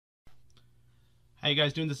How you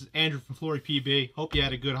guys doing? This is Andrew from Flory PB. Hope you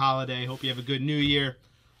had a good holiday. Hope you have a good new year.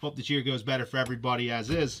 Hope this year goes better for everybody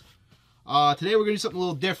as is. Today we're going to do something a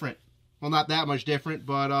little different. Well, not that much different,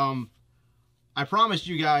 but I promised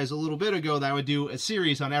you guys a little bit ago that I would do a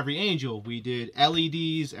series on every angel. We did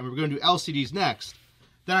LEDs and we were going to do LCDs next.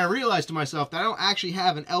 Then I realized to myself that I don't actually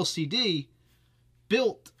have an LCD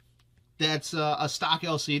built that's a stock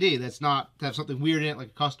LCD. That's not to have something weird in it, like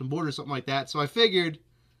a custom board or something like that. So I figured,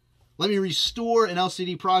 let me restore an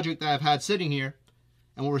LCD project that I've had sitting here,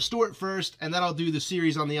 and we'll restore it first, and then I'll do the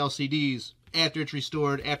series on the LCDs after it's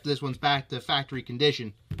restored, after this one's back to factory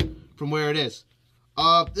condition from where it is.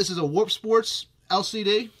 This is a Warped Sportz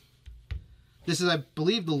LCD. This is, I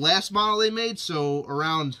believe, the last model they made, so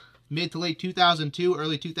around mid to late 2002,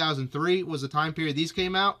 early 2003 was the time period these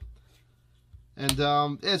came out. And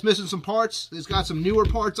it's missing some parts. It's got some newer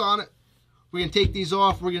parts on it. We're going to take these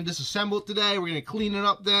off. We're going to disassemble it today. We're going to clean it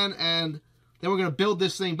up then, and then we're going to build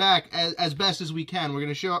this thing back as best as we can. I'm going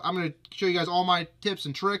to show you guys all my tips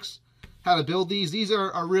and tricks how to build these. These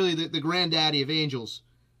are really the granddaddy of angels.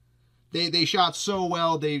 They shot so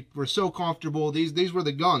well. They were so comfortable. These were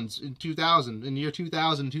the guns in 2000, in the year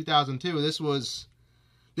 2000, 2002. This was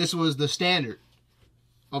the standard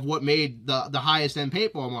of what made the highest end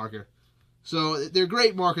paintball marker. So they're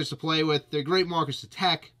great markers to play with. They're great markers to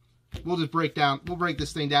tech. We'll just break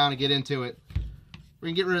this thing down and get into it. We're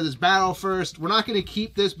going to get rid of this barrel first. We're not going to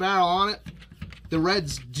keep this barrel on it. The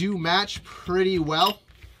reds do match pretty well.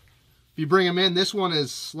 If you bring them in, this one is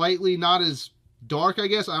slightly not as dark, I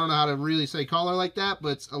guess. I don't know how to really say color like that,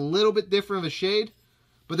 but it's a little bit different of a shade.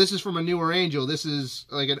 But this is from a newer angel. This is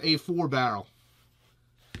like an A4 barrel.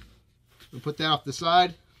 We'll put that off the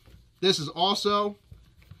side. This is also,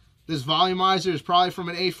 this volumizer is probably from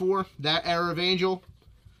an A4, that era of angel.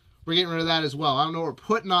 We're getting rid of that as well. I don't know what we're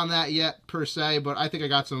putting on that yet, per se, but I think I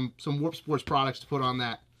got some Warped Sportz products to put on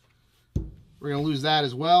that. We're going to lose that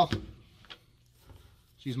as well. Let's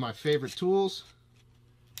use my favorite tools.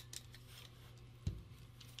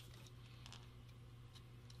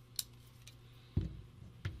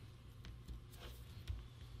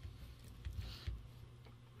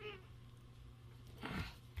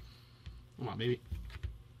 Come on, baby.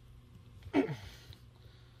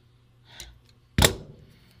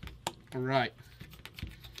 Alright.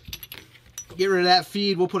 Get rid of that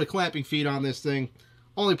feed. We'll put a clamping feed on this thing.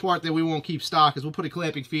 Only part that we won't keep stock is we'll put a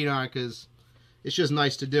clamping feed on it because it's just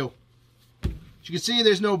nice to do. As you can see,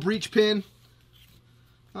 there's no breech pin.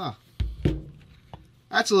 Huh.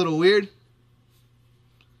 That's a little weird.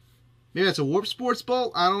 Maybe that's a Warped Sportz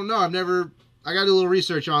bolt? I don't know. I gotta do a little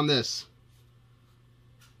research on this.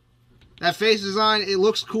 That face design, it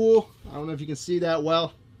looks cool. I don't know if you can see that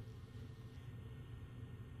well.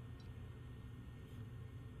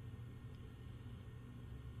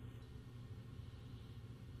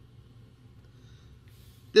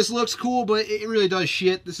 This looks cool, but it really does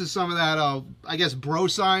shit. This is some of that, I guess, bro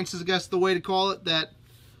science is, I guess, the way to call it, that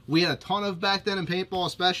we had a ton of back then in paintball,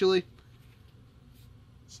 especially.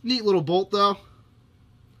 It's a neat little bolt, though.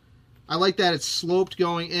 I like that it's sloped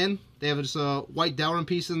going in. They have just a white Delrin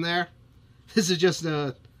piece in there. This is just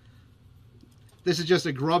a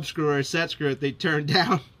grub screw or a set screw that they turned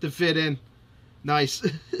down to fit in. Nice.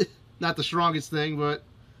 Not the strongest thing, but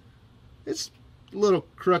it's a little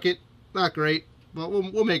crooked. Not great. But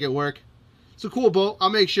we'll make it work. It's a cool bolt. I'll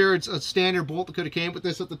make sure it's a standard bolt that could have came with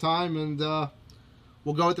this at the time, and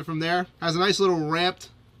we'll go with it from there. Has a nice little ramped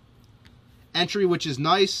entry, which is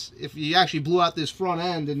nice. If you actually blew out this front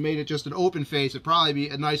end and made it just an open face, it'd probably be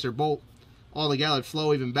a nicer bolt altogether. It'd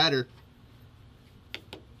flow even better.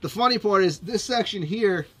 The funny part is this section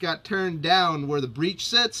here got turned down where the breech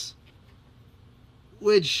sits,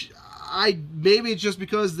 which maybe it's just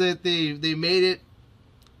because that they made it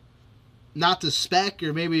not to spec,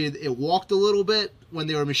 or maybe it walked a little bit when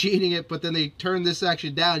they were machining it, but then they turned this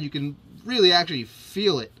section down. You can really actually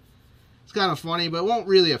feel it. It's kind of funny, but it won't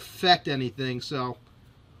really affect anything, so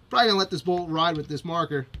probably going to let this bolt ride with this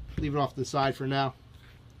marker. Leave it off to the side for now.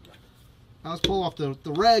 Now let's pull off the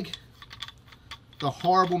reg. The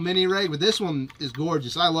horrible mini reg, but this one is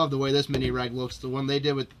gorgeous. I love the way this mini reg looks. The one they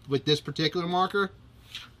did with this particular marker.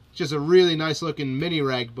 It's just a really nice looking mini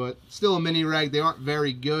reg, but still a mini reg. They aren't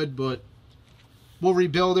very good, but we'll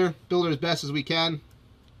rebuild her as best as we can.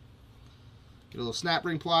 Get a little snap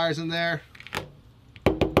ring pliers in there.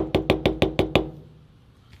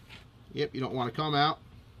 Yep, you don't want to come out.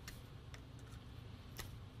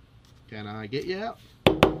 Can I get you out?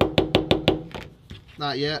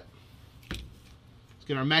 Not yet. Let's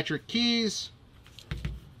get our metric keys.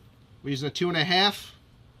 We're using a 2.5,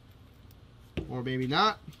 or maybe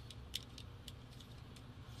not.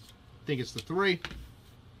 I think it's the 3.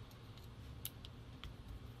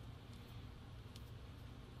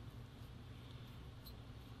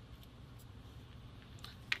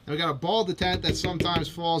 And we got a ball detent that sometimes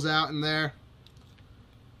falls out in there,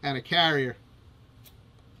 and a carrier.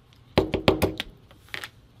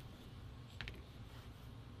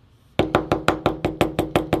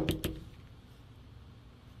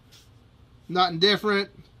 Nothing different.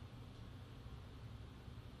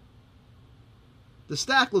 The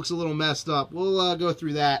stack looks a little messed up. We'll go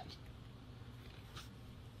through that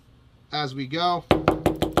as we go.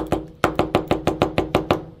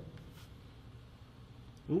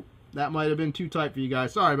 Oop, that might have been too tight for you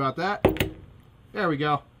guys. Sorry about that. There we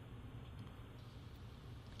go.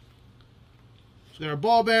 So got our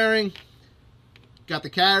ball bearing. Got the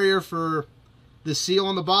carrier for the seal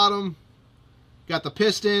on the bottom. Got the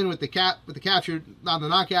piston with the captured, not the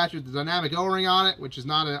non-captured, the dynamic O-ring on it, which is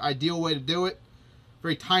not an ideal way to do it.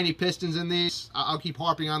 Very tiny pistons in these. I'll keep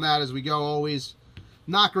harping on that as we go always.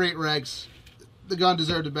 Not great regs. The gun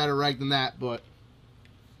deserved a better reg than that, but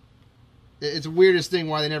it's the weirdest thing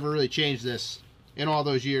why they never really changed this in all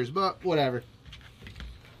those years, but whatever.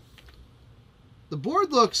 The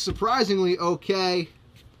board looks surprisingly okay.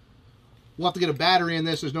 We'll have to get a battery in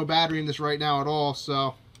this. There's no battery in this right now at all,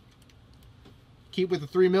 so keep with the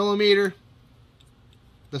 3mm.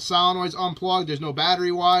 The solenoid's unplugged. There's no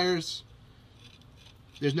battery wires.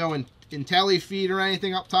 There's no Intelli feed or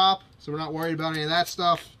anything up top, so we're not worried about any of that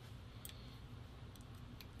stuff.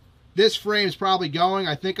 This frame's probably going.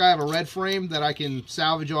 I think I have a red frame that I can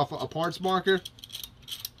salvage off a parts marker,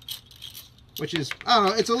 which is, I don't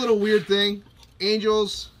know, it's a little weird thing.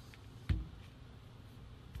 Angels.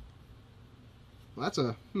 Well, that's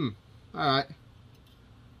a, alright.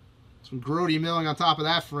 Some grody milling on top of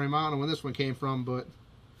that frame. I don't know where this one came from, but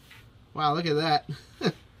wow, look at that.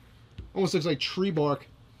 Almost looks like tree bark.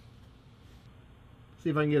 See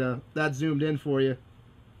if I can get that zoomed in for you, so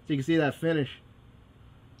you can see that finish.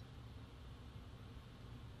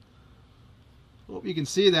 Hope you can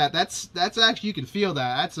see that. That's actually, you can feel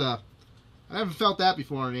that. I haven't felt that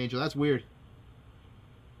before on an Angel. That's weird.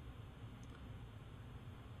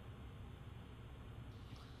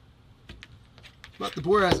 But the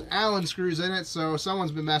board has Allen screws in it, so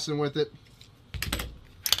someone's been messing with it.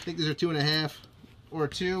 I think these are 2.5 or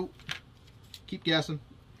 2. Keep guessing.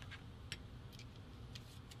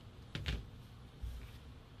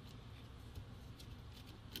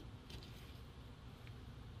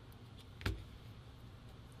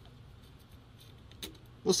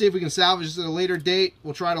 We'll see if we can salvage this at a later date.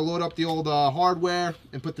 We'll try to load up the old hardware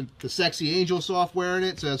and put the sexy Angel software in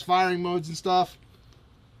it, so it has firing modes and stuff.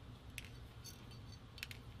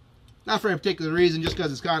 Not for any particular reason, just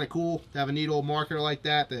because it's kind of cool to have a neat old marker like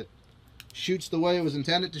that that shoots the way it was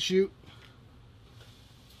intended to shoot.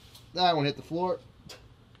 That one hit the floor.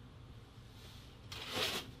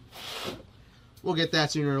 We'll get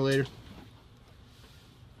that sooner or later.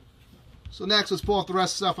 So next, let's pull off the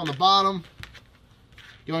rest of the stuff on the bottom.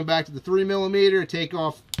 Going back to the 3mm, take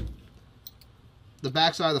off the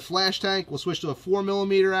backside of the flash tank. We'll switch to a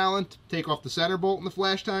 4mm Allen to take off the center bolt in the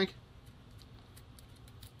flash tank.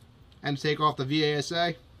 And take off the VASA.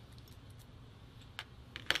 You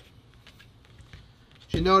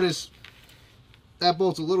should notice that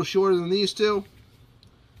bolt's a little shorter than these two,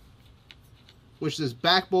 which this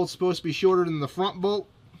back bolt's supposed to be shorter than the front bolt.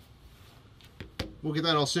 We'll get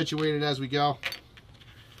that all situated as we go.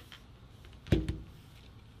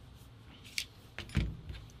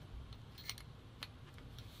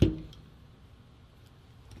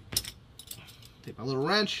 Take my little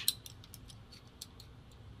wrench.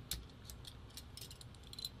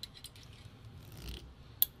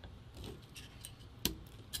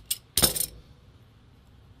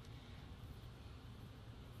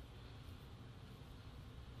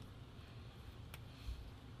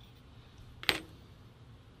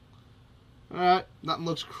 Alright, nothing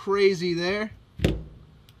looks crazy there.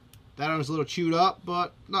 That one was a little chewed up,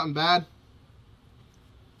 but nothing bad.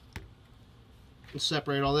 We'll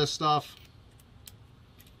separate all this stuff.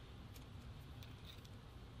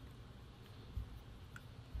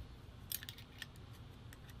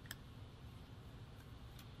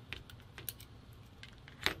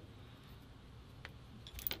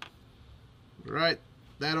 Alright,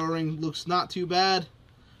 that O-ring looks not too bad.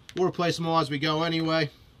 We'll replace them all as we go anyway.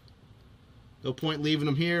 No point leaving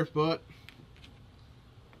them here, but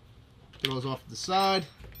get those off to the side.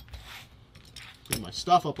 Clean my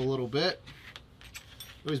stuff up a little bit.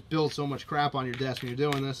 You always build so much crap on your desk when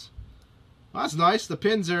you're doing this. Well, that's nice. The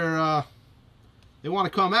pins are, they want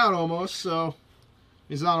to come out almost, so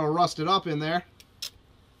it's not all rusted up in there.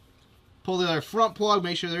 Pull the other front plug,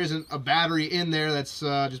 make sure there isn't a battery in there that's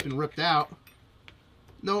just been ripped out.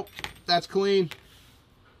 Nope, that's clean.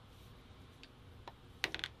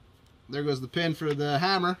 There goes the pin for the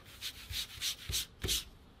hammer.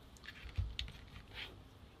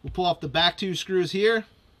 We'll pull off the back 2 screws here.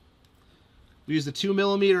 We use the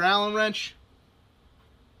 2mm Allen wrench.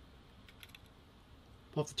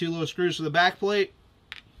 Pull off the 2 little screws for the back plate.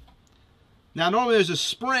 Now normally there's a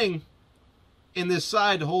spring in this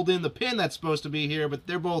side to hold in the pin that's supposed to be here, but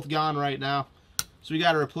they're both gone right now. So we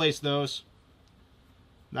got to replace those.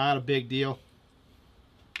 Not a big deal.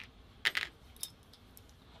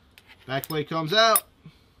 Back plate comes out.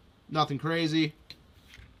 Nothing crazy.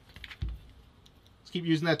 Let's keep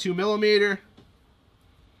using that 2mm.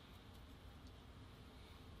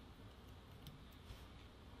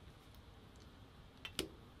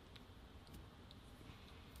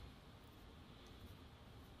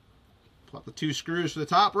 Pull out the 2 screws for the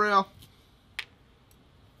top rail.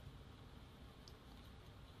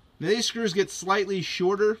 Now these screws get slightly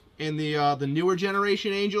shorter in the newer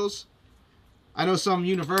generation Angels. I know some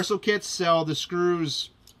universal kits sell the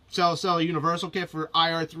screws, sell a universal kit for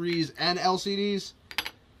IR3s and LCDs.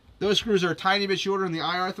 Those screws are a tiny bit shorter than the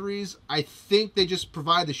IR3s. I think they just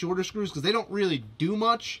provide the shorter screws because they don't really do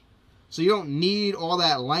much. So you don't need all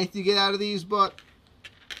that length you get out of these, but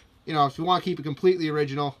you know, if you want to keep it completely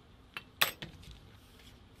original,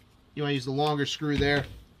 you want to use the longer screw there.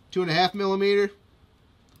 2.5mm.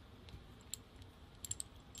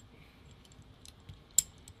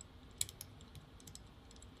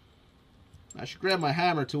 I should grab my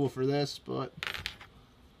hammer tool for this, but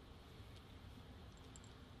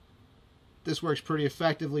this works pretty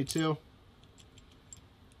effectively too.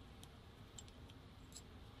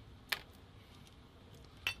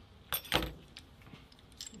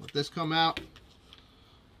 Let this come out.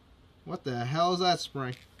 What the hell is that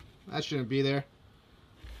spring? That shouldn't be there.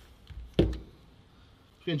 You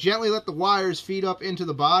can gently let the wires feed up into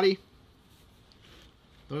the body.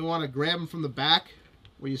 Then we want to grab them from the back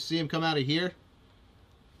where you see them come out of here.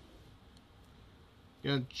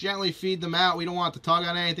 You're going to gently feed them out. We don't want it to tug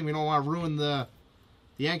on anything. We don't want to ruin the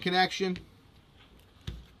end connection.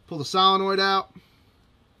 Pull the solenoid out.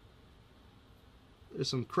 There's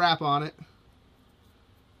some crap on it.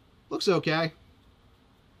 Looks okay.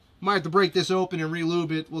 Might have to break this open and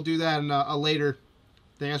re-lube it. We'll do that in a later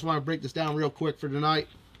thing. I just want to break this down real quick for tonight.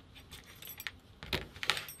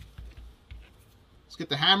 Let's get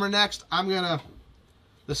the hammer next.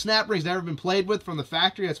 The snap ring's never been played with from the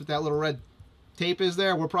factory. That's what that little red tape is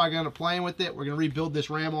there. We're probably going to play with it. We're going to rebuild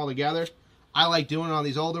this ram all together. I like doing it on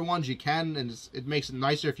these older ones. You can, and it makes it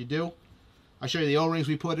nicer if you do. I'll show you the O-rings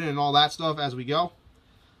we put in and all that stuff as we go.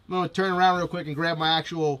 I'm going to turn around real quick and grab my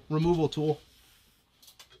actual removal tool.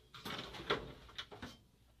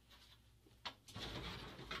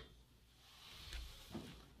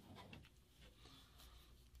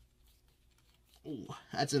 Ooh,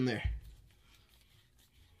 that's in there.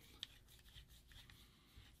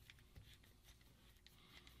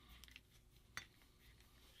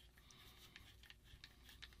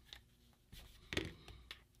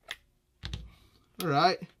 All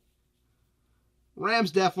right.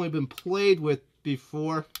 Ram's definitely been played with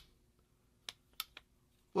before.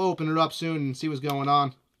 We'll open it up soon and see what's going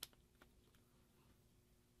on.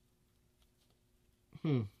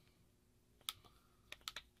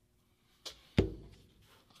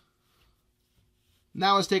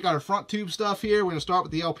 Now let's take our front tube stuff here. We're going to start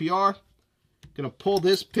with the LPR. Going to pull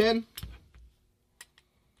this pin,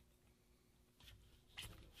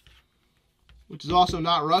 which is also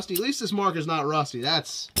not rusty. At least this marker's not rusty.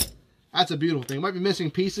 That's a beautiful thing. It might be missing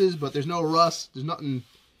pieces, but there's no rust. There's nothing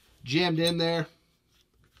jammed in there.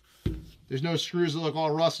 There's no screws that look all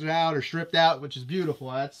rusted out or stripped out, which is beautiful.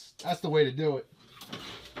 That's the way to do it.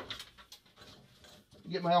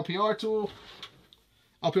 Get my LPR tool.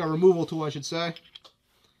 LPR removal tool, I should say.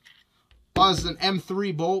 This is an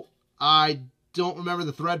M3 bolt. I don't remember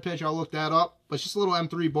the thread pitch. I'll look that up. But it's just a little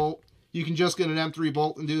M3 bolt. You can just get an M3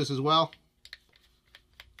 bolt and do this as well.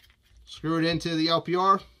 Screw it into the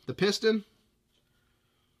LPR, the piston.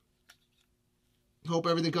 Hope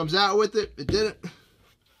everything comes out with it. It didn't.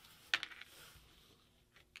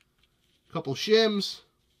 Couple shims.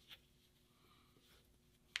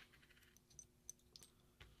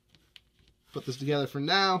 Put this together for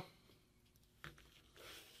now.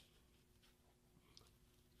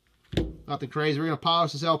 Nothing crazy. We're going to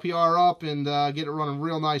polish this LPR up and get it running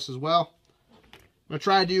real nice as well. I'm going to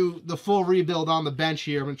try to do the full rebuild on the bench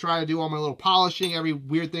here. I'm going to try to do all my little polishing, every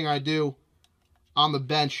weird thing I do on the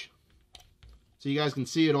bench, so you guys can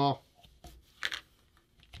see it all.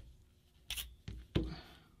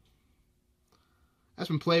 That's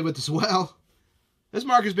been played with as well. This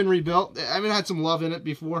marker's been rebuilt. I haven't had some love in it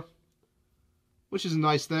before, which is a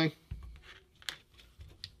nice thing.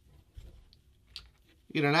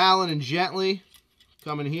 Get an Allen and gently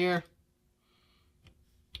come in here.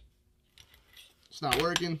 It's not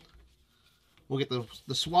working. We'll get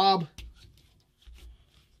the swab.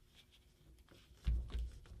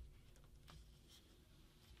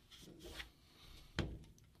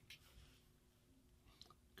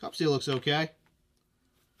 Cup seal looks okay.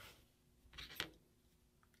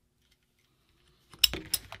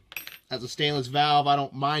 As a stainless valve, I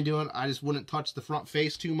don't mind doing it. I just wouldn't touch the front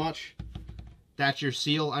face too much. That's your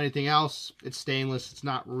seal. Anything else, it's stainless. It's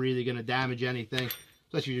not really going to damage anything,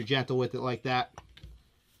 especially if you're gentle with it like that.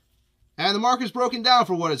 And the marker's broken down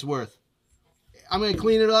for what it's worth. I'm going to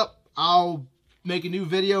clean it up. I'll make a new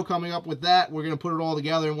video coming up with that. We're going to put it all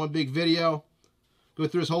together in one big video. Go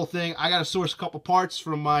through this whole thing. I got to source a couple parts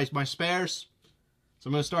from my spares. So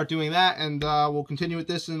I'm going to start doing that, and we'll continue with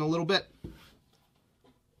this in a little bit.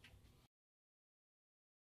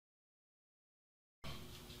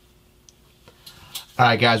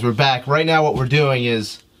 Alright guys, we're back. Right now what we're doing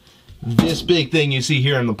is this big thing you see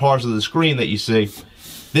here in the parts of the screen that you see.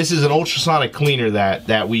 This is an ultrasonic cleaner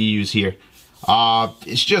that we use here.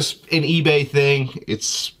 It's just an eBay thing.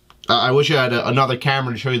 It's I wish I had another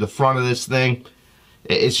camera to show you the front of this thing.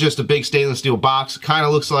 It's just a big stainless steel box. It kind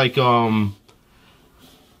of looks like a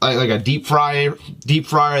deep fryer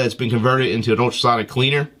that's been converted into an ultrasonic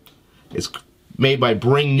cleaner. It's made by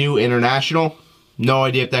Bring New International. No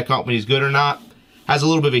idea if that company is good or not. Has a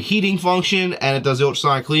little bit of a heating function, and it does the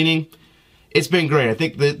ultrasonic cleaning. It's been great. I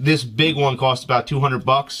think that this big one costs about 200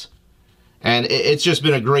 bucks, and it's just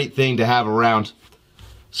been a great thing to have around.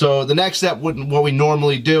 So the next step, what we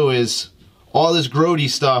normally do is all this grody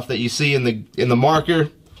stuff that you see in the marker,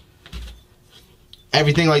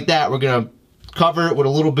 everything like that, we're gonna cover it with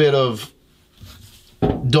a little bit of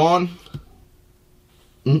Dawn.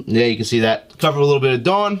 Yeah, you can see that. Cover it with a little bit of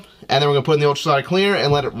Dawn, and then we're gonna put in the ultrasonic cleaner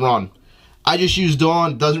and let it run. I just use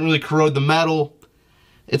Dawn. It doesn't really corrode the metal.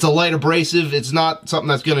 It's a light abrasive. It's not something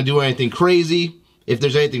that's going to do anything crazy. If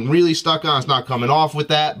there's anything really stuck on, it's not coming off with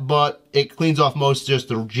that, but it cleans off most just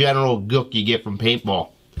the general gook you get from paintball.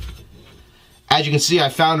 As you can see, I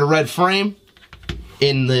found a red frame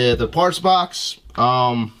in the parts box.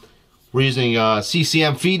 We're using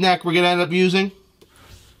CCM feed neck we're going to end up using.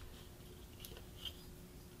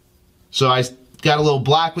 So I got a little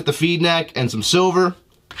black with the feed neck and some silver.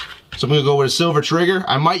 So I'm going to go with a silver trigger.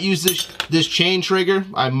 I might use this chain trigger.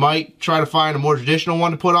 I might try to find a more traditional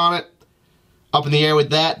one to put on it. Up in the air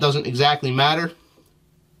with that, doesn't exactly matter.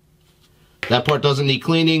 That part doesn't need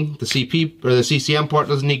cleaning. The CP or the CCM part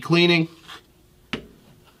doesn't need cleaning.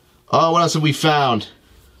 Oh, what else have we found?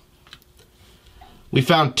 We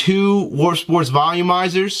found two Warped Sportz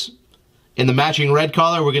volumizers in the matching red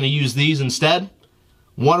color. We're going to use these instead.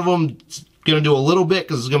 One of them going to do a little bit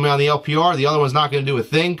because it's going to be on the LPR. The other one's not going to do a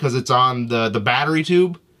thing because it's on the battery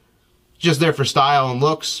tube. Just there for style and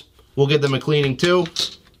looks. We'll give them a cleaning too.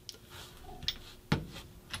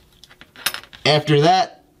 After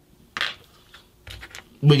that,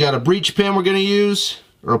 we got a breech pin we're going to use,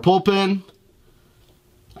 or a pull pin.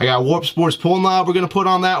 I got a Warped Sportz pull knob we're going to put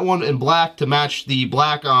on that one in black to match the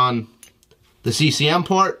black on the CCM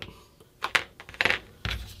part.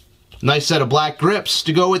 Nice set of black grips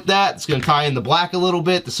to go with that. It's going to tie in the black a little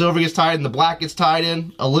bit. The silver gets tied in, the black gets tied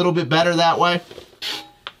in a little bit better that way.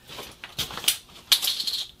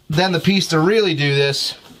 Then the piece to really do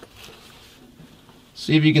this,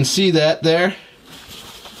 see if you can see that there.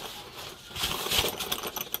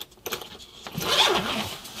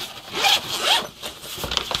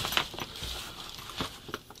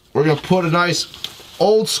 We're going to put a nice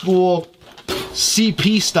old school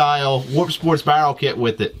CP style Warped Sportz barrel kit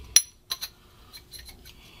with it.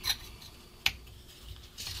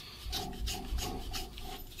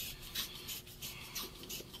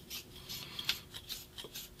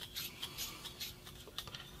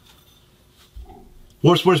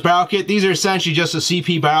 Warped Sportz barrel kit. These are essentially just a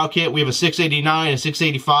CP barrel kit. We have a 689, a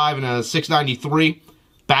 685, and a 693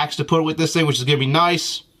 backs to put with this thing, which is going to be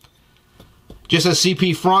nice. Just as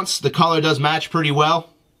CP fronts, the color does match pretty well.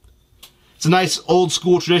 It's a nice old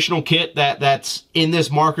school traditional kit that's in this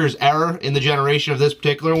marker's era in the generation of this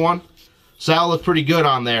particular one. So that'll look pretty good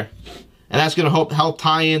on there. And that's going to help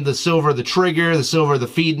tie in the silver of the trigger, the silver of the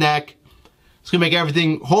feed neck. It's going to make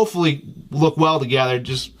everything hopefully look well together.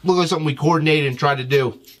 Just look like something we coordinated and tried to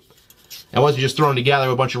do. And wasn't just thrown together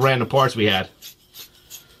with a bunch of random parts we had.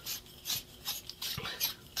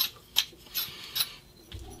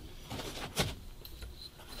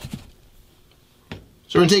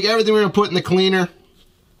 So we're going to take everything we're going to put in the cleaner,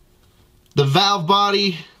 The valve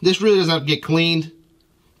body, this really doesn't have to get cleaned.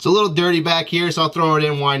 It's a little dirty back here, so I'll throw it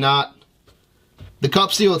in, why not? The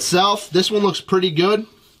cup seal itself, this one looks pretty good.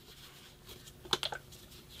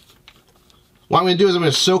 What I'm going to do is I'm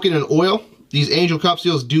going to soak it in oil. These Angel cup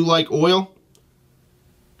seals do like oil.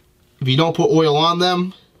 If you don't put oil on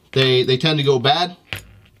them, they tend to go bad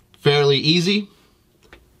fairly easy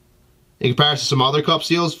in comparison to some other cup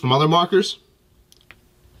seals from other markers.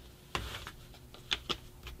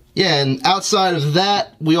 Yeah, and outside of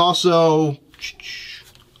that, we also...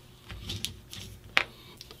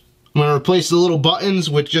 I'm going to replace the little buttons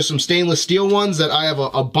with just some stainless steel ones that I have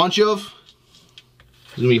a bunch of.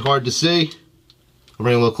 It's going to be hard to see. I'll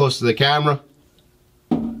bring it a little closer to the camera.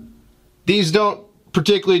 These don't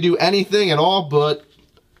particularly do anything at all, but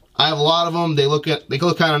I have a lot of them. They look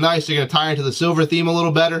kind of nice. They're going to tie into the silver theme a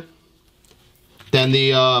little better than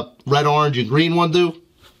the red, orange, and green one do.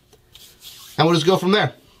 And we'll just go from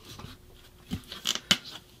there.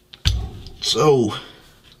 So,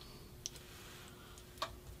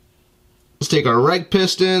 let's take our reg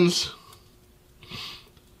pistons.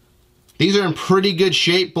 These are in pretty good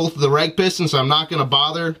shape, both of the reg pistons, so I'm not going to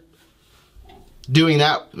bother doing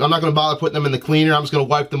that. I'm not going to bother putting them in the cleaner. I'm just going to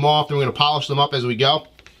wipe them off, and we're going to polish them up as we go.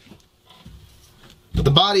 But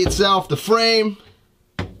the body itself, the frame,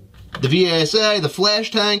 the VASA, the flash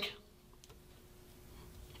tank,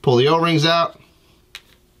 pull the O-rings out,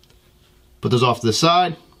 put those off to the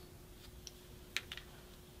side.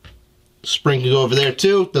 Spring can go over there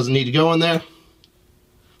too, doesn't need to go in there.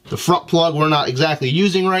 The front plug we're not exactly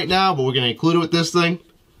using right now, but we're going to include it with this thing.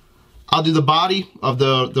 I'll do the body of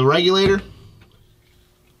the regulator.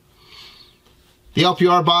 The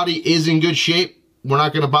LPR body is in good shape. We're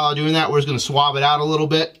not going to bother doing that. We're just going to swab it out a little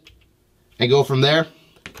bit and go from there.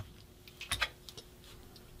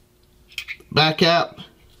 Back cap.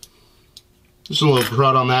 Just a little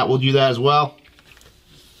crud on that. We'll do that as well.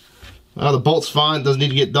 The bolt's fine. Doesn't need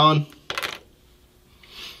to get done.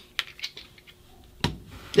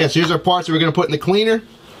 Yeah, so here's our parts that we're going to put in the cleaner.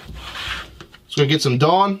 Just going to get some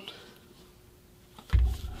Dawn.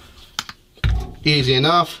 Easy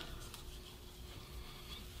enough.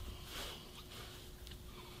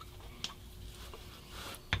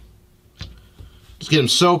 Just get them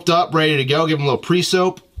soaped up, ready to go. Give them a little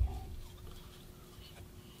pre-soap.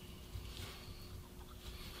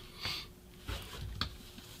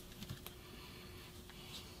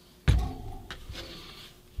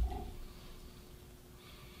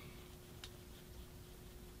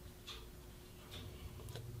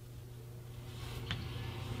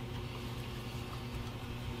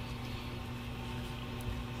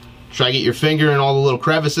 Try to get your finger in all the little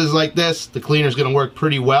crevices like this. The cleaner's going to work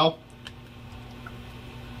pretty well.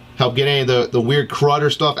 Help get any of the weird crud or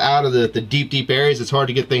stuff out of the deep areas it's hard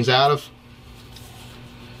to get things out of.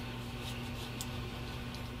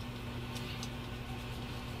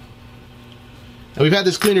 And we've had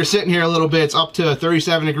this cleaner sitting here a little bit. It's up to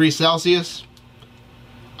 37 degrees Celsius.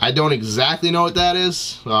 I don't exactly know what that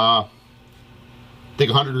is. I think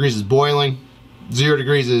 100 degrees is boiling. 0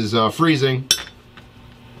 degrees is freezing.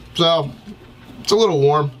 So, it's a little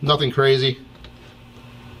warm, nothing crazy.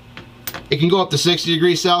 It can go up to 60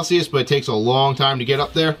 degrees Celsius, but it takes a long time to get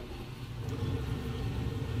up there.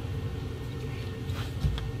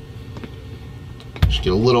 Just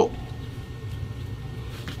get a little...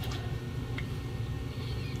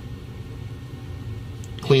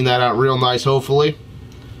 Clean that out real nice, hopefully.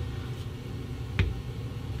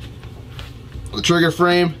 The trigger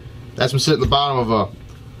frame, that's been sitting at the bottom of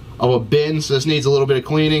a bin, so this needs a little bit of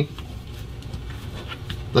cleaning.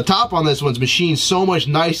 The top on this one's machined so much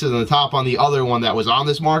nicer than the top on the other one that was on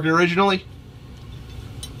this market originally.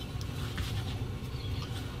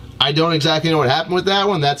 I don't exactly know what happened with that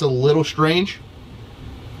one. That's a little strange.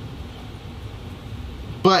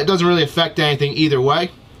 But it doesn't really affect anything either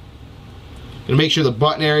way. Gonna make sure the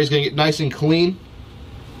button area is gonna get nice and clean.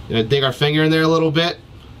 Gonna dig our finger in there a little bit.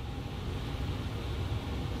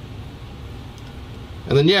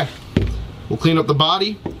 And then yeah, we'll clean up the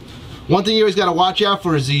body. One thing you always got to watch out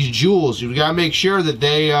for is these jewels. You got to make sure that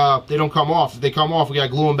they don't come off. If they come off, we got to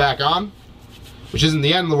glue them back on, which isn't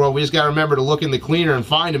the end of the world. We just got to remember to look in the cleaner and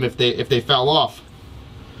find them if they fell off.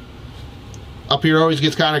 Up here always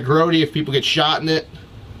gets kind of grody if people get shot in it.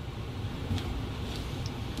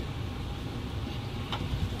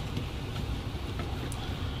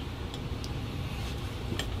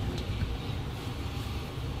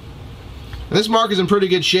 And this marker's in pretty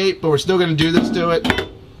good shape, but we're still going to do this to it.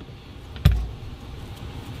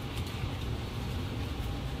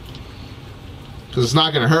 Because it's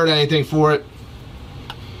not going to hurt anything for it.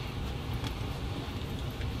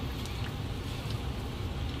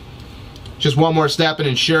 Just one more step in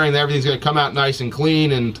ensuring that everything's going to come out nice and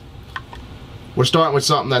clean, and we're starting with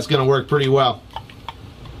something that's going to work pretty well.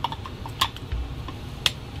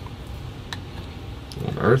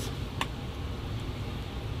 On earth.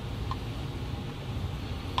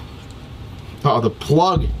 Oh, the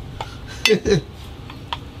plug.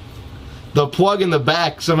 The plug in the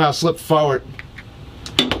back somehow slipped forward.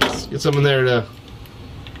 Let's get some in there to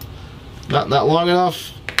not long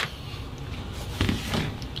enough.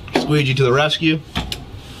 Squeegee to the rescue.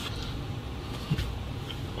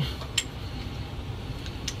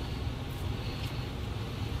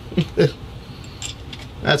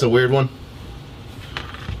 That's a weird one.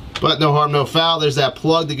 But no harm, no foul. There's that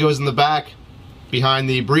plug that goes in the back behind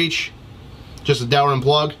the breech. Just a Delrin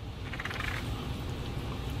plug.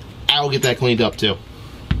 I will get that cleaned up too.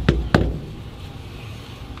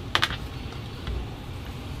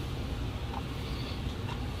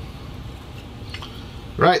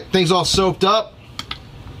 Right, things all soaped up.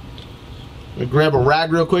 I'm gonna grab a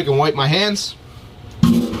rag real quick and wipe my hands.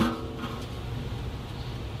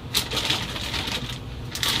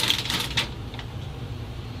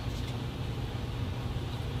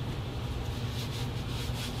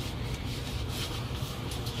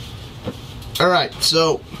 Alright,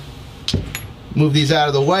 so move these out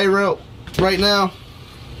of the way right now.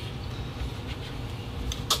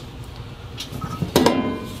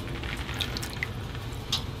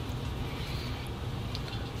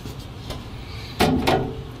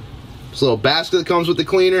 This little basket that comes with the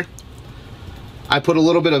cleaner. I put a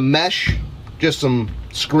little bit of mesh, just some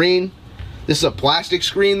screen. This is a plastic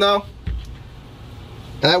screen though.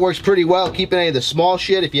 And that works pretty well, keeping any of the small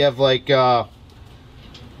shit. If you have like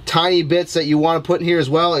tiny bits that you want to put in here as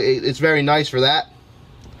well, it's very nice for that.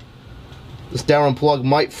 This Delrin plug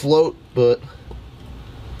might float, but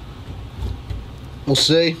we'll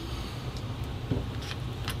see.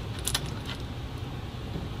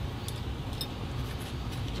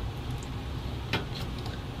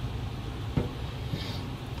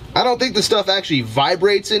 I don't think the stuff actually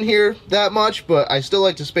vibrates in here that much, but I still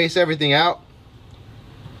like to space everything out,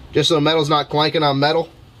 just so metal's not clanking on metal.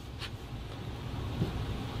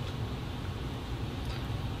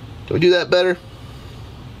 Can we do that better?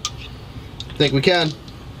 I think we can.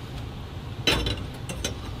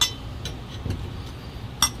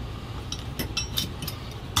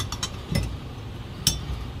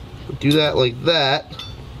 Do that like that.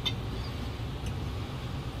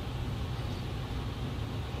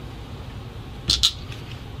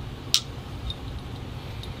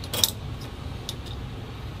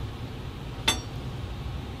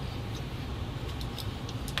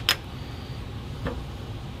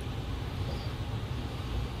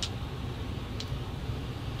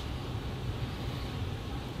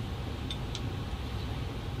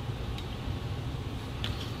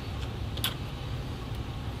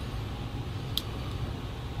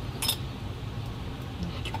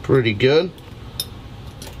 Pretty good.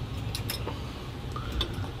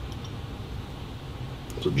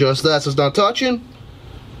 So adjust that so it's not touching.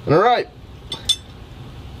 And alright.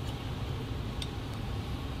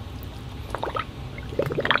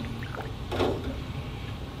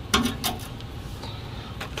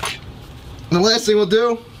 The last thing we'll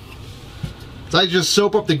do is I just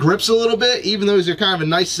soap up the grips a little bit, even though these are kind of a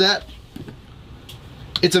nice set.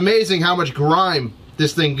 It's amazing how much grime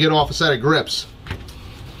this thing can get off a set of grips.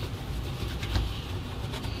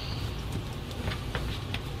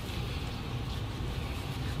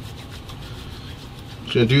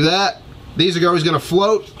 Gonna do that. These are always gonna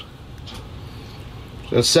float.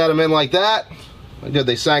 Gonna set them in like that. Good,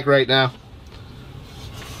 they sank right now.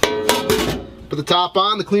 Put the top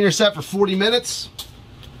on, the cleaner set for 40 minutes.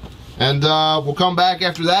 And we'll come back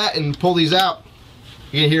after that and pull these out.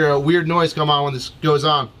 You can hear a weird noise come on when this goes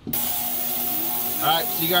on. Alright,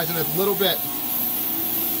 see you guys in a little bit.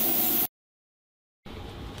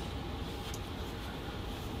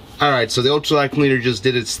 Alright, so the ultralight cleaner just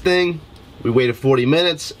did its thing. We waited 40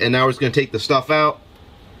 minutes, and now we're just going to take the stuff out,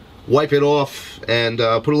 wipe it off, and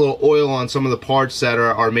put a little oil on some of the parts that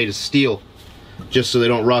are made of steel, just so they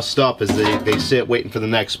don't rust up as they sit waiting for the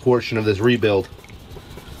next portion of this rebuild.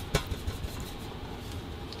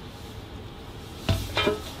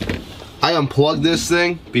 I unplugged this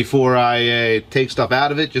thing before I take stuff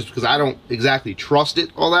out of it, just because I don't exactly trust it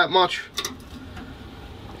all that much.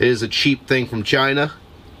 It is a cheap thing from China.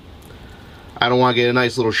 I don't want to get a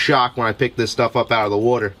nice little shock when I pick this stuff up out of the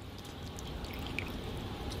water.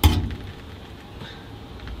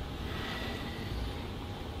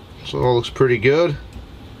 So it all looks pretty good.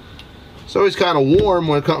 It's always kind of warm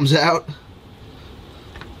when it comes out.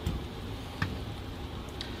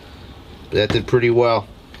 But that did pretty well.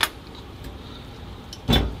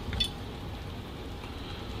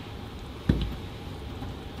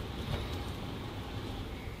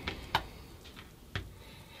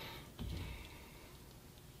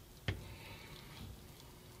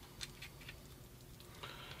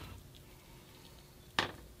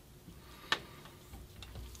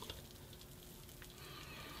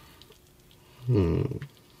 One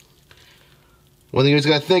thing you just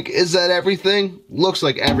gotta think, is that everything? Looks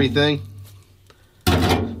like everything.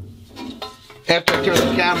 After I turned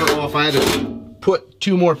the camera off, I had to put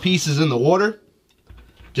 2 more pieces in the water,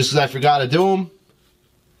 just because I forgot to do them.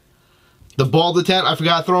 The ball detent I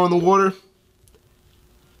forgot to throw in the water.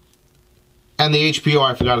 And the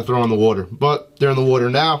HPR I forgot to throw in the water. But they're in the water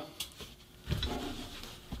now.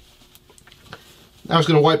 Now I'm just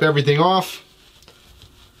going to wipe everything off.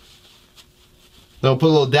 Then I'll put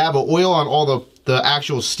a little dab of oil on all the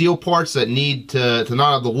actual steel parts that need to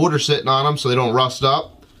not have the water sitting on them so they don't rust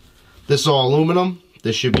up. This is all aluminum.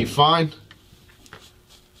 This should be fine.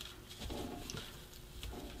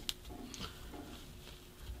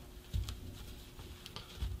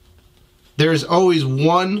 There's always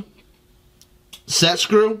one set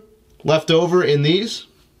screw left over in these,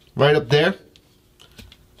 right up there.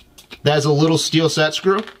 That's a little steel set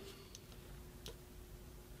screw.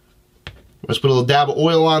 Let's put a little dab of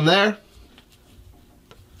oil on there.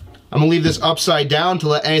 I'm going to leave this upside down to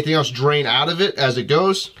let anything else drain out of it as it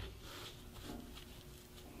goes.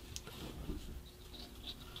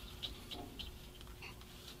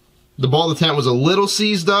 The ball detent was a little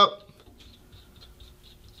seized up.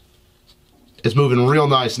 It's moving real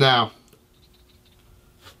nice now.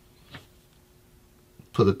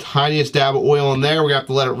 Put the tiniest dab of oil in there. We're going to have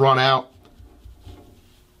to let it run out.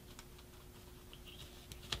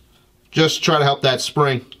 Just try to help that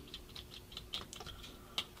spring.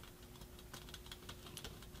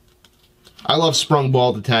 I love sprung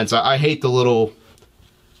ball detents. I hate the little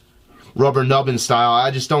rubber nubbin style.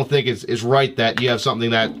 I just don't think it's right that you have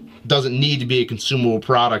something that doesn't need to be a consumable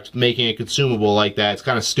product making it consumable like that. It's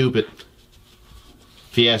kind of stupid,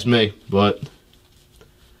 if you ask me. But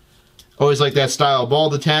always like that style of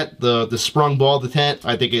ball detent, the sprung ball detent.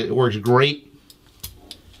 I think it works great,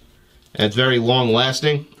 and it's very long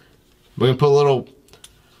lasting. We're going to put a little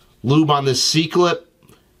lube on this C-clip.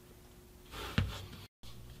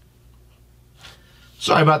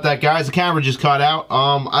 Sorry about that, guys. The camera just cut out.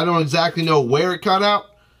 I don't exactly know where it cut out,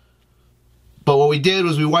 but what we did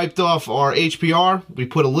was we wiped off our HPR. We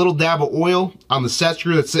put a little dab of oil on the set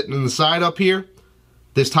screw that's sitting in the side up here.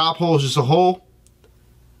 This top hole is just a hole.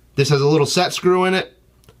 This has a little set screw in it,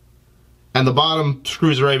 and the bottom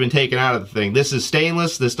screws have already been taken out of the thing. This is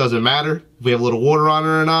stainless. This doesn't matter if we have a little water on it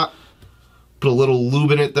or not. Put a little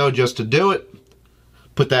lube in it though just to do it.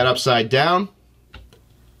 Put that upside down.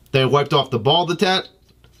 Then I wiped off the ball detent,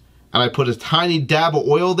 and I put a tiny dab of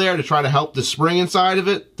oil there to try to help the spring inside of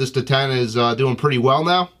it. This detent is doing pretty well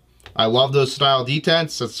now. I love those style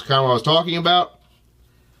detents. That's kind of what I was talking about.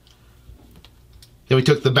 Then we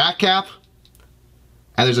took the back cap,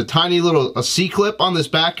 and there's a tiny little C-clip on this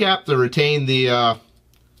back cap to retain the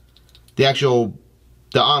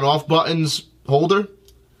on-off buttons holder.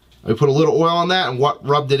 We put a little oil on that and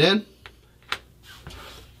rubbed it in.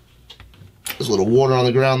 There's a little water on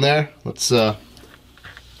the ground there. Let's dry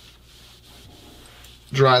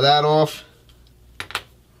that off.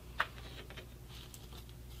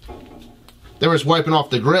 Then we're just wiping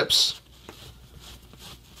off the grips.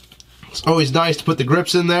 It's always nice to put the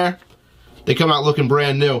grips in there. They come out looking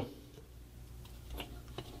brand new.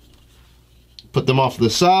 Put them off to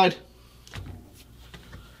the side.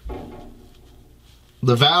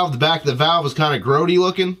 The valve, the back of the valve was kind of grody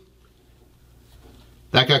looking.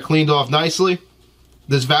 That got cleaned off nicely.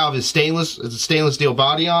 This valve is stainless. It's a stainless steel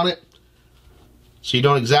body on it. So you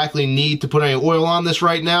don't exactly need to put any oil on this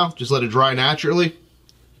right now. Just let it dry naturally.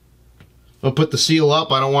 I'll put the seal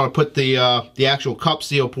up. I don't want to put the actual cup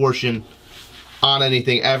seal portion on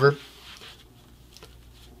anything ever.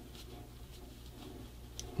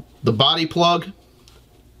 The body plug,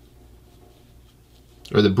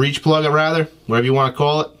 or the breech plug rather, whatever you want to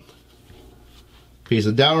call it. Piece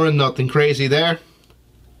of Delrin, nothing crazy there.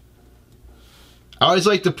 I always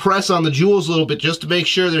like to press on the jewels a little bit just to make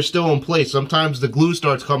sure they're still in place. Sometimes the glue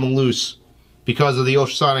starts coming loose because of the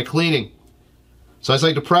ultrasonic cleaning. So I just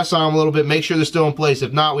like to press on them a little bit, make sure they're still in place.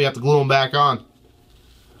 If not, we have to glue them back on.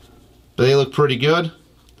 But they look pretty good.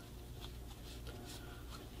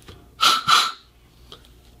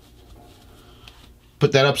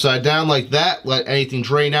 Put that upside down like that. Let anything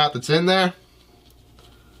drain out that's in there.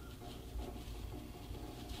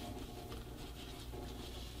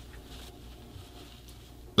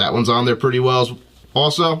 That one's on there pretty well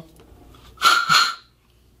also.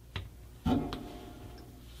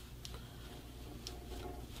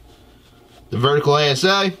 The vertical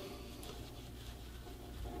ASA.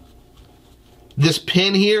 This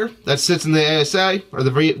pin here that sits in the ASA, or the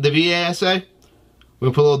VASA, we're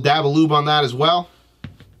going to put a little dab of lube on that as well.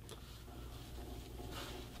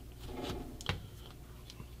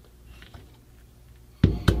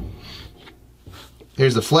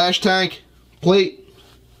 Here's the flash tank plate.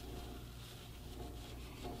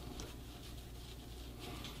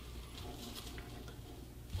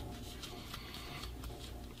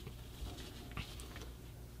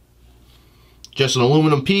 Just an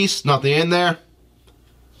aluminum piece, nothing in there.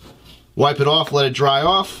 Wipe it off, let it dry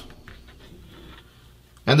off.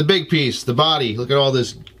 And the big piece, the body. Look at all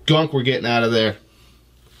this gunk we're getting out of there.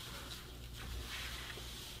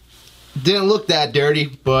 Didn't look that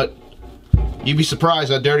dirty, but you'd be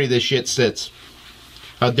surprised how dirty this shit sits.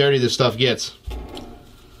 How dirty this stuff gets.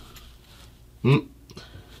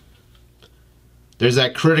 There's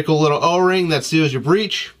that critical little O-ring that seals your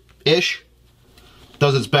breech-ish.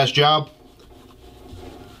 Does its best job.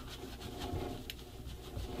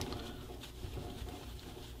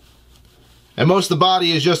 And most of the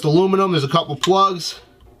body is just aluminum. There's a couple plugs.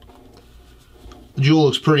 The jewel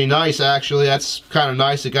looks pretty nice, actually. That's kind of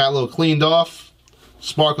nice. It got a little cleaned off.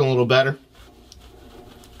 Sparkling a little better.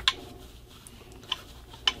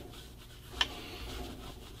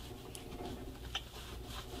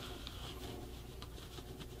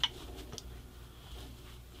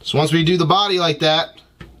 So once we do the body like that,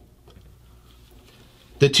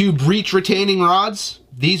 the two breech retaining rods,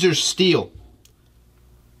 these are steel.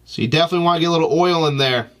 So you definitely want to get a little oil in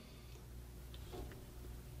there.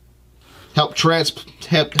 Help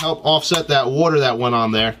offset that water that went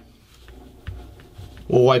on there.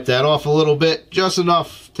 We'll wipe that off a little bit, just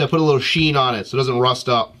enough to put a little sheen on it so it doesn't rust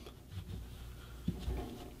up.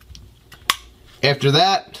 After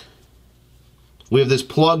that, we have this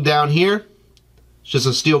plug down here. It's just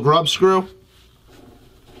a steel grub screw.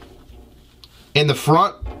 In the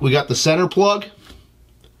front, we got the center plug.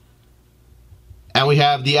 And we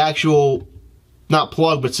have the actual, not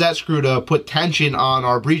plug, but set screw to put tension on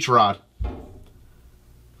our breech rod.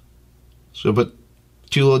 So put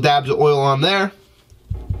 2 little dabs of oil on there.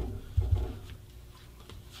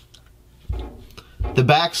 The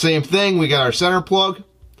back, same thing. We got our center plug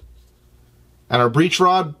and our breech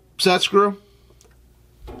rod set screw.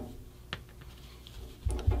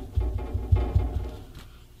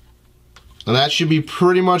 And that should be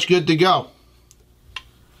pretty much good to go.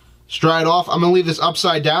 Let's dry it off. I'm going to leave this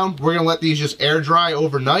upside down. We're going to let these just air dry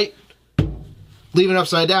overnight. Leave it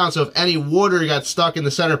upside down so if any water got stuck in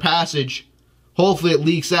the center passage, hopefully it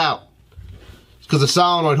leaks out. Because the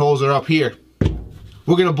solenoid holes are up here.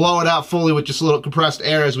 We're going to blow it out fully with just a little compressed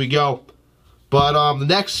air as we go. But the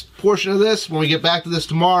next portion of this, when we get back to this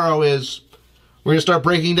tomorrow, is we're going to start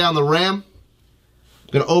breaking down the ram.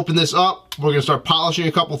 Going to open this up. We're going to start polishing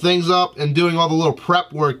a couple things up and doing all the little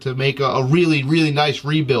prep work to make a really, really nice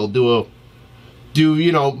rebuild.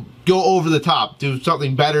 You know, go over the top. Do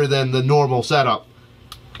something better than the normal setup.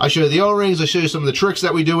 I show you the O-rings. I show you some of the tricks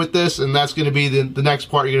that we do with this, and that's going to be the next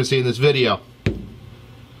part you're going to see in this video.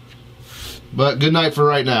 But good night for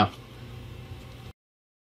right now.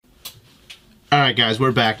 Alright guys,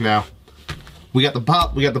 we're back now. We got the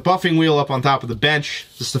buffing wheel up on top of the bench.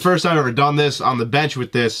 This is the first time I've ever done this on the bench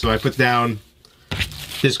with this, so I put down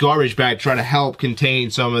this garbage bag to try to help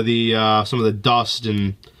contain some of the dust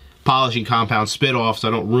and polishing compound spit off so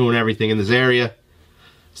I don't ruin everything in this area.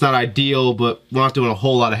 It's not ideal, but we're not doing a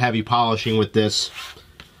whole lot of heavy polishing with this.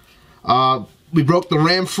 We broke the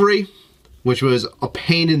ram free, which was a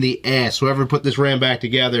pain in the ass. Whoever put this ram back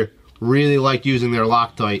together really liked using their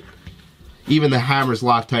Loctite. Even the hammers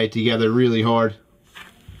Loctite together really hard.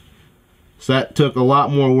 So that took a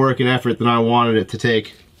lot more work and effort than I wanted it to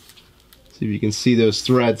take. See if you can see those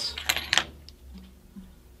threads.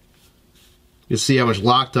 You see how much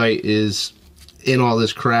Loctite is in all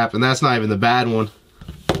this crap, and that's not even the bad one.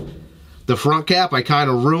 The front cap I kind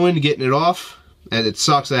of ruined getting it off, and it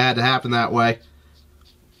sucks that it had to happen that way.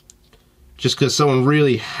 Just because someone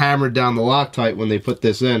really hammered down the Loctite when they put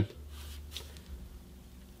this in.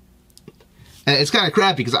 And it's kind of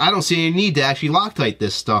crappy because I don't see any need to actually Loctite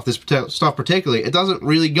this stuff particularly. It doesn't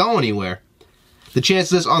really go anywhere. The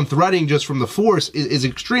chance of this unthreading just from the force is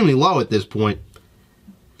extremely low at this point.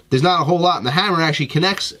 There's not a whole lot, and the hammer actually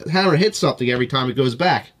connects, the hammer hits something every time it goes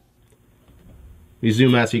back. Let me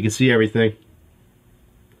zoom out so you can see everything.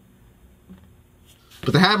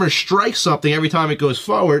 But the hammer strikes something every time it goes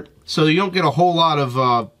forward, so you don't get a whole lot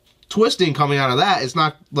of twisting coming out of that. It's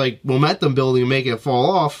not like momentum building and making it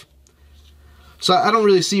fall off. So I don't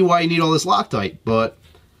really see why you need all this Loctite, but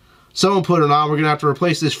someone put it on. We're going to have to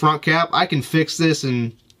replace this front cap. I can fix this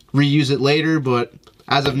and reuse it later, but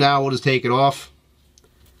as of now, we'll just take it off.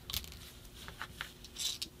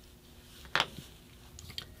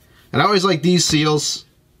 And I always like these seals.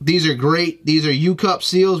 These are great. These are U-cup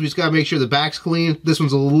seals. We just got to make sure the back's clean. This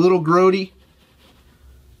one's a little grody.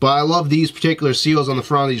 But I love these particular seals on the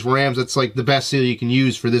front of these Rams. That's like the best seal you can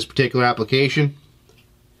use for this particular application.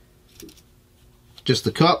 Just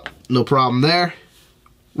the cup, no problem there.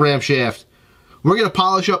 Ram shaft. We're going to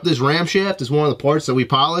polish up this ram shaft as one of the parts that we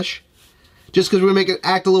polish. Just because we're going to make it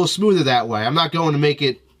act a little smoother that way. I'm not going to make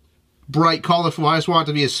it bright, colorful. I just want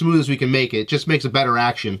it to be as smooth as we can make it. It just makes a better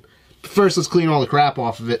action. But first, let's clean all the crap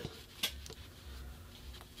off of it.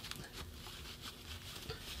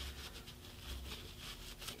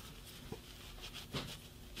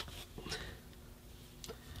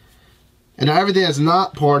 And now everything that's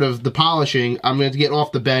not part of the polishing, I'm going to get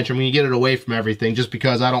off the bench. I'm going to get it away from everything just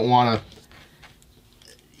because I don't want to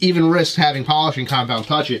even risk having polishing compound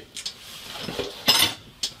touch it.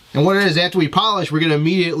 And what it is, after we polish, we're going to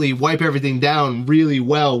immediately wipe everything down really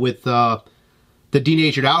well with the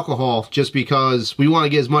denatured alcohol, just because we want to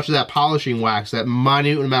get as much of that polishing wax, that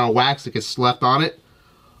minute amount of wax that gets left on it,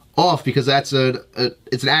 off, because that's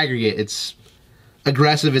it's an aggregate. It's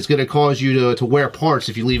aggressive. It's going to cause you to wear parts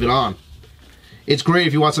if you leave it on. It's great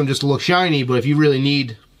if you want something just to look shiny, but if you really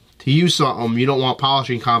need to use something, you don't want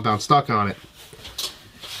polishing compound stuck on it.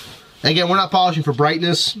 Again, we're not polishing for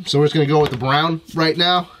brightness, so we're just going to go with the brown right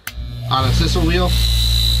now on a sisal wheel.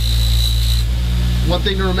 One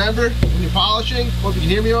thing to remember when you're polishing, hope you can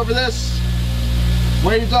hear me over this,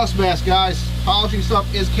 wear your dust mask, guys. Polishing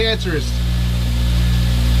stuff is cancerous.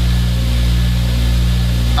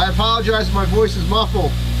 I apologize if my voice is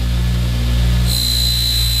muffled.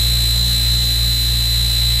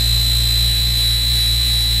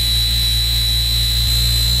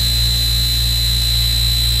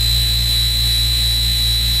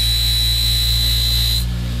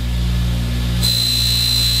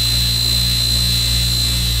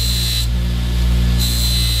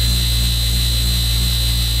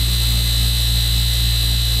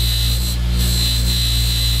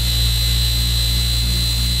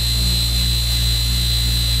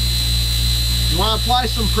 You want to apply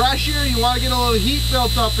some pressure, you want to get a little heat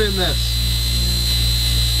built up in this.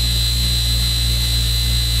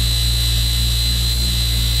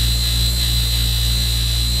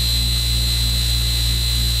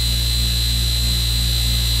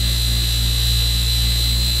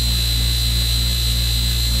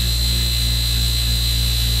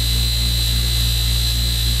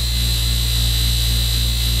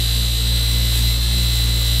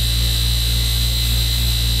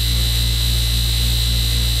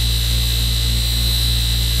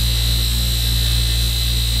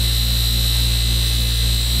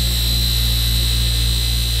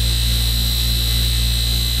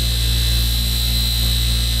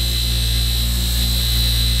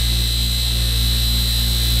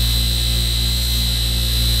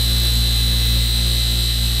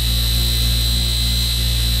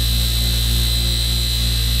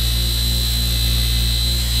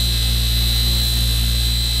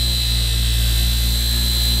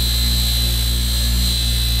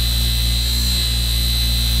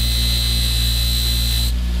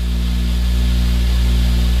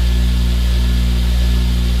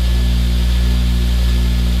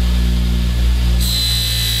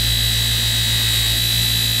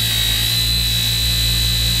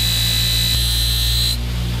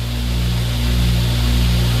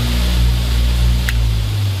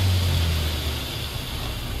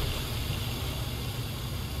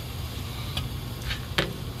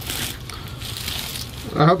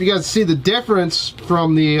 I hope you guys see the difference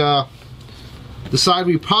from the side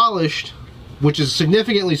we polished, which is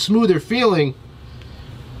significantly smoother feeling,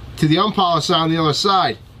 to the unpolished side on the other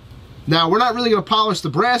side. Now, we're not really going to polish the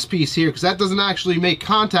brass piece here because that doesn't actually make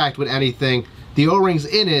contact with anything. The O-ring's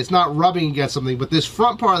in it, it's not rubbing against something, but this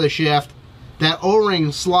front part of the shaft, that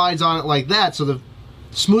O-ring slides on it like that, so the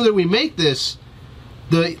smoother we make this,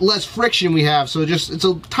 the less friction we have, so it's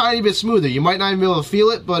a tiny bit smoother. You might not even be able to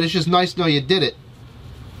feel it, but it's just nice to know you did it.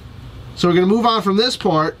 So we're going to move on from this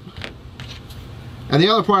part, and the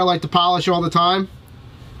other part I like to polish all the time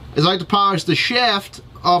is I like to polish the shaft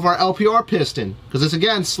of our LPR piston, because this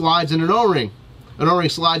again slides in an O-ring. An O-ring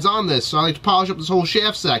slides on this, so I like to polish up this whole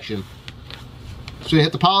shaft section. So you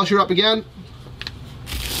hit the polisher up again.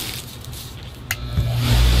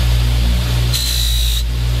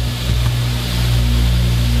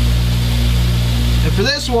 And for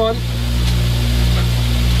this one,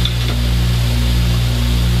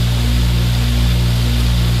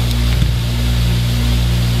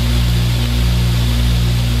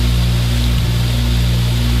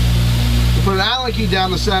 we'll put an Allen key down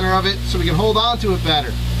the center of it so we can hold on to it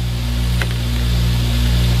better.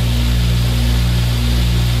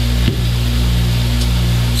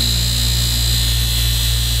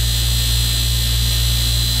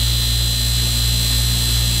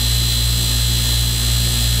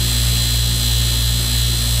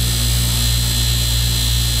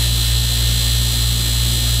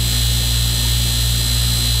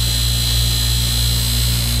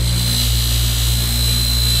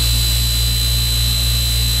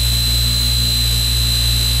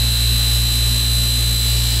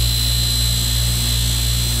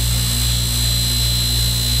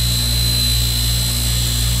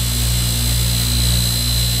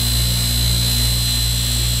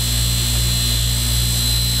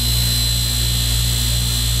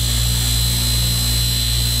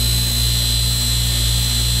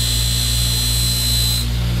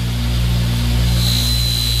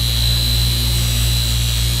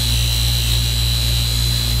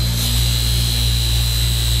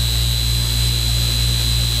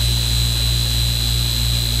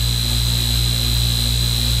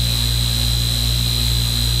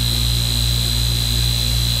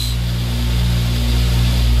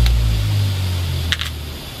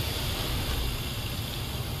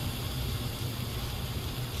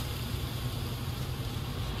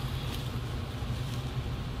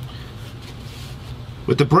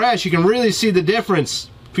 With the brass, you can really see the difference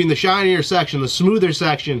between the shinier section, the smoother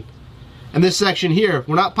section, and this section here.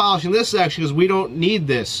 We're not polishing this section because we don't need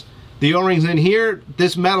this. The O-rings in here,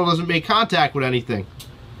 this metal doesn't make contact with anything.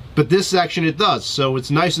 But this section it does, so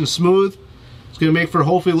it's nice and smooth. It's going to make for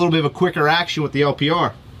hopefully a little bit of a quicker action with the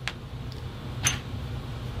LPR.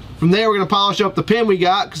 From there, we're going to polish up the pin we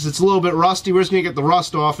got because it's a little bit rusty. We're just going to get the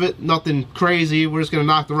rust off it. Nothing crazy. We're just going to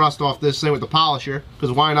knock the rust off this thing with the polisher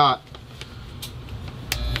because why not?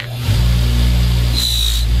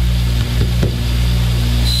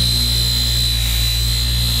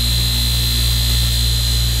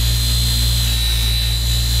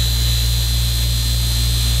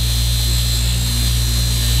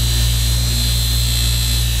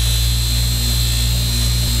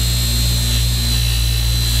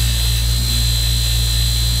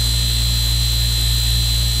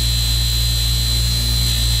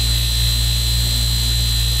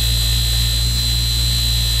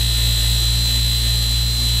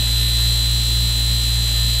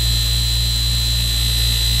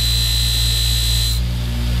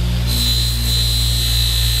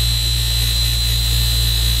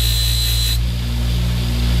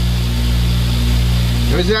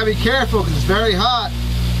 You always gotta be careful because it's very hot,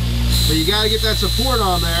 but you gotta get that support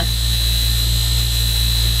on there.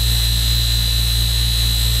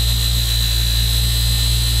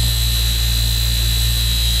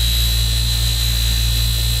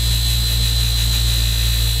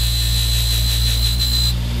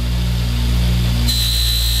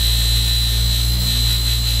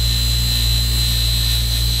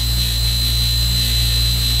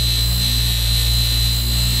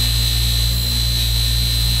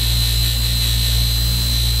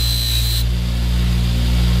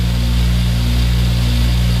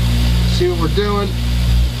 See what we're doing.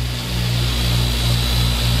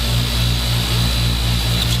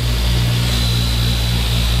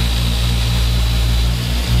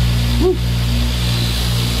 Woo.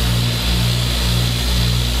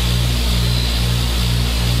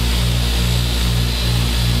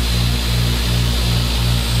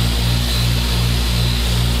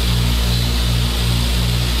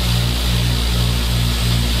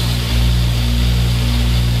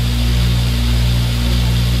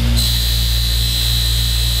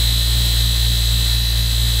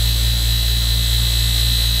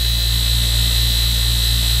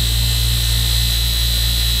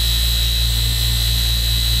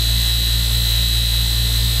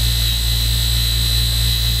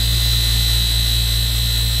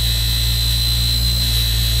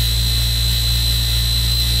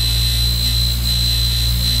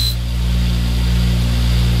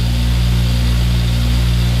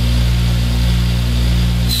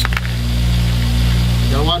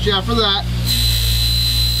 Watch out for that.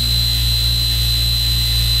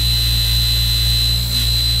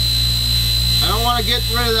 I don't want to get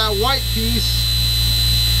rid of that white piece.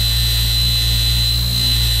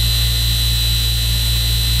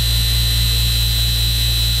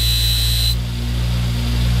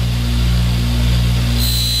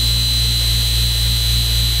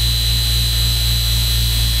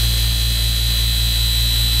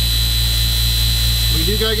 We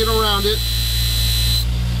do gotta get around it.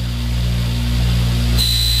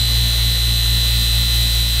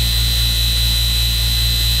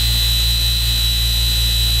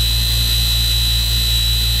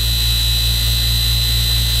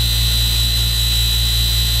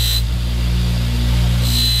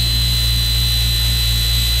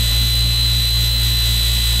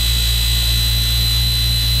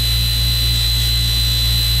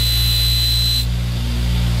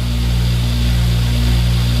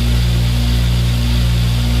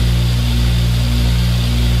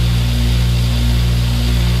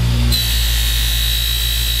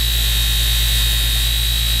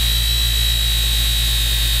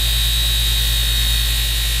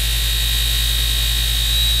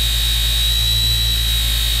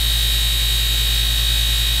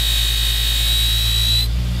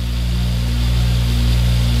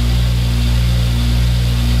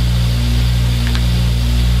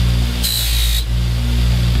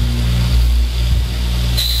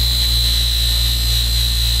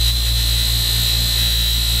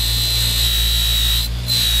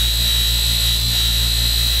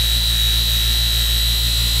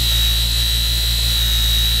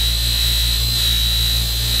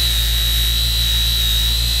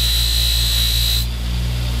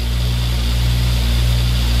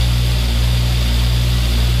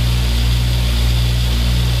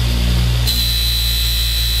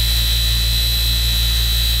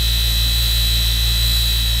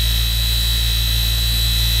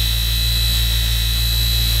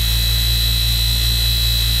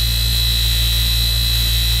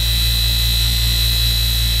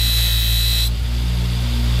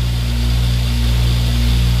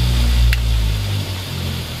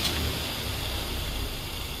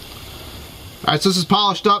 Alright, so this is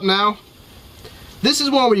polished up now. This is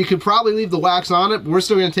one where you could probably leave the wax on it, but we're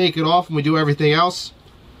still going to take it off when we do everything else.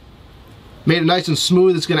 Made it nice and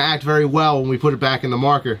smooth. It's going to act very well when we put it back in the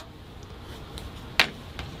marker.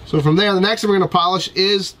 So from there, the next thing we're going to polish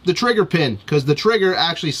is the trigger pin, because the trigger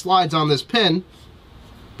actually slides on this pin.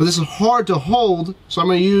 But this is hard to hold, so I'm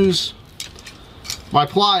going to use my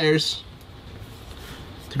pliers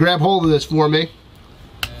to grab hold of this for me.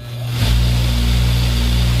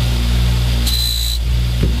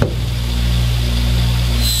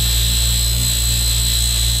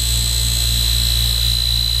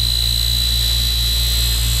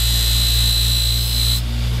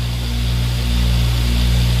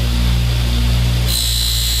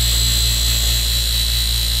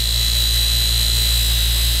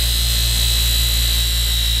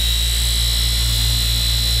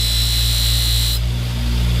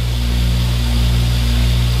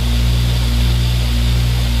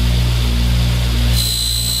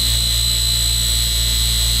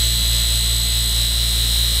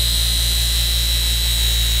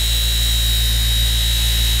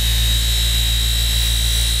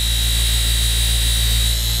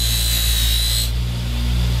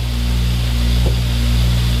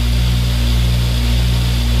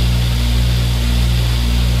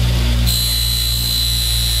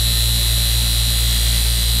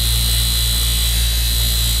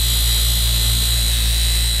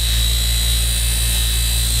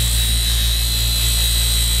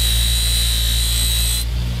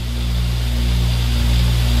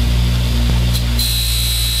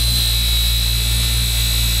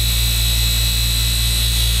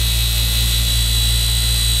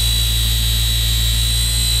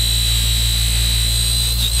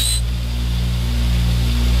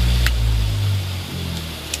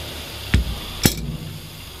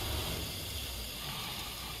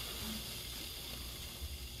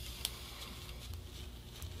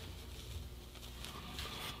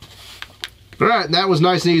 Alright, that was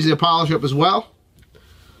nice and easy to polish up as well.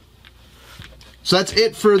 So that's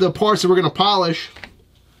it for the parts that we're going to polish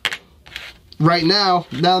right now.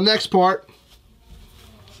 Now the next part,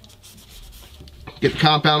 get the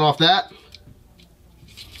compound off that.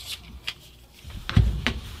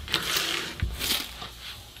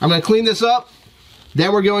 I'm going to clean this up.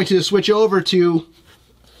 Then we're going to switch over to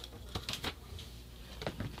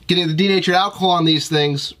getting the denatured alcohol on these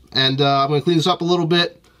things. And I'm going to clean this up a little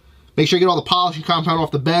bit. Make sure you get all the polishing compound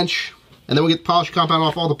off the bench. And then we'll get the polishing compound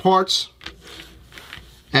off all the parts.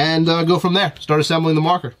 And go from there. Start assembling the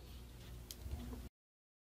marker.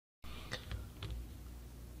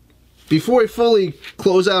 Before we fully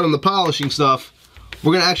close out on the polishing stuff,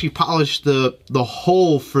 we're going to actually polish the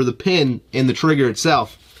hole for the pin in the trigger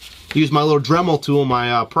itself. Use my little Dremel tool,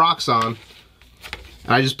 my Proxon.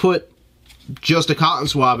 And I just put just a cotton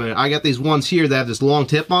swab in it. I got these ones here that have this long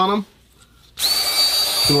tip on them.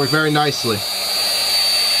 It's going to work very nicely.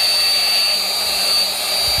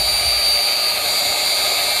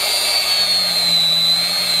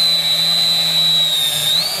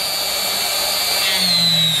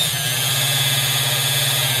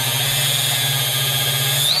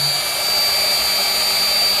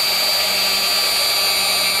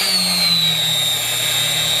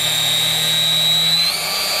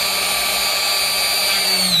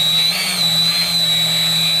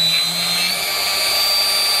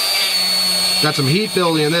 Got some heat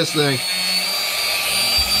building in this thing.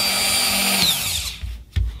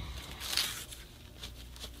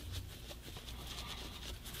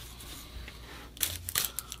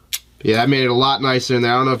 Yeah, I made it a lot nicer in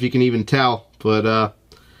there. I don't know if you can even tell, but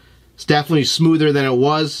it's definitely smoother than it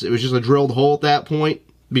was. It was just a drilled hole at that point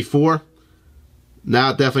before.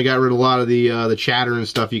 Now it definitely got rid of a lot of the chatter and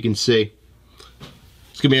stuff you can see.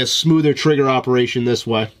 It's gonna be a smoother trigger operation this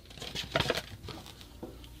way.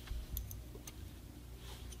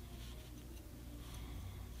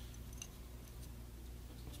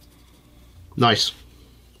 Nice.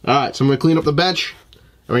 Alright, so I'm going to clean up the bench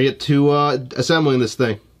and we get to assembling this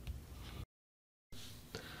thing.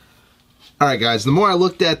 Alright guys, the more I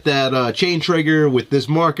looked at that chain trigger with this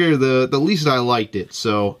marker, the least I liked it.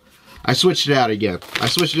 So I switched it out again. I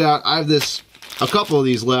have a couple of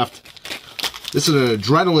these left. This is an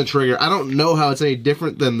adrenaline trigger. I don't know how it's any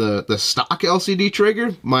different than the stock LCD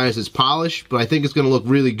trigger, minus its polish, but I think it's going to look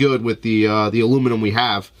really good with the aluminum we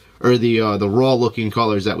have. Or the raw looking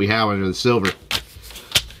colors that we have under the silver.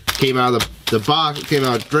 Came out of the box, came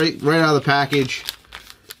out right out of the package.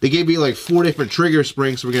 They gave me like 4 different trigger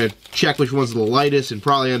springs, so we're gonna check which one's the lightest and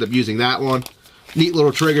probably end up using that one. Neat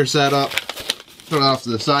little trigger setup. Put it off to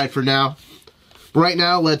the side for now. Right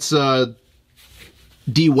now, let's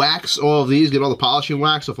de-wax all of these, get all the polishing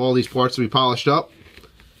wax off all these parts to be polished up,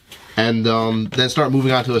 and then start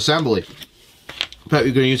moving on to assembly. But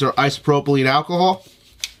we're going to use our isopropylene alcohol.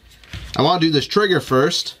 I want to do this trigger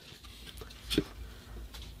first.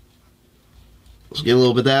 Let's get a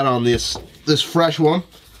little bit of that on this fresh one.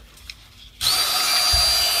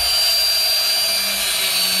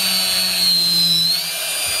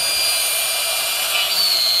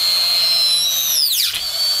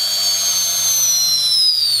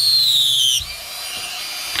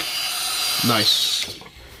 Nice.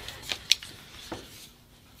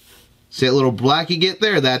 See that little black you get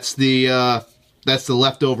there? That's the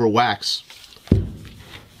leftover wax.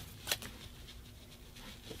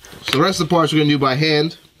 So the rest of the parts we're going to do by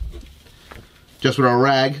hand, just with our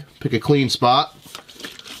rag. Pick a clean spot.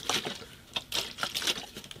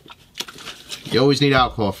 You always need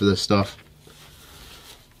alcohol for this stuff.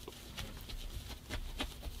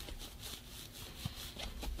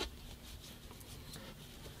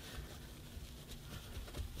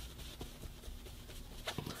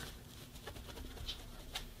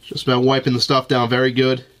 Just about wiping the stuff down very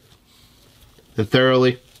good and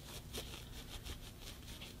thoroughly.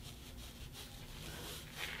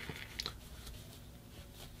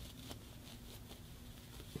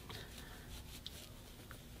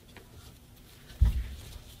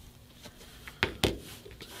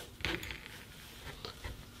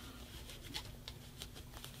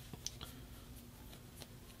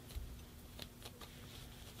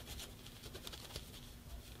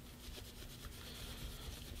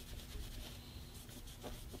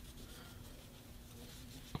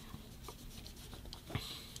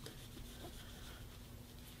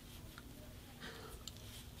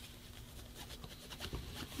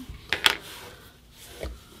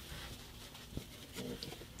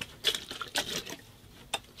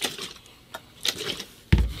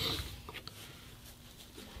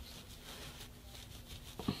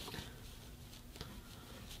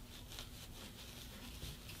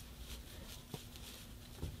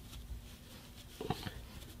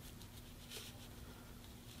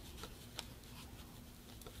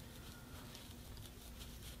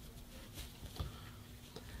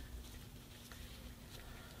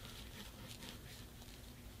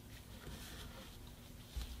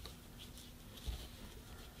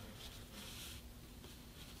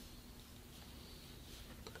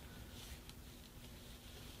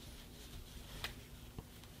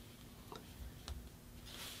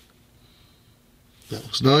 That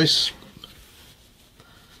looks nice.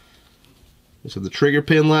 Just have the trigger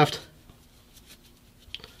pin left.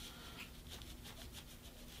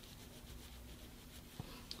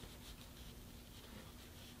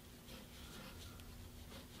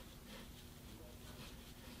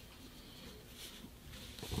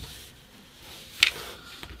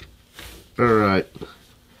 All right.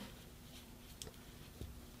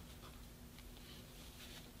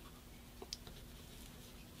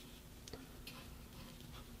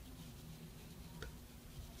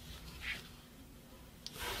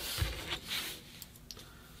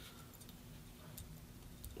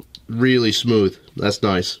 Really smooth. That's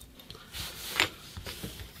nice.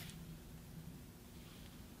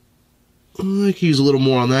 I could use a little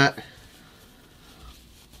more on that.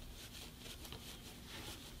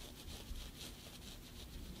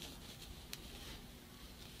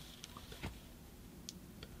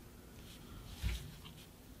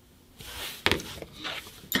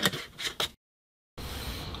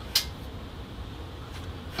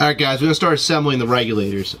 Alright guys, we're going to start assembling the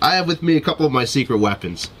regulators. I have with me a couple of my secret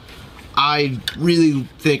weapons. I really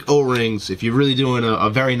think O-rings, if you're really doing a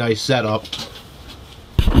very nice setup,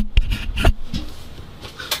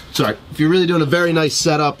 if you're really doing a very nice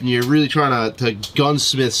setup and you're really trying to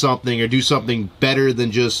gunsmith something or do something better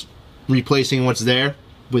than just replacing what's there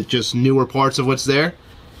with just newer parts of what's there,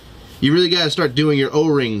 you really got to start doing your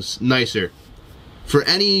O-rings nicer. For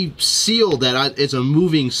any seal that it's a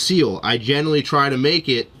moving seal, I generally try to make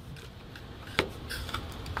it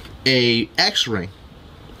a X-ring.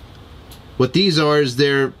 What these are is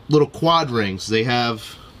they're little quad rings. They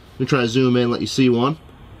have, let me try to zoom in and let you see one.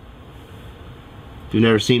 If you've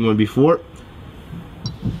never seen one before.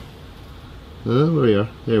 Where we are.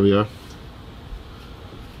 There we are.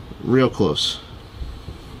 Real close.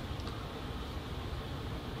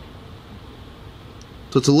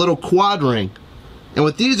 So it's a little quad ring. And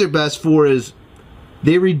what these are best for is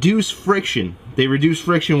they reduce friction. They reduce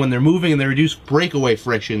friction when they're moving, and they reduce breakaway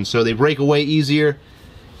friction. So they break away easier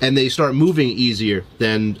and they start moving easier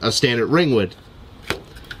than a standard ring would.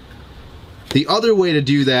 The other way to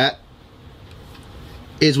do that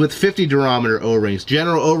is with 50 durometer O-rings.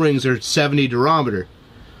 General O-rings are 70 durometer.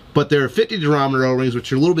 But there are 50 durometer O-rings,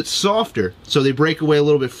 which are a little bit softer, so they break away a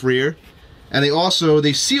little bit freer. And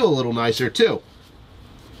they seal a little nicer too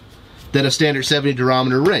than a standard 70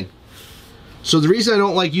 durometer ring. So the reason I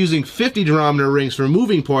don't like using 50 durometer rings for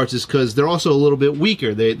moving parts is because they're also a little bit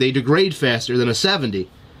weaker. They degrade faster than a 70.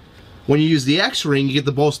 When you use the X ring, you get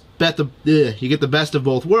the best of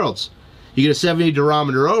both worlds. You get a 70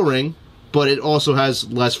 durometer O-ring, but it also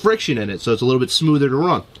has less friction in it, so it's a little bit smoother to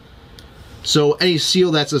run. So any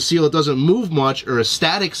seal that's a seal that doesn't move much, or a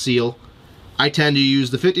static seal, I tend to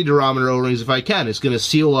use the 50 durometer O-rings if I can. It's going to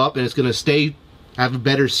seal up and it's going to have a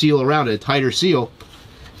better seal around it, a tighter seal.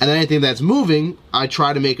 And then anything that's moving, I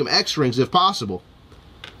try to make them X rings if possible.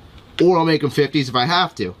 Or I'll make them 50s if I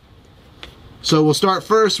have to. So we'll start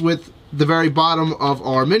first with the very bottom of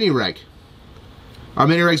our mini reg. Our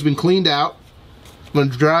mini reg's been cleaned out. I'm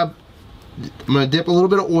going to dip a little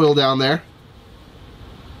bit of oil down there.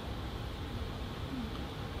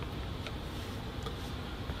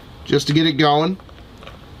 Just to get it going.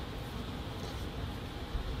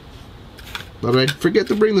 Did I forget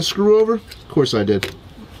to bring the screw over? Of course I did.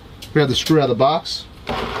 Grab the screw out of the box.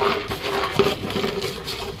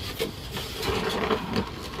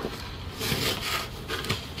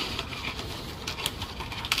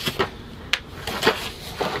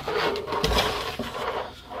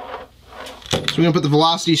 So we're going to put the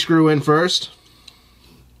velocity screw in first.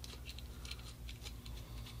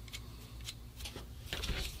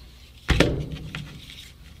 I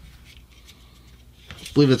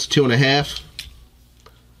believe it's 2.5.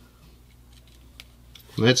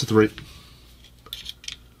 That's a 3.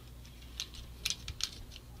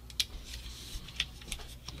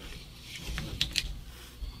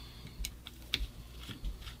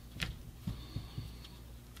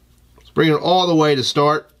 Let's bring it all the way to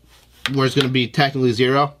start, where it's going to be technically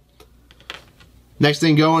 0. Next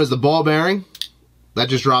thing going is the ball bearing. That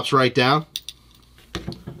just drops right down.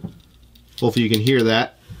 Hopefully you can hear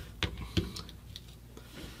that.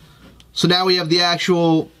 So now we have the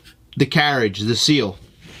carriage, the seal.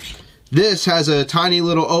 This has a tiny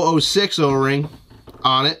little 006 O-ring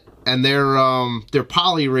on it, and they're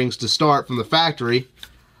poly rings to start from the factory.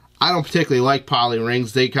 I don't particularly like poly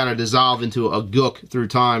rings. They kind of dissolve into a gook through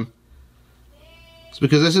time. So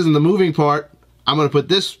because this isn't the moving part, I'm going to put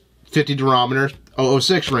this 50 durometer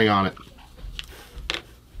 006 ring on it.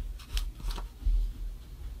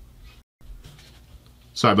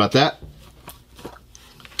 Sorry about that.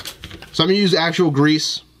 So I'm going to use actual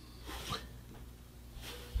grease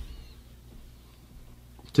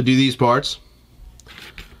to do these parts.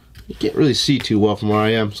 You can't really see too well from where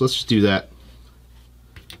I am, so let's just do that.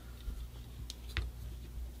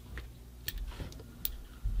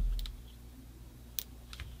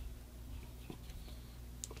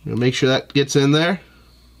 I'm gonna make sure that gets in there.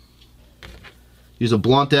 Use a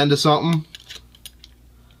blunt end of something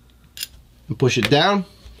and push it down.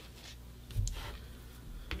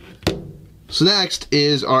 So next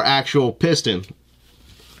is our actual piston.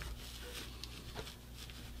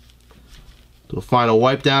 Do a final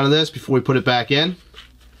wipe down of this before we put it back in.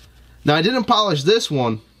 Now I didn't polish this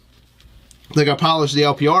one like I polished the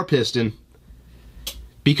LPR piston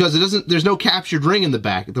because there's no captured ring in the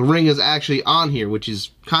back. The ring is actually on here, which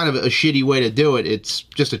is kind of a shitty way to do it. It's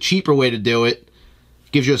just a cheaper way to do it.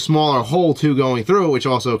 Gives you a smaller hole too going through it, which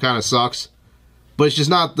also kind of sucks. But it's just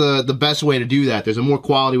not the best way to do that. There's a more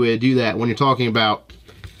quality way to do that. When you're talking about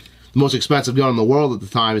the most expensive gun in the world at the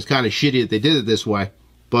time, it's kind of shitty that they did it this way.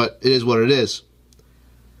 But it is what it is.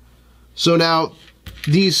 So now,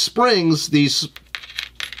 these springs, these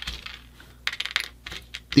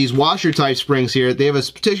washer type springs here, they have a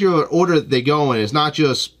particular order that they go in. It's not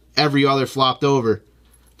just every other flopped over.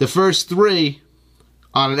 The first 3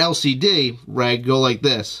 on an LCD reg go like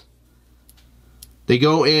this. They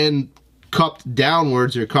go in cupped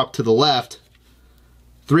downwards or cupped to the left.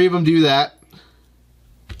 3 of them do that.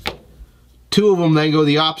 2 of them then go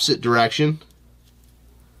the opposite direction.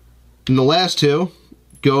 And the last 2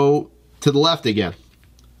 go to the left again.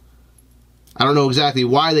 I don't know exactly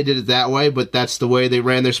why they did it that way, but that's the way they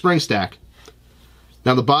ran their spring stack.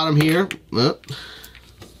 Now the bottom here,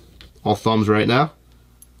 all thumbs right now.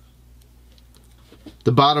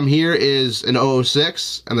 The bottom here is an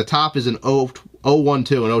 006, and the top is an 012, an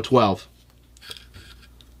 012.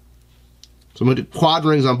 So I'm going to do quad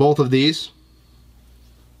rings on both of these.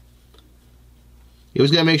 You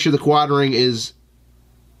always got to make sure the quad ring is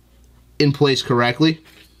in place correctly.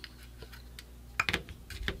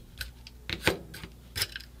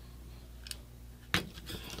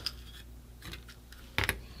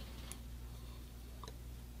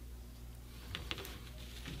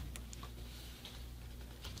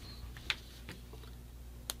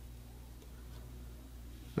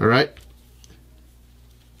 Alright.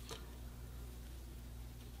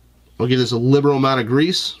 We'll give this a liberal amount of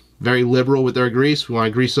grease. Very liberal with our grease. We want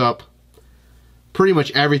to grease up pretty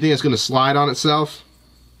much everything that's going to slide on itself.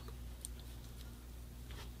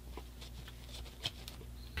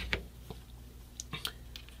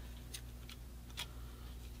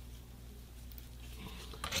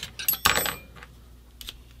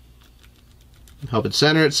 Help it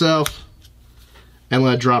center itself, and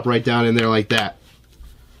let it drop right down in there like that.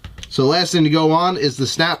 So the last thing to go on is the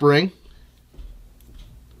snap ring.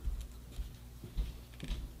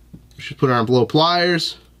 Just put it on blow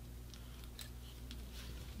pliers,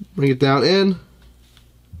 bring it down in,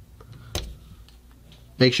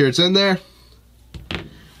 make sure it's in there.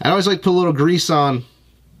 I always like to put a little grease on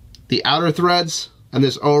the outer threads and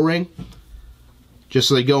this O-ring, just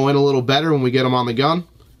so they go in a little better when we get them on the gun.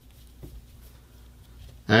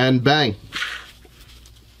 And bang.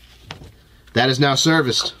 That is now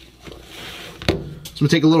serviced. So I'm going to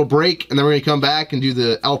take a little break, and then we're going to come back and do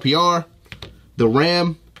the LPR, the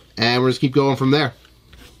RAM, and we're just keep going from there.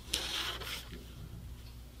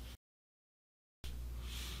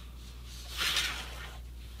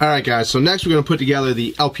 Alright guys, so next we're going to put together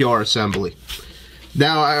the LPR assembly.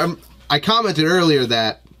 Now, I commented earlier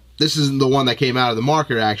that this isn't the one that came out of the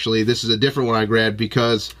market actually. This is a different one I grabbed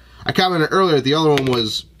because I commented earlier that the other one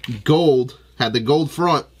was gold, had the gold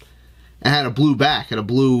front, and had a blue back, had a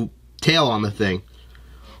blue tail on the thing.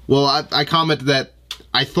 Well, I commented that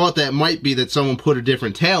I thought that might be that someone put a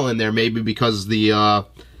different tail in there, maybe because the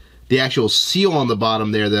actual seal on the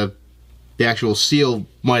bottom there, the actual seal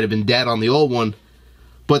might have been dead on the old one.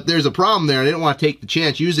 But there's a problem there. I didn't want to take the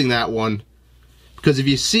chance using that one, because if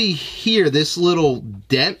you see here, this little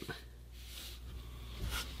dent,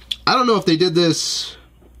 I don't know if they did this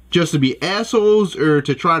just to be assholes or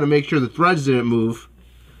to try to make sure the threads didn't move.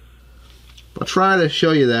 I'll try to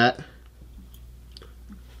show you that.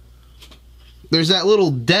 There's that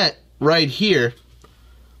little dent right here,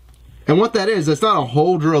 and what that is, that's not a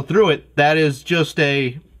hole drilled through it. That is just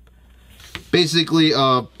basically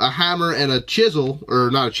a hammer and a chisel, or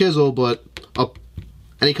not a chisel, but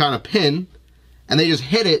any kind of pin, and they just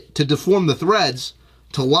hit it to deform the threads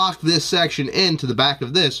to lock this section into the back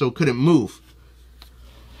of this so it couldn't move.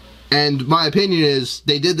 And my opinion is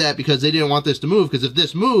they did that because they didn't want this to move, because if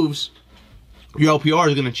this moves, your LPR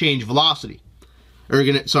is going to change velocity. Or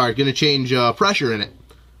going to change pressure in it.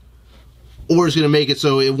 Or it's going to make it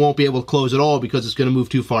so it won't be able to close at all because it's going to move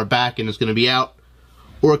too far back and it's going to be out.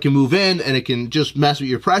 Or it can move in and it can just mess with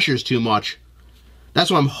your pressures too much. That's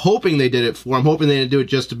what I'm hoping they did it for. I'm hoping they didn't do it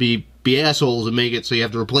just to be assholes and make it so you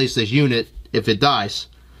have to replace this unit if it dies.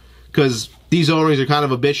 Because these O-rings are kind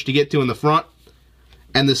of a bitch to get to in the front.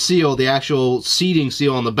 And the seal, the actual seating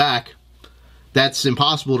seal on the back, that's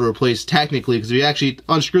impossible to replace technically, because if you actually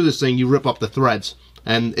unscrew this thing, you rip up the threads,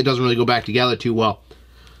 and it doesn't really go back together too well.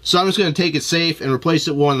 So I'm just going to take it safe and replace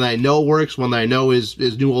it with one that I know works, one that I know is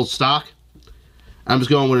new old stock. I'm just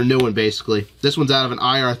going with a new one, basically. This one's out of an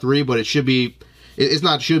IR3, but it should be, it's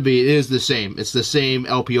not should be, it is the same. It's the same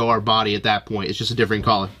LPR body at that point. It's just a different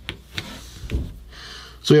color.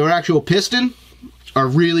 So we have our actual piston, our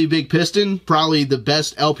really big piston, probably the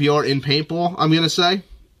best LPR in paintball, I'm going to say.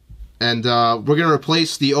 And we're going to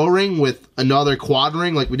replace the O-ring with another quad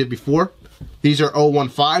ring like we did before. These are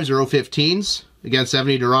 015s or 015s, again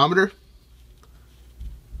 70 durometer.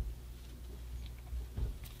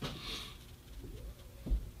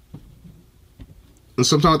 And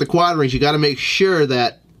sometimes with the quad rings, you got to make sure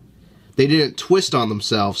that they didn't twist on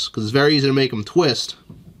themselves, because it's very easy to make them twist.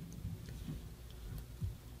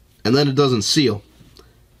 And then it doesn't seal.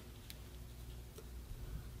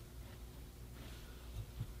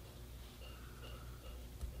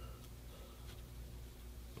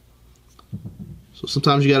 So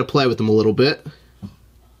sometimes you got to play with them a little bit,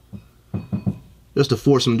 just to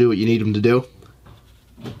force them to do what you need them to do.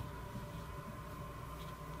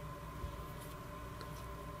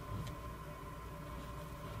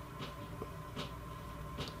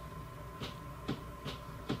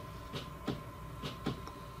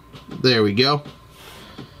 There we go.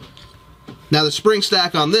 Now the spring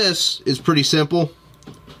stack on this is pretty simple.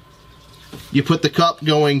 You put the cup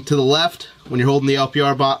going to the left when you're holding the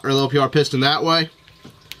LPR or the LPR piston that way.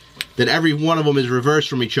 Then every one of them is reversed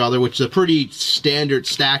from each other, which is a pretty standard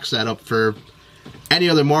stack setup for any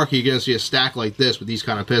other market. You're going to see a stack like this with these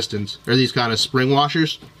kind of pistons, or these kind of spring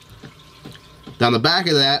washers. Down the back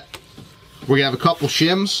of that, we're going to have a couple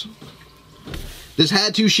shims. This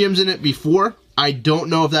had 2 shims in it before. I don't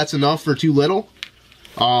know if that's enough for too little.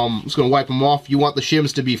 I'm just going to wipe them off. You want the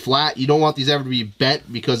shims to be flat. You don't want these ever to be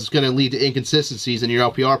bent, because it's going to lead to inconsistencies in your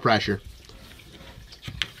LPR pressure.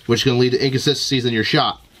 which is going to lead to inconsistencies in your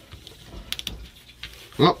shot.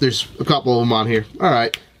 Oh, there's a couple of them on here.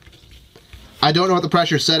 Alright. I don't know what the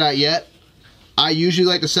pressure is set at yet. I usually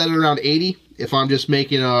like to set it around 80 if I'm just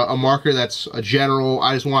making a marker that's a general,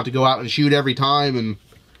 I just want to go out and shoot every time and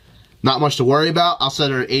not much to worry about. I'll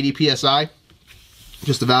set it at 80 psi,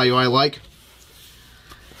 just the value I like.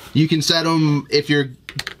 You can set them, if you're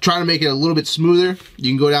trying to make it a little bit smoother,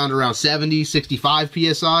 you can go down to around 70, 65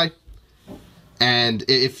 psi, and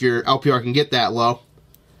if your LPR can get that low,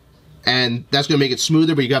 and that's going to make it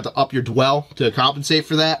smoother, but you got to up your dwell to compensate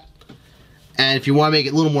for that. And if you want to make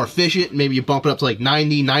it a little more efficient, maybe you bump it up to like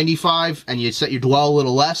 90, 95, and you set your dwell a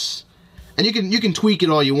little less. And you can tweak it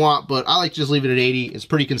all you want, but I like to just leave it at 80. It's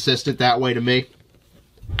pretty consistent that way to me.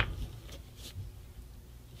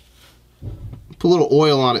 Put a little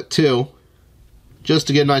oil on it too, just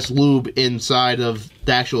to get a nice lube inside of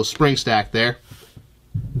the actual spring stack there.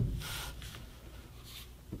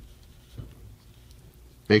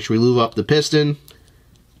 Make sure we lube up the piston.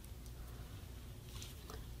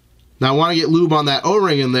 Now I want to get lube on that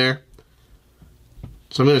O-ring in there,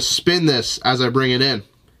 so I'm going to spin this as I bring it in.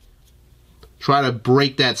 Try to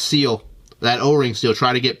break that seal, that O-ring seal,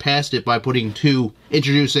 try to get past it by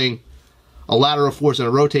introducing a lateral force and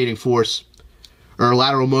a rotating force, or a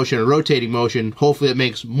lateral motion and rotating motion. Hopefully it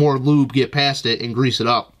makes more lube get past it and grease it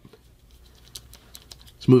up.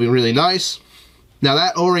 It's moving really nice. Now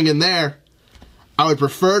that O-ring in there, I would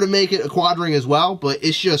prefer to make it a quad ring as well, but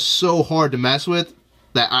it's just so hard to mess with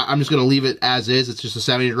that I'm just going to leave it as is. It's just a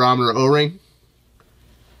 70 durometer O-ring.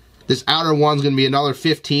 This outer one's going to be another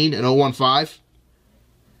 15, an 015.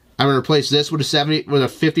 I'm going to replace this with a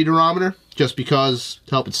 50 durometer, just because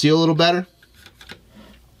to help it seal a little better.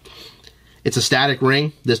 It's a static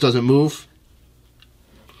ring. This doesn't move.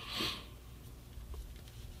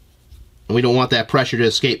 And we don't want that pressure to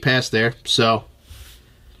escape past there, so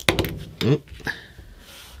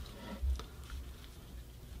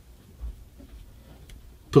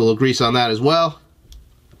put a little grease on that as well.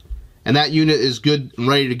 And that unit is good and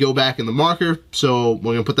ready to go back in the marker, so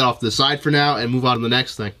we're going to put that off to the side for now and move on to the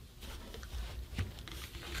next thing.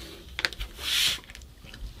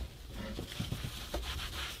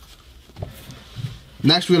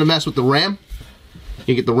 Next, we're going to mess with the ram.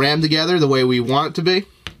 You get the ram together the way we want it to be.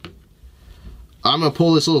 I'm going to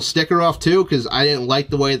pull this little sticker off too, because I didn't like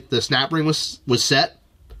the way the snap ring was set.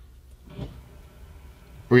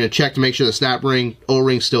 We're going to check to make sure the snap ring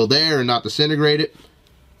O-ring's still there and not disintegrate it.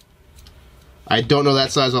 I don't know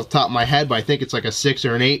that size off the top of my head, but I think it's like a 6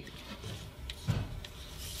 or an 8.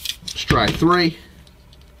 Let's try 3.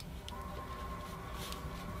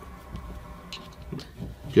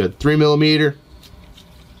 Good, 3 millimeter.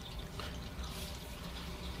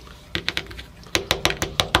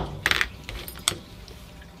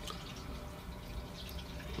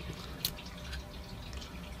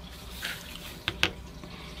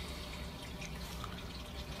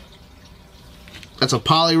 That's a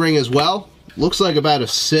poly ring as well. Looks like about a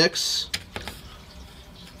 6.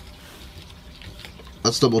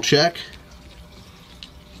 Let's double check.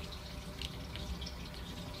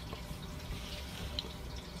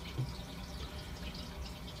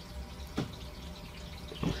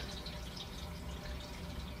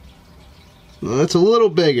 Well, that's a little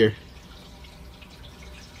bigger.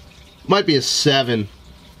 Might be a 7.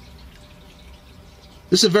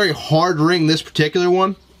 This is a very hard ring, this particular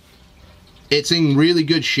one. It's in really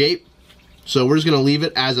good shape, so we're just going to leave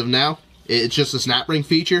it as of now. It's just a snap ring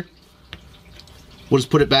feature. We'll just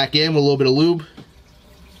put it back in with a little bit of lube.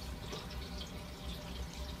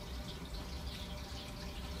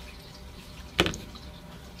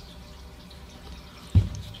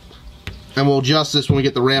 And we'll adjust this when we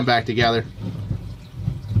get the ram back together.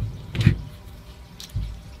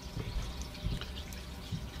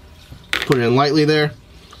 Put it in lightly there.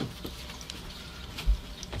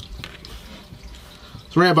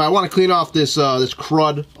 So ram, but I want to clean off this this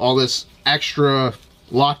crud, all this extra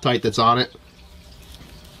Loctite that's on it.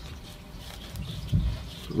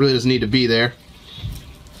 It really doesn't need to be there.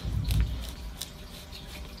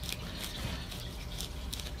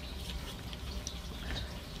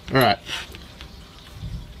 Alright.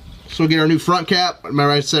 So we'll get our new front cap.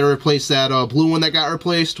 Remember I said I replaced that blue one that got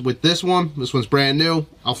replaced with this one. This one's brand new.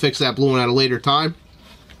 I'll fix that blue one at a later time.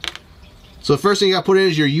 So the first thing you got to put in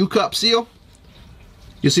is your U-cup seal.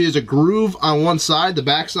 You'll see there's a groove on one side, the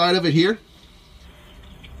back side of it here.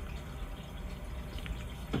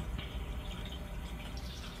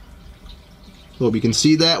 Hope you can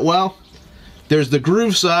see that well. There's the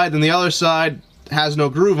groove side, and the other side has no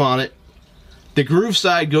groove on it. The groove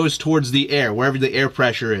side goes towards the air, wherever the air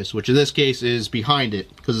pressure is, which in this case is behind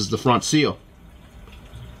it, because it's the front seal.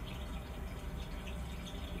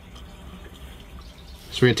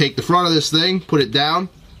 So we're going to take the front of this thing, put it down.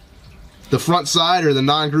 The front side, or the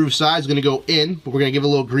non-groove side, is going to go in, but we're going to give it a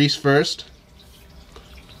little grease first.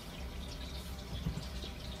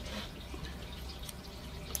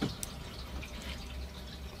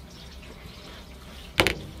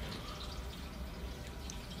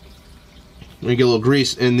 We're going to get a little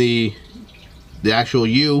grease in the actual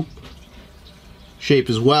U shape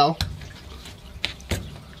as well.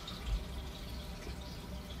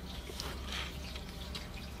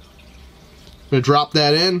 I'm going to drop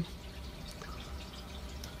that in.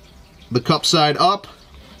 The cup side up.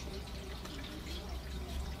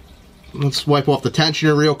 Let's wipe off the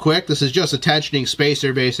tensioner real quick. This is just a tensioning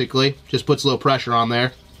spacer basically. Just puts a little pressure on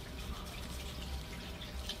there.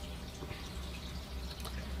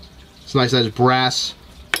 It's nice as brass.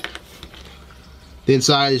 The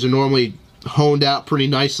inside, these are normally honed out pretty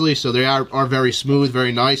nicely, so they are very smooth,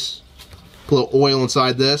 very nice. Put a little oil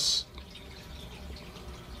inside this.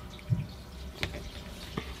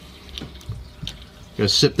 Gonna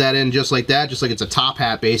sip that in just like that, just like it's a top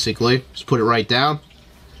hat basically. Just put it right down.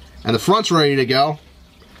 And the front's ready to go.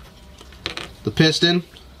 The piston,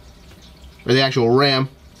 or the actual ram,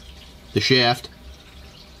 the shaft.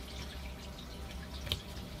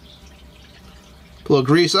 Put a little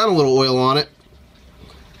grease on, a little oil on it.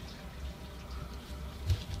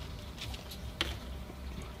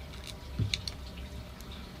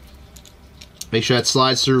 Make sure that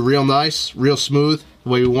slides through real nice, real smooth, the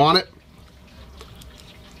way we want it.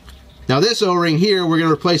 Now this O-ring here, we're going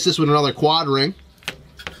to replace this with another quad ring.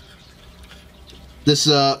 This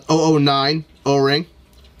 009 O-ring.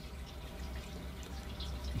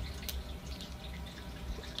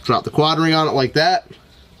 Drop the quad ring on it like that.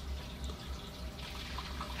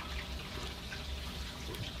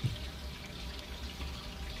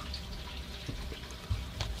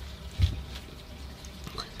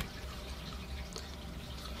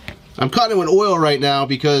 I'm cutting it with oil right now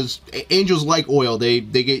because Angels like oil. They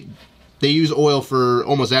use oil for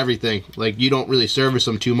almost everything. Like, you don't really service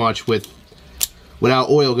them too much without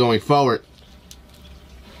oil going forward.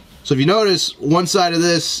 So if you notice, one side of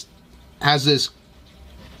this has this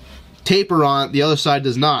taper on it, the other side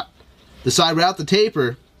does not. The side without the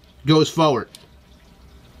taper goes forward.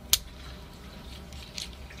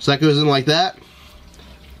 So that goes in like that.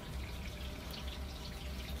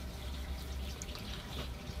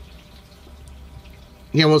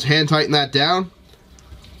 You can almost hand tighten that down.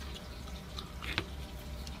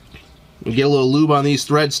 And get a little lube on these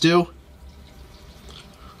threads too.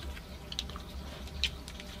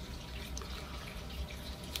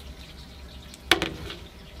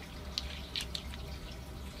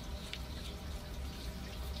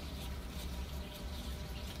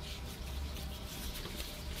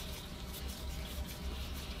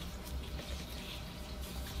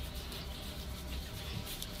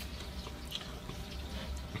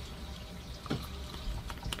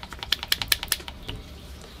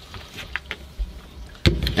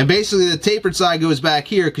 And basically the tapered side goes back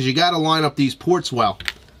here because you got to line up these ports well,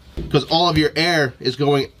 because all of your air is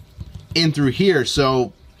going in through here.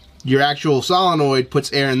 So your actual solenoid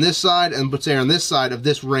puts air in this side and puts air on this side of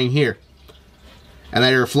this ring here, and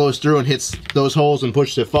that air flows through and hits those holes and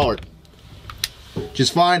pushes it forward, which is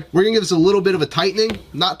fine. We're gonna give this a little bit of a tightening,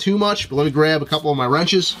 not too much, but let me grab a couple of my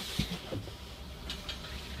wrenches.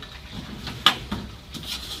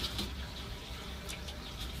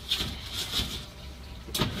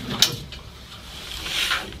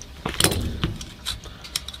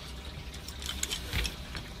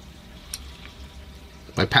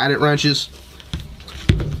 My padded wrenches.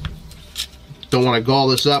 Don't want to gall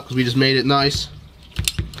this up because we just made it nice.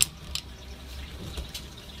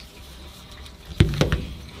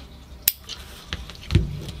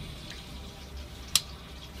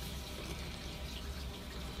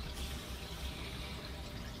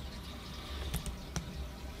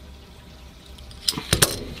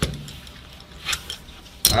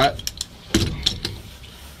 Alright.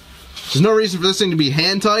 There's no reason for this thing to be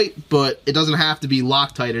hand tight, but it doesn't have to be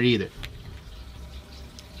Loctite either.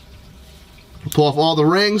 Pull off all the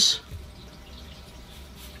rings.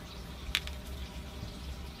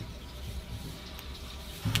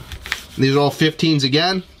 And these are all 15s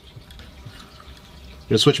again. I'm going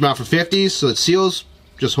to switch them out for 50s so it seals,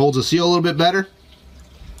 just holds the seal a little bit better.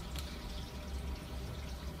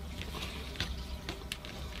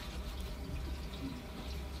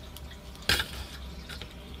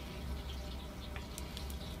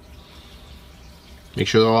 Make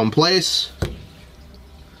sure they're all in place. A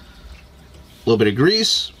little bit of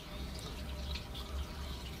grease.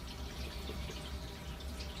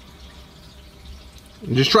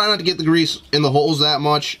 And just try not to get the grease in the holes that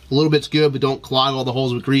much. A little bit's good, but don't clog all the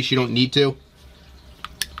holes with grease. You don't need to.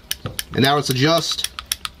 And now let's adjust.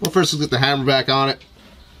 Well, first let's get the hammer back on it.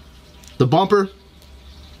 The bumper.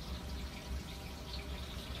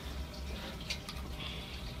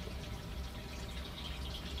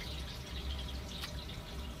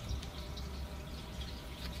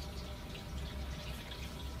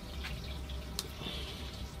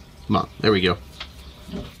 Come on, there we go.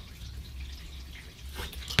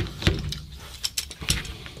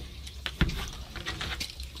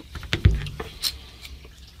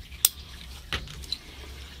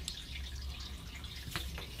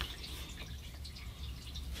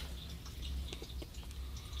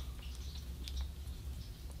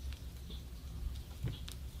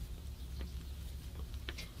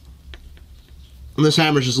 And this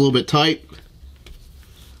hammer's just a little bit tight.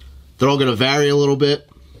 They're all going to vary a little bit.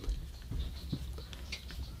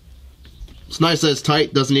 It's nice that it's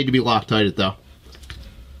tight. Doesn't need to be Loctited though.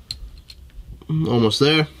 Almost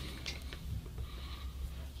there.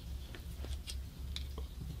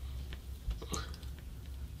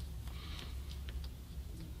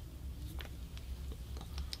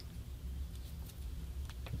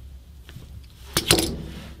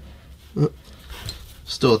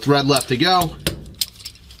 Still a thread left to go.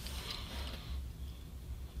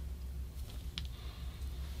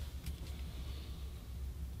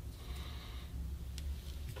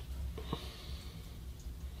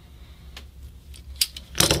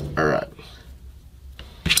 All right.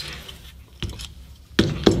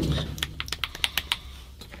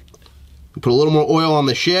 Put a little more oil on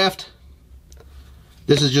the shaft.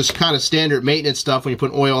 This is just kind of standard maintenance stuff when you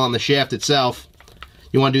put oil on the shaft itself.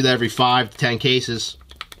 You want to do that every 5 to 10 cases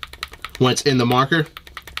when it's in the marker.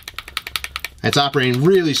 It's operating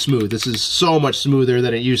really smooth. This is so much smoother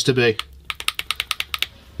than it used to be.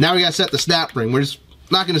 Now we got to set the snap ring. We're just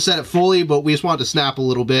not going to set it fully, but we just want it to snap a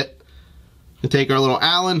little bit. We take our little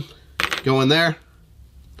Allen, go in there.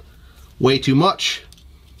 Way too much.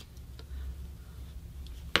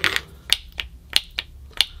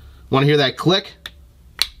 Want to hear that click?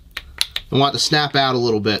 I want it to snap out a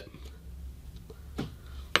little bit.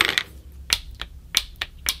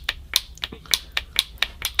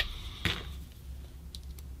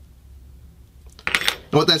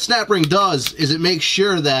 And what that snap ring does is it makes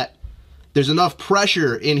sure that there's enough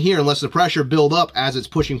pressure in here and lets the pressure build up as it's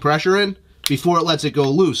pushing pressure in before it lets it go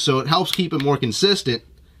loose. So it helps keep it more consistent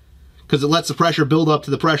because it lets the pressure build up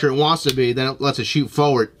to the pressure it wants to be, then it lets it shoot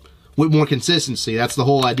forward with more consistency. That's the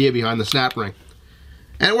whole idea behind the snap ring.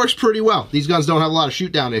 And it works pretty well. These guns don't have a lot of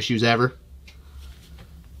shoot down issues ever.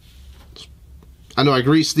 I know I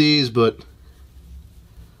greased these, but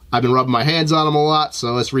I've been rubbing my hands on them a lot,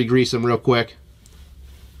 so let's re-grease them real quick.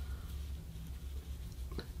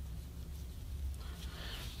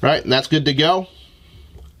 Right, and that's good to go.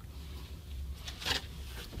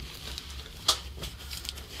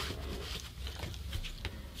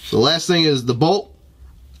 So the last thing is the bolt.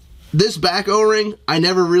 This back O-ring I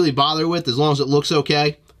never really bother with as long as it looks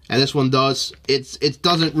okay, and this one does. It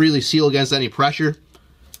doesn't really seal against any pressure.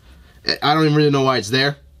 I don't even really know why it's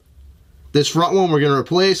there. This front one we're going to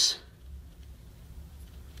replace.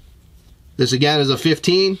 This again is a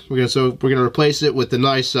 15. We're going to replace it with the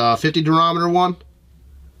nice 50 durometer one.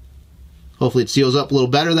 Hopefully it seals up a little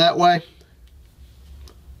better that way.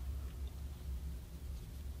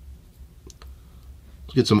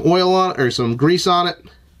 Let's get some oil on it, or some grease on it.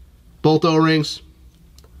 Bolt O-rings.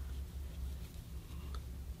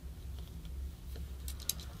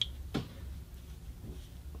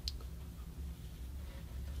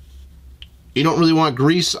 You don't really want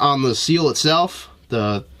grease on the seal itself,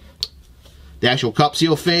 the actual cup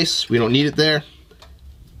seal face. We don't need it there.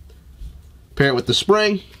 Pair it with the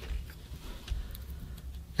spring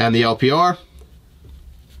and the LPR.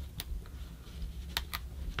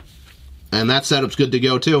 And that setup's good to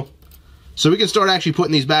go too. So we can start actually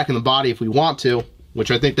putting these back in the body if we want to, which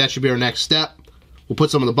I think that should be our next step. We'll put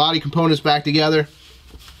some of the body components back together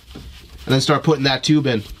and then start putting that tube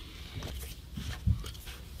in.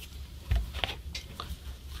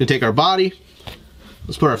 We're going to take our body,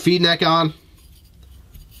 let's put our feed neck on.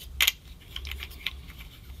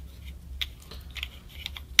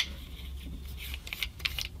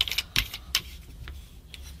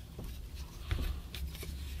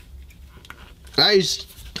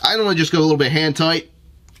 I normally just go a little bit hand tight.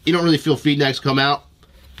 You don't really feel feed necks come out.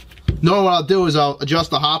 Normally what I'll do is I'll adjust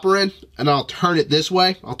the hopper in and I'll turn it this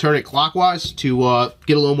way. I'll turn it clockwise to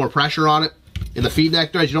get a little more pressure on it in the feed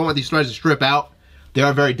neck threads. You don't want these threads to strip out. They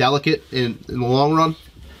are very delicate in the long run.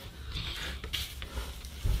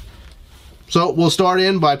 So we'll start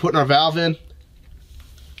in by putting our valve in.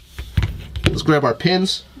 Let's grab our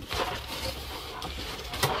pins.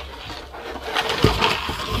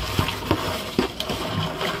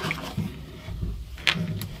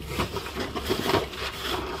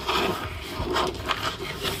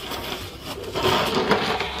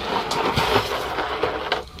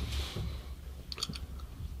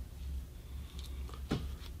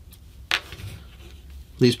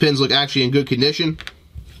 These pins look actually in good condition.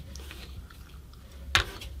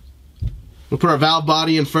 We'll put our valve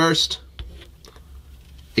body in first.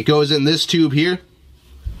 It goes in this tube here.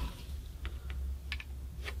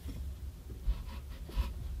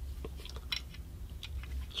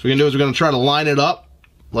 So what we're going to do is we're going to try to line it up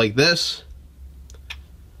like this.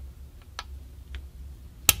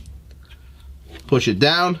 Push it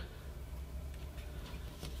down.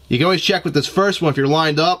 You can always check with this first one if you're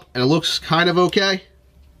lined up and it looks kind of okay.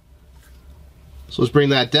 So let's bring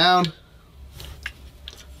that down.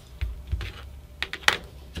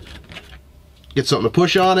 Get something to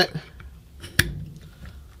push on it.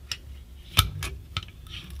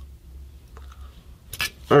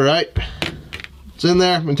 Alright. It's in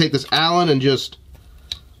there. I'm going to take this Allen and just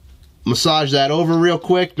massage that over real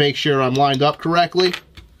quick. Make sure I'm lined up correctly.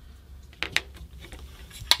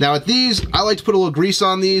 Now with these, I like to put a little grease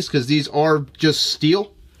on these because these are just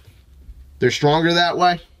steel. They're stronger that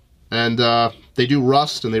way. And they do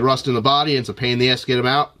rust, and they rust in the body, and it's a pain in the ass to get them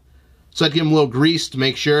out. So I'd give them a little grease to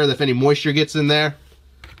make sure that if any moisture gets in there,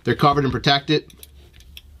 they're covered and protected.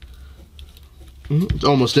 It's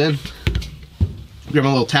almost in. Grab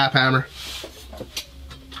my little tap hammer.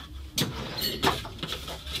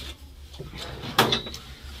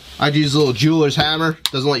 I'd use a little jeweler's hammer.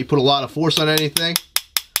 Doesn't let you put a lot of force on anything.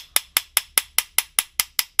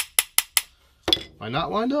 Am I not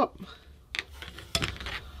lined up?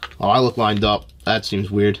 Oh, I look lined up. That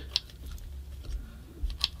seems weird.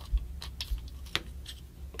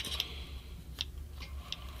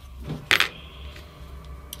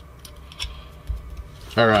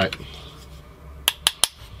 Alright.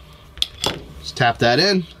 Let's tap that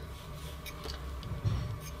in.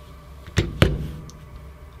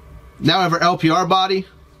 Now I have our LPR body.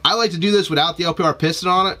 I like to do this without the LPR piston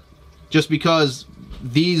on it, just because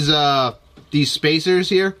these spacers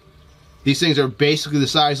here, these things are basically the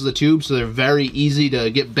size of the tube, so they're very easy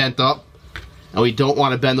to get bent up. And we don't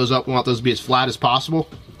want to bend those up. We want those to be as flat as possible.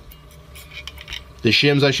 The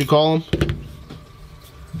shims, I should call them.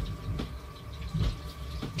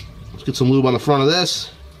 Let's get some lube on the front of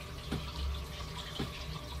this.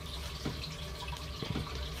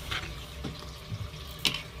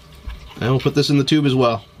 And we'll put this in the tube as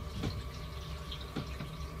well.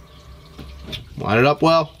 Line it up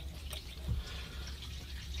well.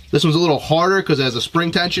 This one's a little harder because it has a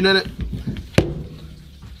spring tension in it.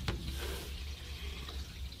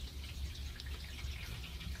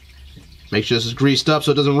 Make sure this is greased up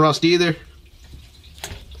so it doesn't rust either.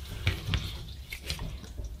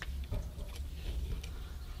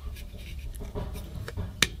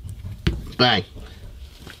 Bang.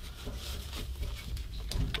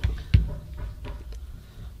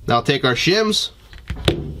 Now I'll take our shims.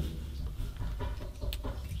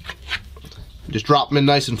 Just drop them in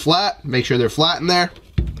nice and flat. Make sure they're flat in there.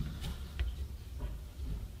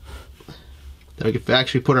 Then we can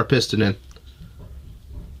actually put our piston in.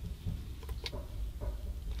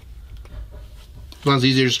 Sometimes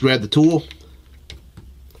it's easier just to grab the tool.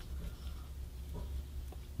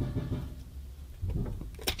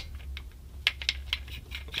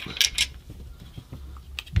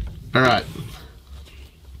 Alright.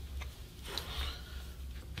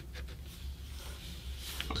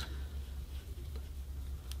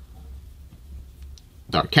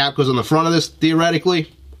 Our cap goes on the front of this,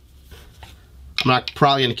 theoretically. I'm not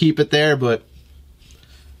probably going to keep it there, but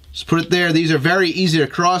just put it there. These are very easy to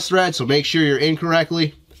cross thread, so make sure you're in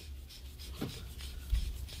correctly.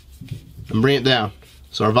 And bring it down.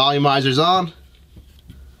 So our volumizer's on.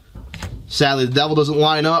 Sadly, the devil doesn't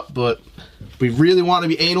line up, but if we really want to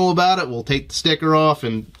be anal about it, we'll take the sticker off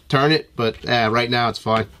and turn it, but right now it's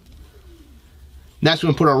fine. Next, we're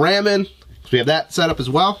going to put our ram in, so we have that set up as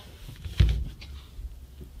well.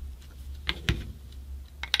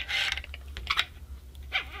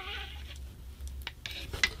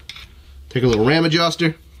 Take a little ram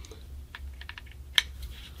adjuster.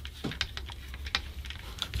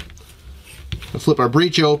 I'll flip our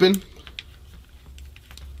breech open.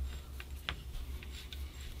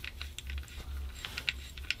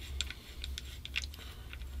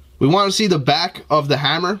 We want to see the back of the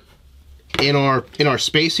hammer in our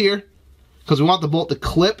space here, because we want the bolt to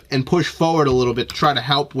clip and push forward a little bit to try to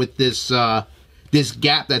help with this this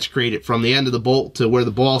gap that's created from the end of the bolt to where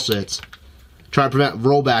the ball sits. Try to prevent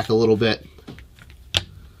rollback a little bit.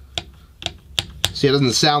 See, it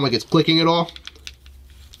doesn't sound like it's clicking at all.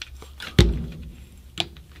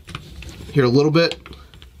 Here a little bit.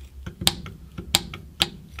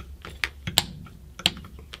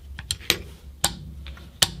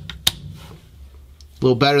 A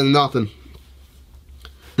little better than nothing.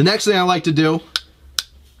 The next thing I like to do,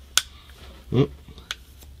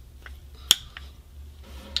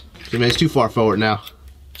 it's too far forward now.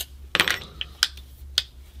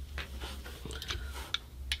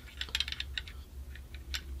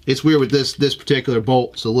 It's weird with this particular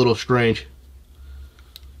bolt. It's a little strange.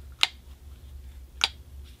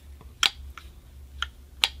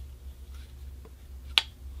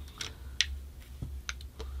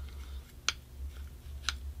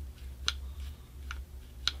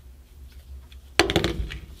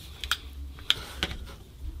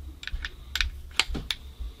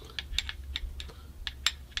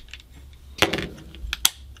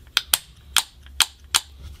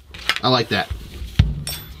 I like that.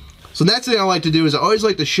 So next thing I like to do is I always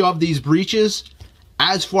like to shove these breeches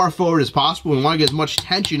as far forward as possible. We want to get as much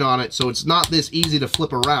tension on it so it's not this easy to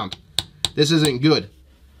flip around. This isn't good.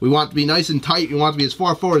 We want it to be nice and tight. We want it to be as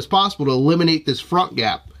far forward as possible to eliminate this front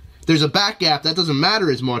gap. If there's a back gap, that doesn't matter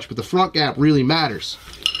as much, but the front gap really matters.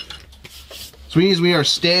 So we use our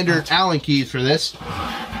standard Allen keys for this.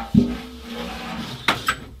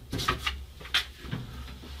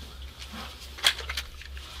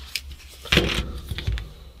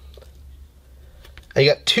 You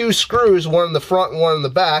got two screws, one in the front and one in the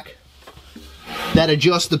back, that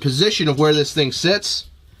adjust the position of where this thing sits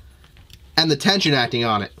and the tension acting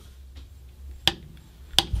on it.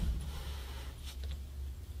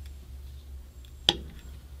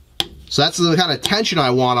 So that's the kind of tension I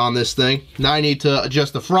want on this thing. Now I need to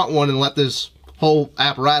adjust the front one and let this whole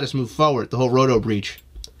apparatus move forward, the whole roto breech.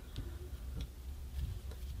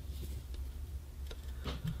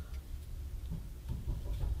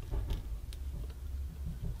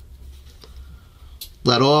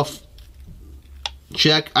 Let off,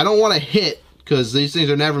 check. I don't want to hit because these things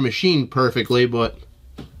are never machined perfectly, but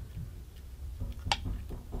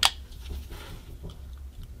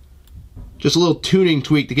just a little tuning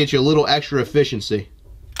tweak to get you a little extra efficiency.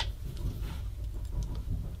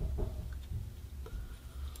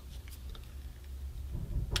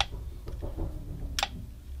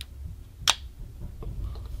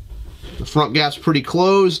 The front gap's pretty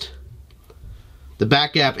closed. The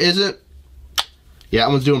back gap isn't. Yeah,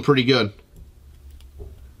 that one's doing pretty good.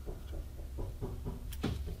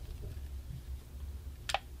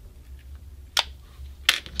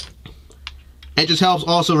 It just helps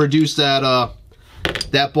also reduce that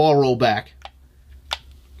that ball roll back.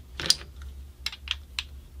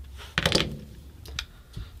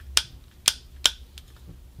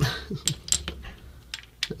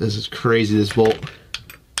 This is crazy, this bolt.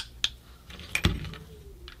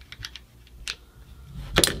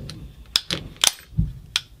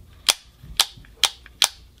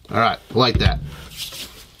 Alright, like that.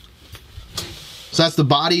 So that's the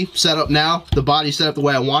body set up now. The body set up the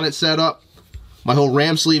way I want it set up. My whole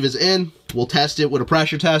ram sleeve is in. We'll test it with a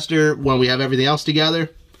pressure tester when we have everything else together.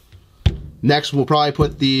 Next, we'll probably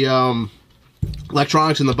put the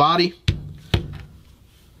electronics in the body.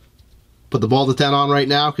 Put the ball detent on right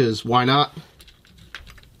now, because why not?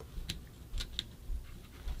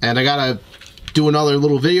 And I gotta do another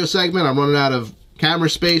little video segment. I'm running out of camera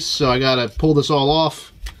space, so I gotta pull this all off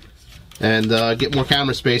and get more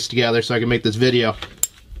camera space together so I can make this video.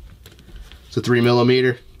 It's a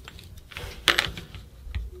 3mm.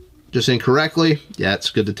 Just incorrectly. Yeah,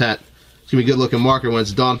 it's good to tent. It's gonna be a good looking marker when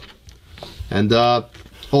it's done. And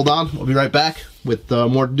hold on, I'll be right back with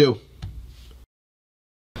more to do.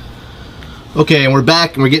 Okay, and we're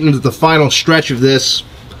back and we're getting into the final stretch of this.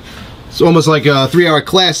 It's almost like a 3-hour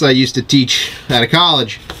class I used to teach out of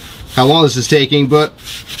college. How long this is taking, but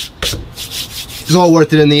it's all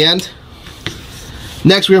worth it in the end.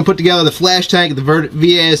 Next, we're going to put together the flash tank, the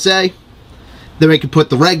VASA. Then we can put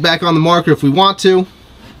the reg back on the marker if we want to.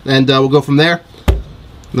 And we'll go from there. Then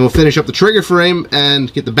we'll finish up the trigger frame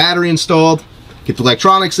and get the battery installed, get the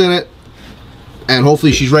electronics in it, and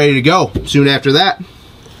hopefully she's ready to go soon after that. So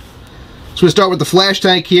we're going to start with the flash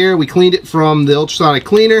tank here. We cleaned it from the ultrasonic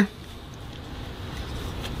cleaner.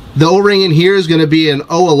 The O-ring in here is going to be an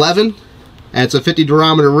 011, and it's a 50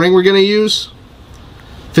 durometer ring we're going to use.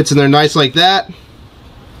 Fits in there nice like that.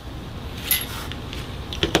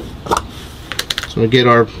 So we'll get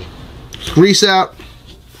our grease out.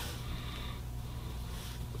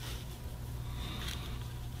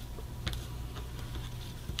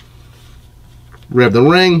 Grab the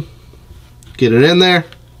ring, get it in there.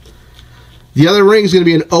 The other ring is going to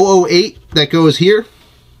be an 008 that goes here.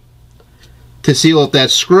 to seal up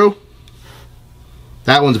that screw.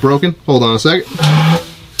 That one's broken. Hold on a second.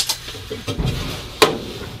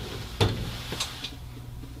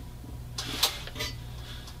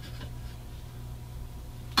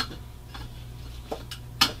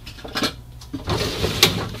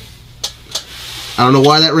 I don't know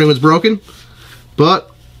why that ring was broken,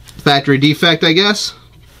 but factory defect, I guess.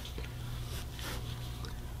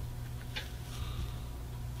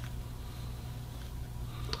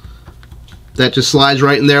 That just slides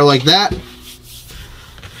right in there like that.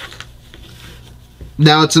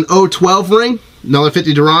 Now it's an 012 ring, another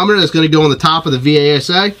 50 durometer that's going to go on the top of the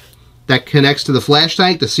VASA that connects to the flash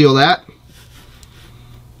tank to seal that.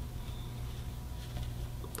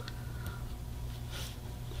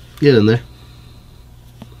 Get in there.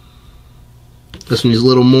 This one needs a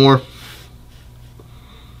little more.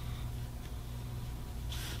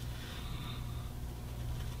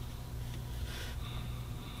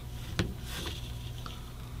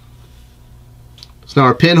 So now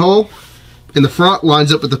our pinhole in the front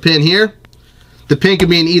lines up with the pin here. The pin can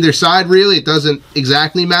be in either side, really. It doesn't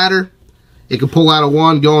exactly matter. It can pull out of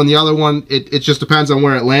one, go on the other one. It just depends on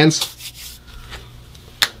where it lands.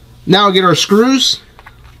 Now we get our screws.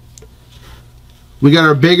 We got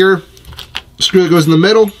our bigger screw that goes in the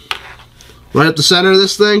middle, right up the center of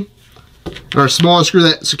this thing. And our smaller screw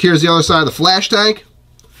that secures the other side of the flash tank.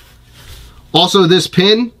 Also, this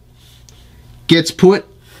pin gets put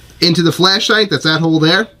into the flash tank. That's that hole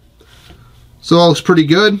there. So it looks pretty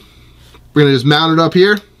good. We're going to just mount it up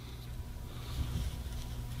here.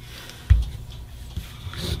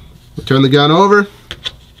 We'll turn the gun over.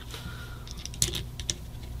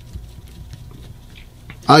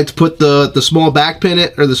 I like to put the small back pin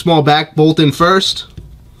or the small back bolt in first.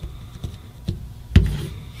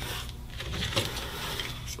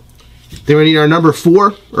 Then we need our number 4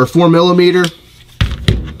 or 4mm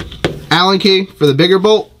Allen key for the bigger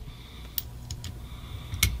bolt.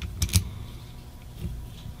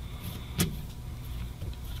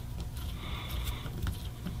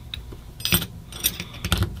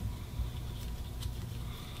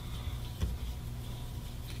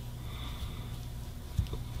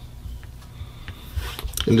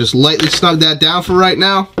 And just lightly snug that down for right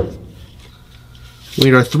now. We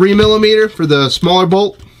need our 3mm for the smaller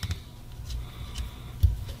bolt.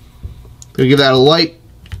 Gonna give that a light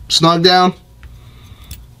snug down.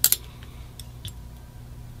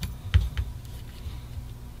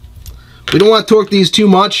 We don't want to torque these too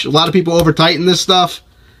much. A lot of people over tighten this stuff.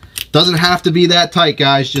 Doesn't have to be that tight,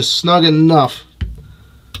 guys. Just snug enough.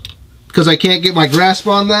 Because I can't get my grasp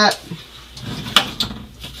on that,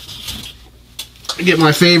 I get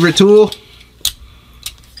my favorite tool.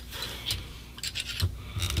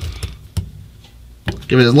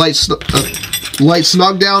 Give it a light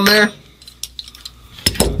snug down there.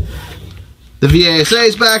 The VASA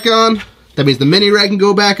is back on. That means the mini rag can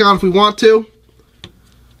go back on if we want to.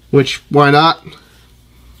 Which, why not?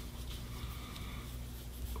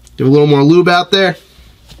 Give a little more lube out there.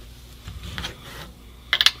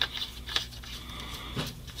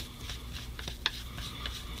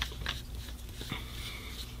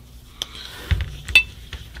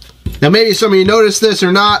 Now maybe some of you noticed this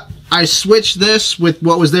or not, I switched this with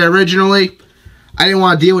what was there originally. I didn't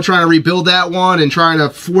want to deal with trying to rebuild that one and trying to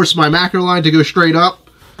force my macro line to go straight up.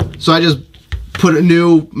 So I just put a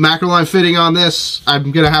new macro line fitting on this.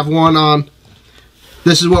 I'm going to have one on.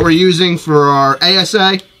 This is what we're using for our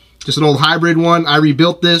ASA. Just an old hybrid one. I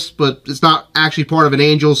rebuilt this, but it's not actually part of an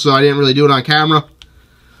Angel, so I didn't really do it on camera.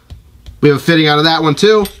 We have a fitting out of that one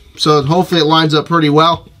too. So hopefully it lines up pretty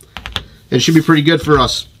well. It should be pretty good for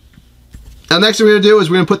us. Now, next thing we're going to do is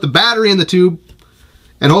we're going to put the battery in the tube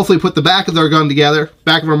and hopefully put the back of our gun together,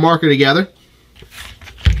 back of our marker together.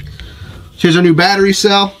 Here's our new battery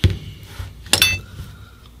cell.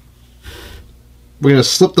 We're going to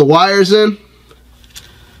slip the wires in.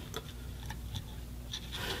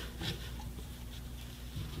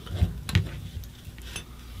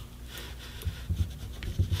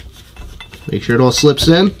 Make sure it all slips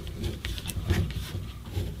in.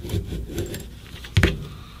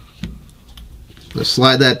 Let's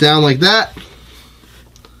slide that down like that.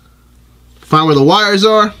 Find where the wires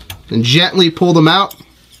are and gently pull them out.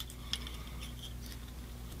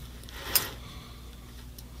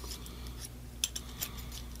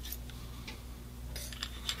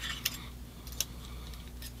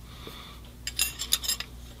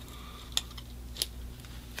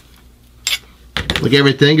 Like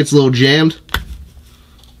everything gets a little jammed.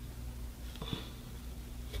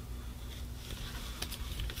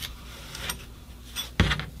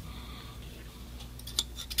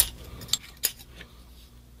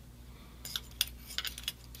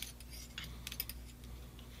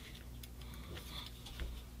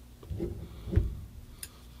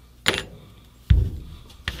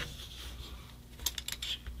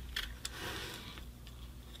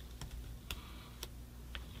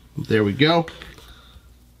 There we go.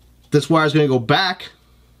 This wire is going to go back.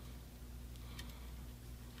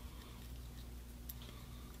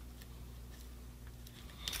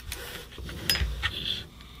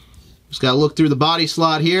 Just got to look through the body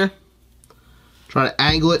slot here. Try to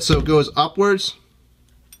angle it so it goes upwards.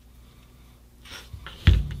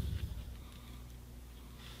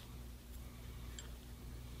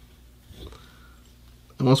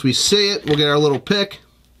 And once we see it, we'll get our little pick.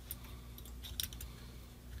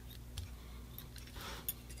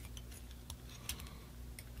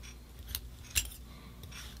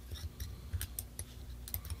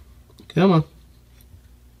 Come on.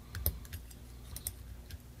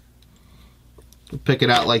 We'll pick it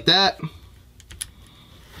out like that.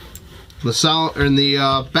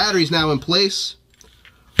 The battery's now in place.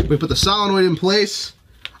 We put the solenoid in place.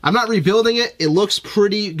 I'm not rebuilding it. It looks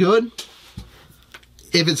pretty good.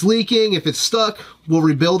 If it's leaking, if it's stuck, we'll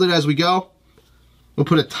rebuild it as we go. We'll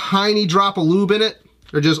put a tiny drop of lube in it,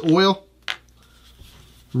 or just oil.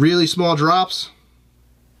 Really small drops.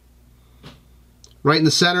 Right in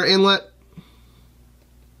the center inlet.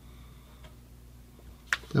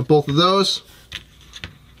 And both of those.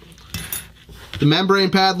 The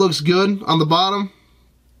membrane pad looks good on the bottom.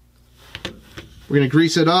 We're going to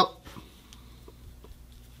grease it up.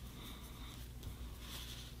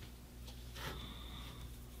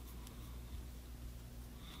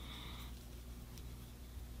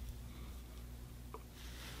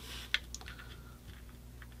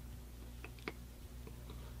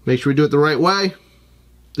 Make sure we do it the right way.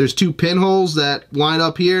 There's 2 pinholes that line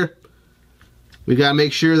up here. We got to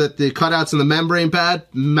make sure that the cutouts in the membrane pad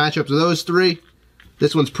match up to those 3.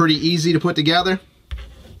 This one's pretty easy to put together.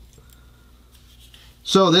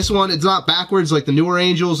 So this one, it's not backwards like the newer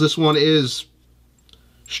Angels. This one is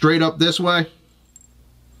straight up this way.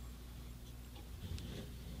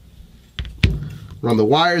 Run the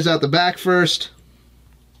wires out the back first.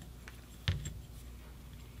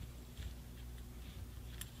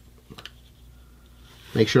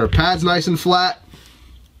 Make sure our pad's nice and flat.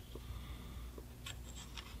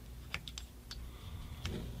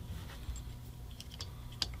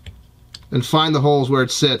 And find the holes where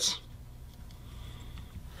it sits.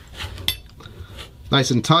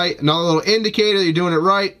 Nice and tight. Another little indicator that you're doing it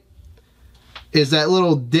right is that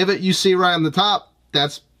little divot you see right on the top.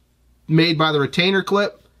 That's made by the retainer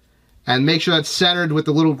clip. And make sure that's centered with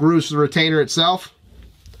the little grooves for the retainer itself.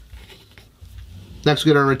 Next, we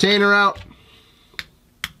get our retainer out.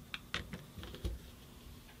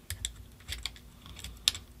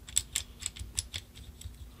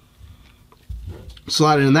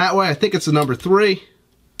 Slide it in that way. I think it's a number 3.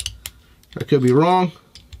 I could be wrong.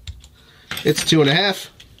 It's 2.5.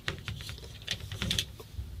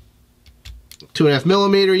 2.5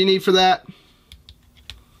 millimeter you need for that.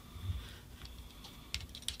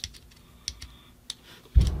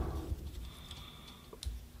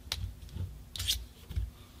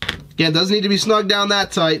 Again, doesn't need to be snug down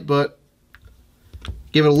that tight, but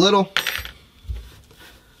give it a little.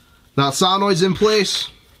 Now solenoid's in place.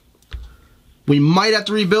 We might have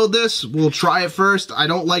to rebuild this. We'll try it first. I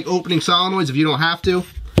don't like opening solenoids if you don't have to.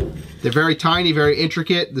 They're very tiny, very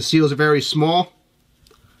intricate. The seals are very small.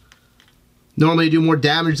 Normally you do more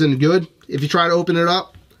damage than good if you try to open it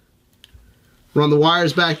up. Run the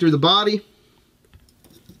wires back through the body.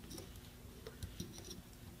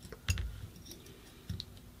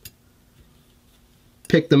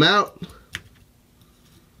 Pick them out.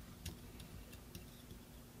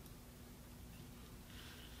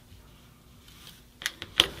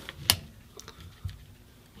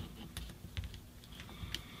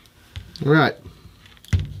 All right,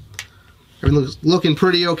 everything's looking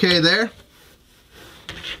pretty okay there.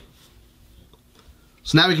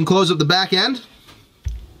 So now we can close up the back end.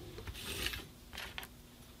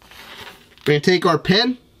 We're going to take our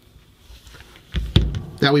pin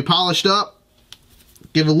that we polished up,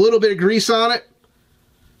 give a little bit of grease on it,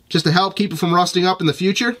 just to help keep it from rusting up in the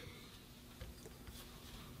future.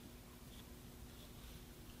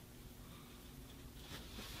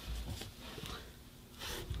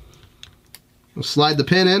 We'll slide the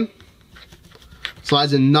pin in.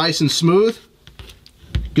 Slides in nice and smooth.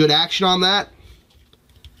 Good action on that.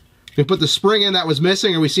 We put the spring in that was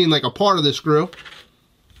missing, or we seen like a part of the screw.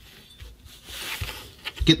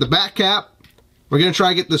 Get the back cap. We're going to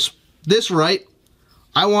try to get this right.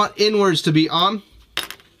 I want inwards to be on.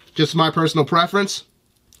 Just my personal preference.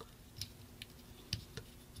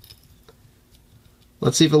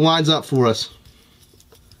 Let's see if it lines up for us.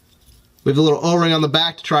 We have a little O-ring on the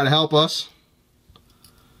back to try to help us.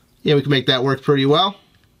 Yeah, we can make that work pretty well.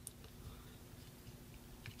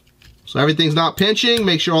 So everything's not pinching.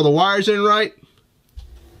 Make sure all the wires are in right.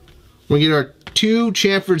 We're going to get our 2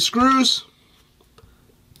 chamfered screws.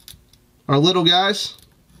 Our little guys.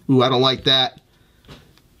 Ooh, I don't like that.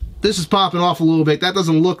 This is popping off a little bit. That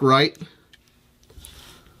doesn't look right.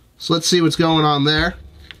 So let's see what's going on there.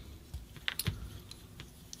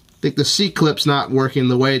 I think the C-clip's not working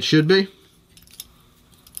the way it should be.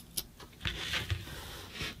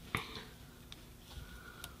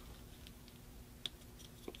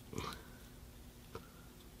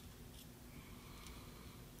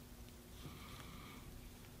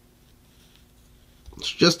 It's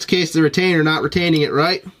just in case the retainer not retaining it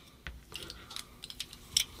right.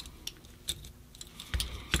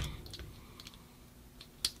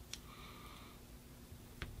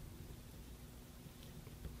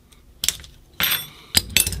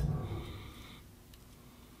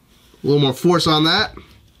 A little more force on that.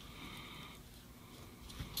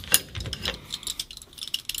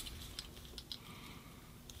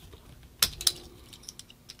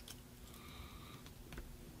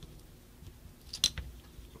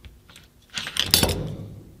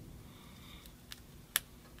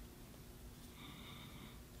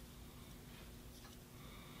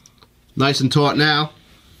 Nice and taut now.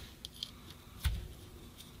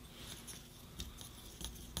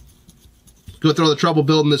 Go through the trouble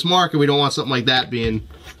building this marker. We don't want something like that being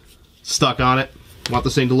stuck on it. We want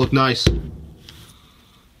this thing to look nice.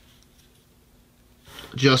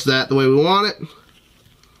 Adjust that the way we want it.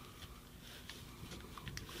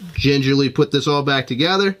 Gingerly put this all back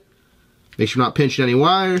together. Make sure we're not pinching any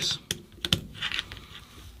wires.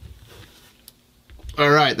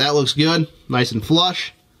 Alright, that looks good. Nice and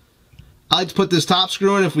flush. I like to put this top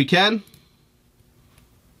screw in if we can.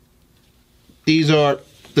 These are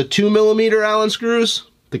the 2mm Allen screws,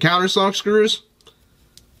 the countersunk screws.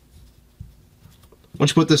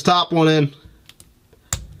 Once you put this top one in,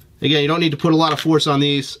 again, you don't need to put a lot of force on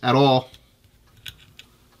these at all.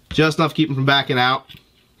 Just enough to keep them from backing out.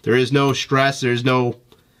 There is no stress, there's no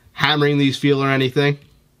hammering these feel or anything.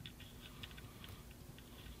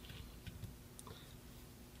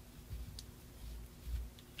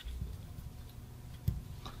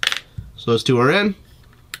 So those 2 are in.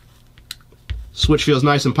 Switch feels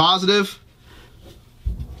nice and positive.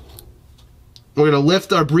 We're going to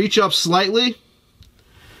lift our breech up slightly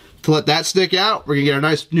to let that stick out. We're going to get our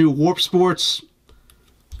nice new Warped Sportz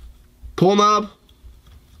pull knob.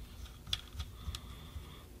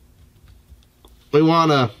 We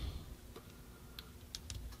want to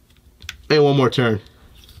make one more turn.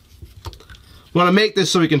 We want to make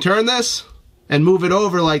this so we can turn this and move it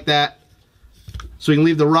over like that so we can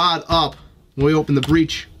leave the rod up when we open the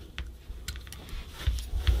breech.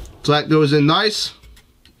 So that goes in nice.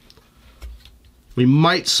 We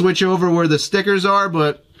might switch over where the stickers are,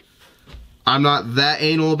 but I'm not that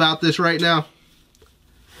anal about this right now.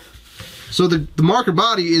 So the marker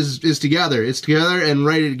body is together. It's together and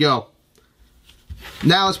ready to go.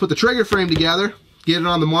 Now let's put the trigger frame together, get it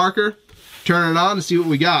on the marker, turn it on, and see what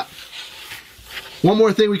we got. One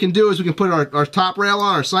more thing we can do is we can put our top rail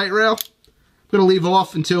on, our sight rail. I'm going to leave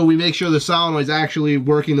off until we make sure the solenoid is actually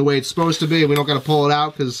working the way it's supposed to be. We don't got to pull it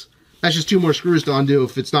out because that's just 2 more screws to undo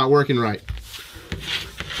if it's not working right.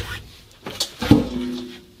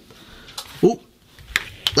 Ooh,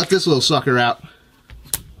 let this little sucker out.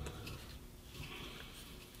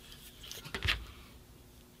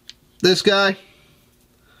 This guy,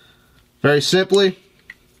 very simply,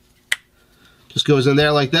 just goes in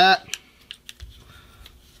there like that.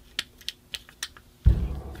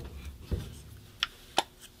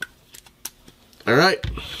 All right.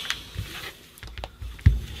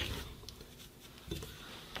 So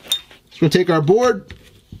we're going to take our board.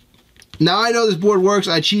 Now I know this board works.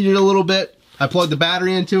 I cheated a little bit. I plugged the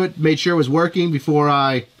battery into it, made sure it was working before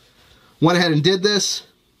I went ahead and did this.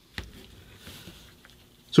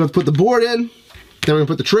 So I'm going to put the board in, then we're going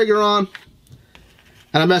to put the trigger on.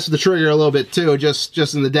 And I messed with the trigger a little bit too,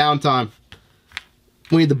 just in the downtime.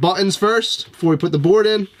 We need the buttons first before we put the board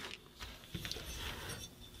in.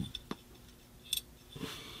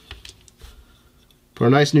 Put our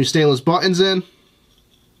nice new stainless buttons in.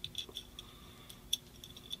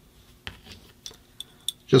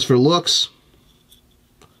 Just for looks.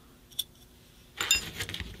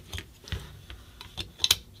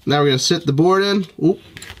 Now we're going to sit the board in. Oop.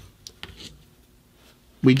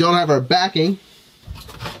 We don't have our backing.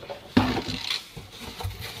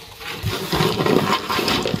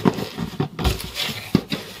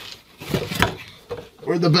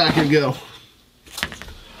 Where'd the backer go?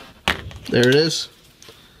 There it is.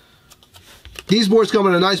 These boards come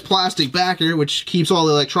in a nice plastic backer, which keeps all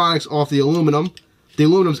the electronics off the aluminum. The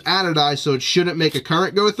aluminum's anodized, so it shouldn't make a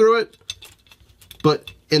current go through it.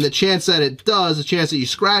 But and the chance that it does, the chance that you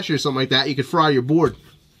scratch it or something like that, you could fry your board.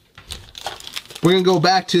 We're going to go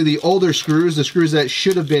back to the older screws, the screws that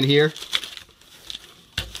should have been here.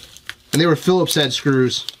 And they were Phillips head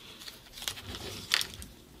screws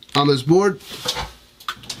on this board.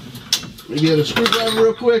 Let me get a screwdriver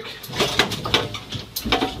real quick.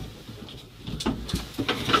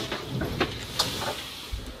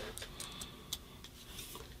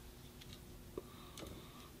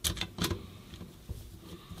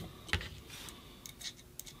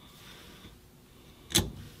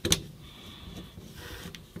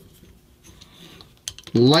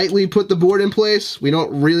 Lightly put the board in place. We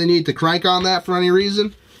don't really need to crank on that for any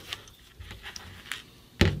reason.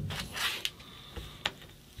 Then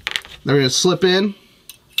we're going to slip in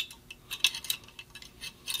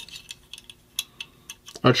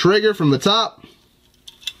our trigger from the top.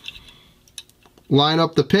 Line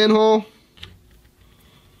up the pinhole.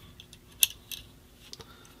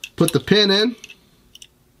 Put the pin in.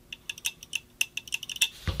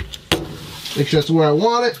 Make sure that's where I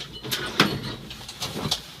want it.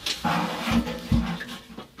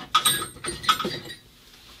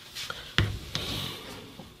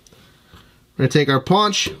 We're going to take our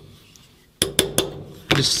punch,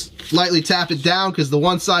 just lightly tap it down because the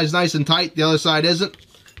one side is nice and tight, the other side isn't.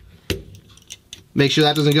 Make sure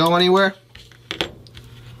that doesn't go anywhere.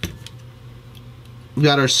 We've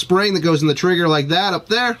got our spring that goes in the trigger like that up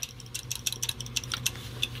there.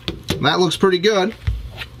 That looks pretty good.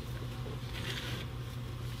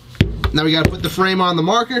 Now we got to put the frame on the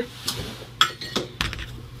marker.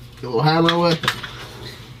 A little hammer away.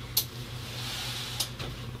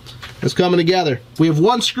 It's coming together. We have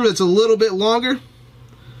one screw that's a little bit longer.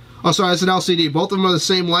 Oh, sorry, that's an LCD. Both of them are the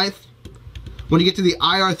same length. When you get to the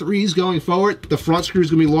IR3s going forward, the front screw is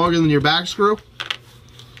going to be longer than your back screw.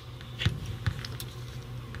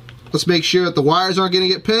 Let's make sure that the wires aren't going to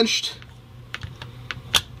get pinched.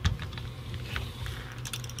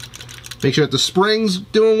 Make sure that the spring's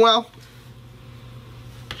doing well.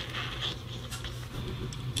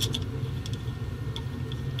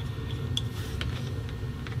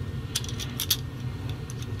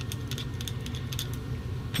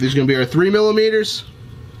 These are going to be our 3mm.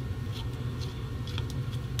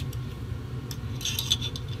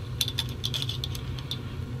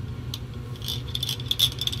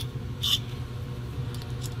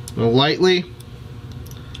 We'll lightly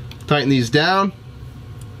tighten these down.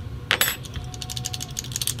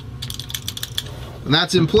 And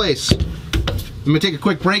that's in place. I'm going to take a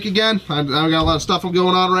quick break again. I've got a lot of stuff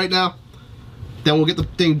going on right now. Then we'll get the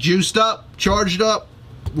thing juiced up, charged up.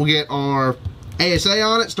 We'll get our ASA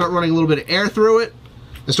on it, start running a little bit of air through it,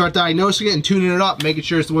 and start diagnosing it and tuning it up, making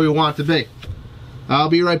sure it's the way we want it to be. I'll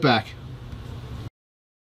be right back.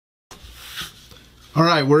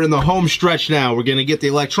 Alright, we're in the home stretch now. We're going to get the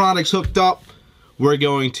electronics hooked up. We're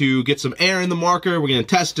going to get some air in the marker. We're going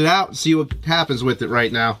to test it out and see what happens with it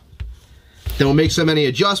right now. Then we'll make so many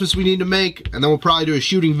adjustments we need to make, and then we'll probably do a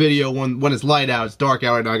shooting video when it's light out. It's dark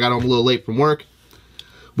out right now. I got home a little late from work.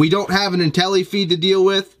 We don't have an IntelliFeed feed to deal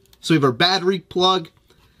with. So we have our battery plug,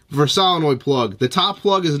 we have our solenoid plug. The top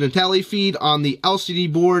plug is an IntelliFeed feed on the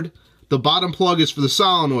LCD board. The bottom plug is for the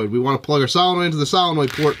solenoid. We want to plug our solenoid into the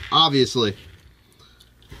solenoid port, obviously.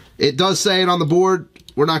 It does say it on the board.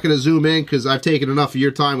 We're not going to zoom in because I've taken enough of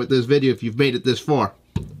your time with this video if you've made it this far.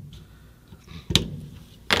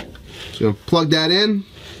 So plug that in,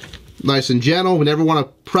 nice and gentle. We never want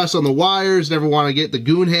to press on the wires, never want to get the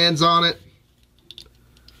goon hands on it.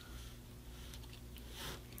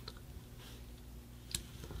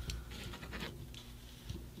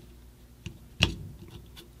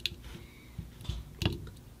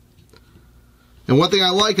 And one thing I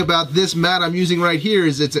like about this mat I'm using right here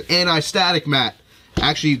is it's an anti-static mat. It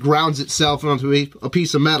actually grounds itself onto a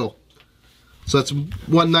piece of metal. So that's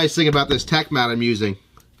one nice thing about this tech mat I'm using.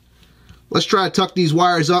 Let's try to tuck these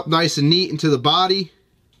wires up nice and neat into the body.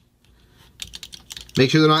 Make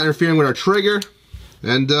sure they're not interfering with our trigger.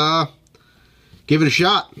 And give it a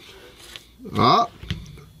shot.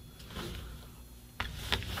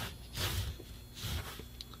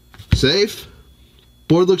 Safe.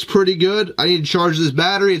 Board looks pretty good. I need to charge this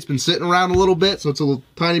battery. It's been sitting around a little bit, so it's a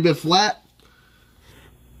tiny bit flat.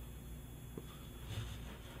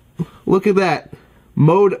 Look at that.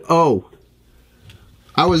 Mode O.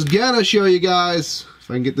 I was gonna show you guys,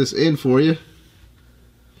 if I can get this in for you.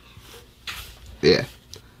 Yeah.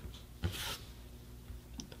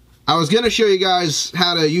 I was gonna show you guys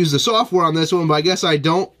how to use the software on this one, but I guess I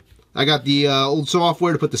don't. I got the old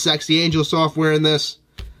software to put the Sexy Angel software in this.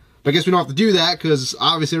 But I guess we don't have to do that because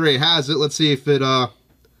obviously it already has it. Let's see if it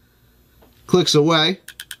clicks away.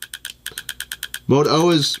 Mode O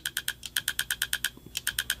is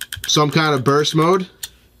some kind of burst mode.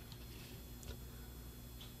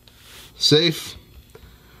 Safe.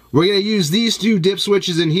 We're going to use these two dip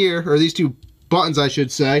switches in here, or these two buttons I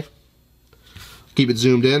should say. Keep it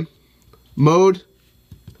zoomed in. Mode.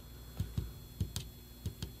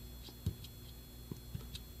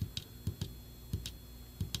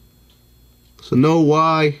 So no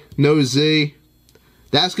Y, no Z.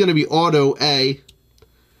 That's going to be auto A.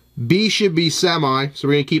 B should be semi, so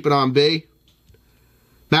we're going to keep it on B.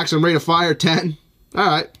 Maximum rate of fire, 10.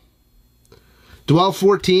 Alright. Dwell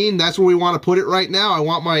 14, that's where we want to put it right now. I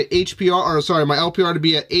want my HPR, or sorry, my LPR to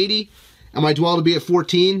be at 80, and my dwell to be at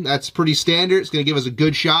 14. That's pretty standard. It's going to give us a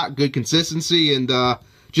good shot, good consistency, and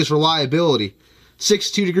just reliability.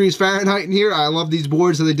 62 degrees Fahrenheit in here. I love these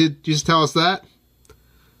boards that they did just tell us that.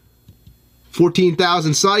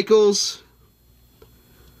 14,000 cycles.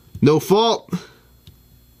 No fault.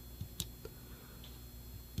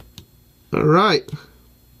 Alright.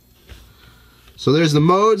 So there's the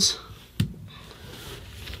modes.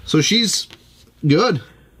 So she's good.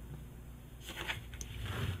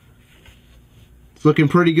 It's looking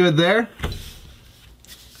pretty good there.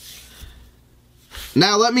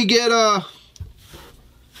 Now let me get I'm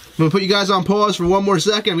gonna put you guys on pause for one more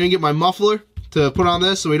second. I'm gonna get my muffler to put on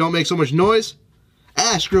this so we don't make so much noise.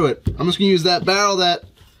 Screw it. I'm just gonna use that barrel that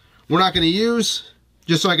we're not gonna use,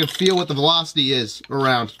 just so I can feel what the velocity is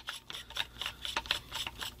around.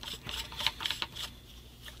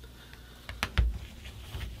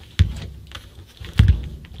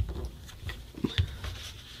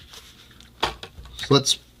 So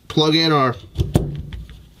let's plug in our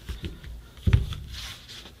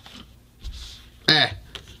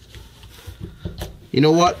you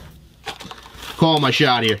know what? Call my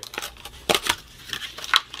shot here.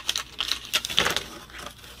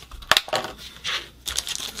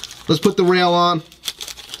 Let's put the rail on.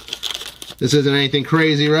 This isn't anything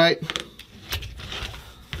crazy, right?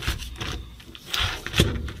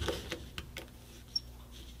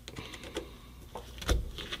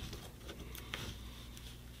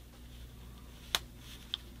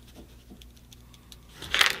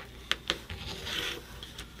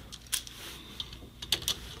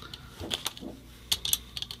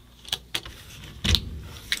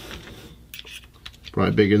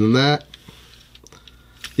 Probably bigger than that.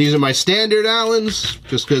 These are my standard Allens,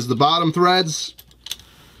 just because the bottom threads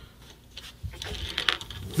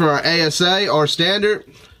for our ASA are standard.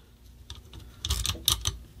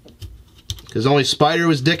 Because only Spider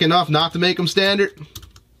was dick enough not to make them standard.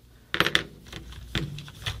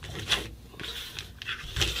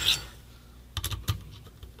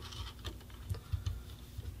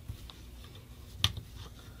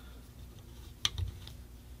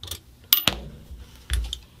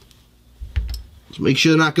 Make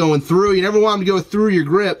sure they're not going through. You never want them to go through your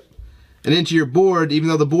grip and into your board, even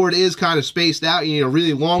though the board is kind of spaced out. You need a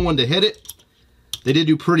really long one to hit it. They did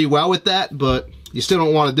do pretty well with that, but you still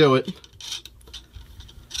don't want to do it.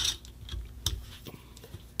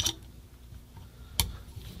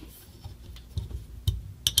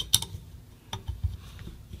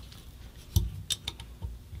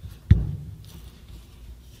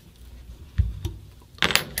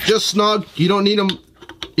 Just snug. You don't need them,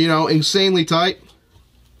 you know, insanely tight.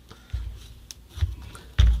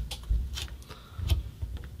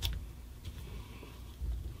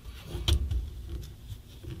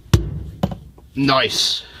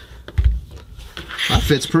 Nice. That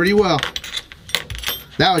fits pretty well.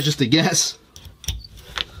 That was just a guess.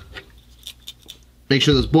 Make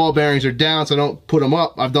sure those ball bearings are down so I don't put them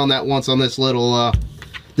up. I've done that once on this little,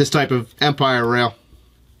 this type of Empire rail.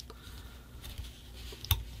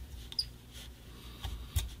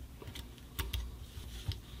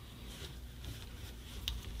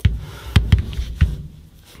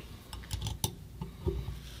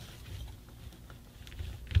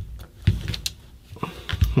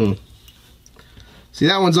 See,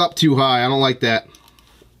 that one's up too high. I don't like that.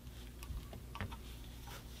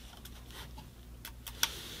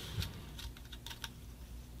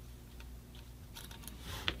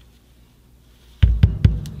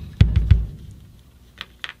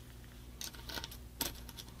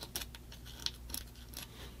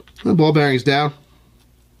 The ball bearing's down.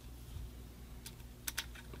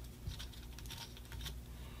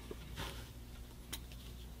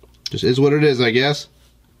 Just is what it is, I guess.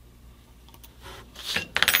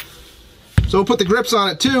 So we'll put the grips on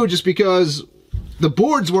it too, just because the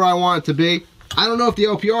board's where I want it to be. I don't know if the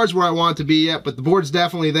LPR is where I want it to be yet, but the board's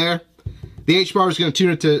definitely there. The HPR is going to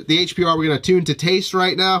tune it to the HPR. We're going to tune to taste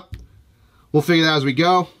right now. We'll figure that out as we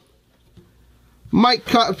go. Might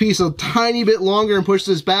cut a piece a tiny bit longer and push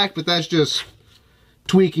this back, but that's just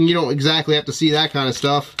tweaking, you don't exactly have to see that kind of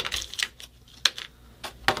stuff.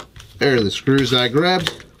 There are the screws that I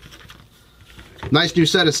grabbed. Nice new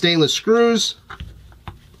set of stainless screws.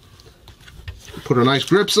 Put our nice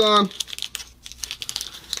grips on.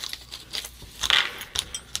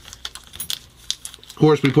 Of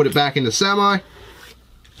course, we put it back into semi.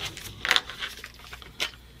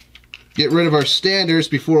 Get rid of our standers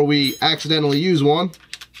before we accidentally use one.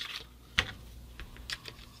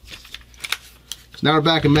 So now we're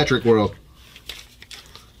back in metric world.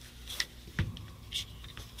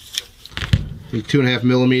 Need 2.5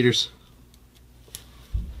 millimeters.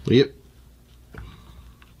 Yep.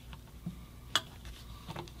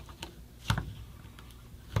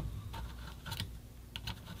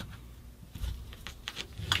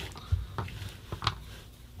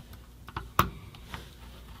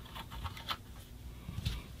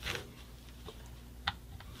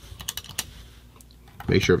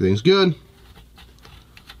 Make sure everything's good.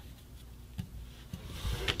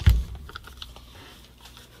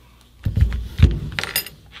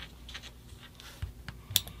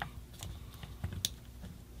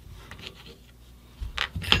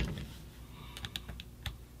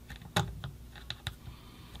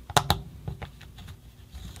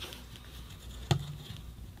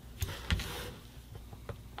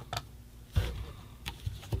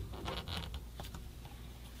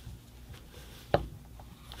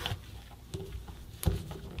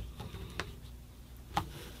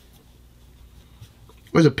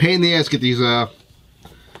 It was a pain in the ass to get these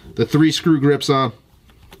the 3 screw grips on.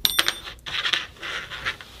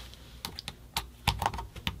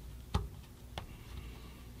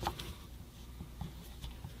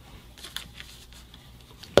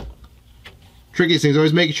 Trickiest thing is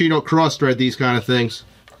always making sure you don't cross thread these kind of things.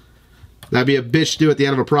 That'd be a bitch to do at the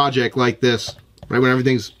end of a project like this, right when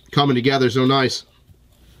everything's coming together so nice.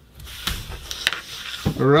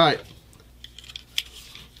 Alright.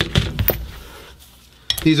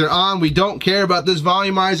 These are on. We don't care about this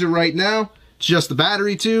volumizer right now. It's just the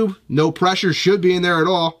battery tube. No pressure should be in there at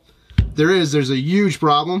all. If there's a huge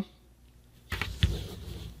problem.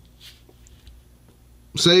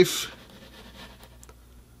 Safe.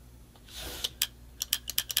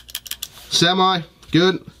 Semi.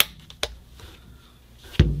 Good.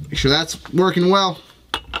 Make sure that's working well.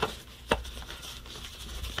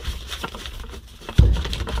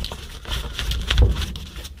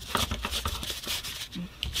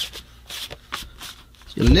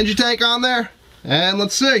 Get a Ninja tank on there, and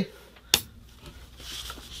let's see.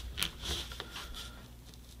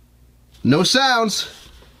 No sounds.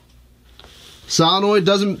 Solenoid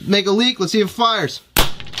doesn't make a leak. Let's see if it fires.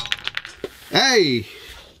 Hey!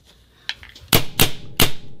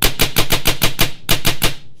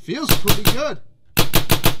 Feels pretty good.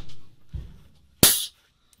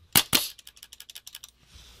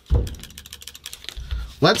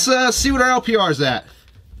 Let's see what our LPR is at.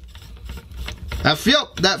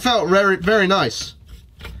 That felt very, very nice.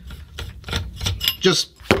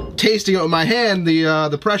 Just tasting it with my hand,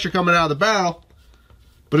 the pressure coming out of the barrel,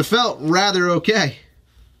 but it felt rather okay.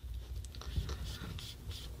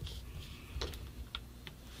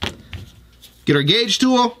 Get our gauge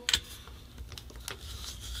tool.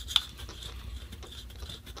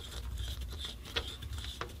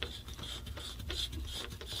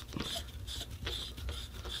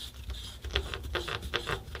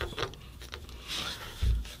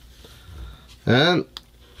 And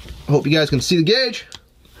I hope you guys can see the gauge.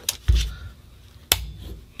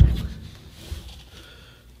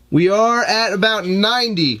 We are at about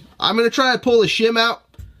 90. I'm going to try to pull the shim out.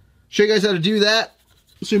 Show you guys how to do that.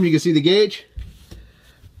 Assume you can see the gauge.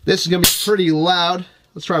 This is going to be pretty loud.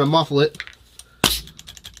 Let's try to muffle it.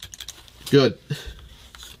 Good.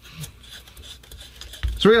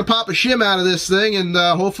 So we're going to pop a shim out of this thing, and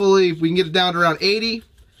hopefully we can get it down to around 80.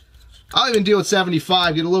 I'll even deal with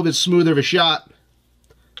 75, get a little bit smoother of a shot.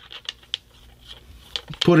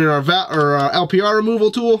 Put in our LPR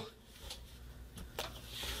removal tool.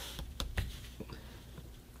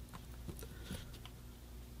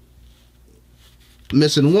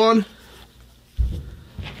 Missing one.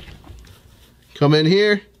 Come in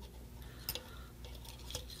here.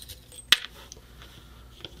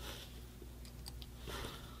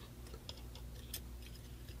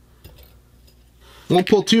 Won't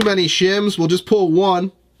pull too many shims. We'll just pull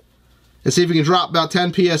one and see if we can drop about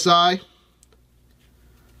 10 psi.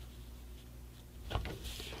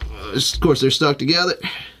 Of course, they're stuck together.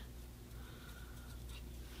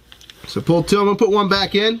 So pull two. I'm going to put one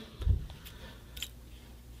back in.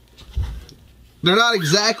 They're not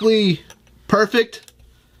exactly perfect,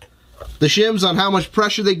 the shims, on how much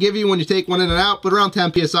pressure they give you when you take one in and out, but around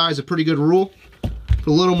 10 psi is a pretty good rule. Put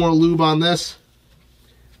a little more lube on this,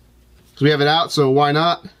 because we have it out, so why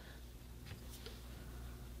not?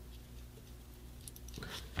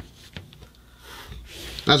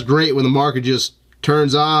 That's great when the marker just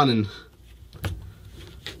turns on and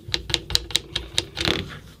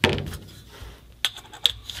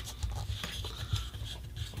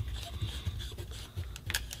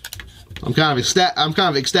I'm kind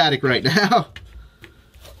of ecstatic right now.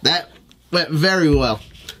 That went very well.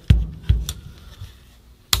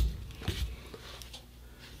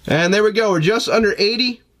 And there we go. We're just under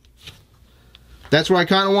 80. That's where I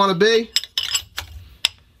kind of want to be.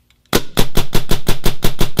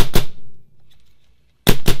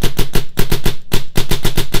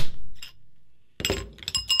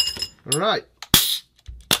 All right.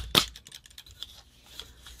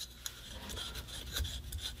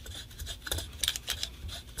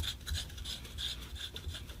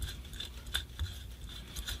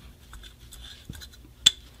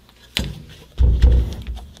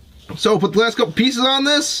 So put the last couple pieces on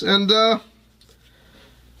this, and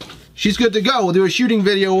she's good to go. We'll do a shooting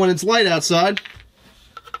video when it's light outside.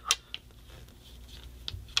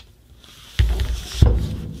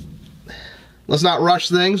 Let's not rush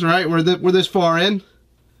things, right? We're this far in.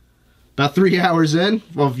 About 3 hours in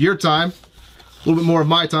of your time. A little bit more of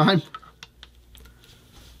my time.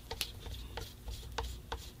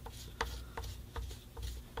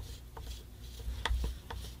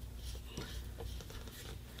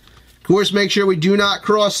 Of course, make sure we do not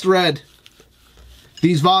cross thread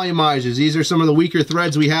these volumizers. These are some of the weaker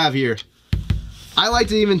threads we have here. I like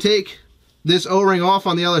to even take this O-ring off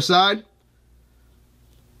on the other side.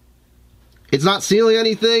 It's not sealing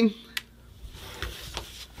anything.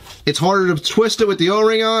 It's harder to twist it with the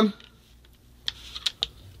O-ring on.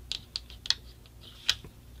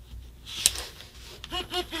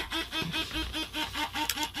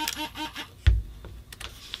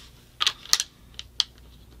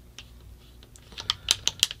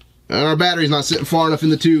 And our battery's not sitting far enough in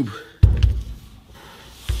the tube.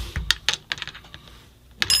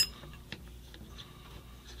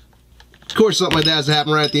 Of course something like that has to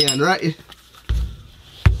happen right at the end, right?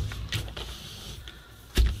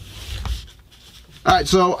 Alright,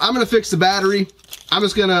 so I'm going to fix the battery. I'm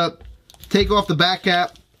just going to take off the back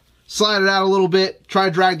cap, slide it out a little bit, try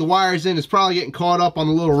to drag the wires in. It's probably getting caught up on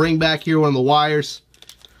the little ring back here, one of the wires.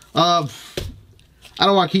 I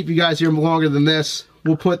don't want to keep you guys here longer than this.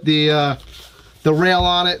 We'll put the rail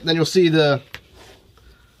on it, then you'll see the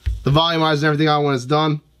volumizer and everything on when it's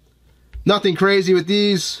done. Nothing crazy with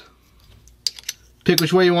these. Pick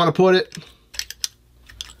which way you want to put it.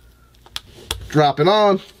 Drop it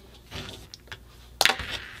on.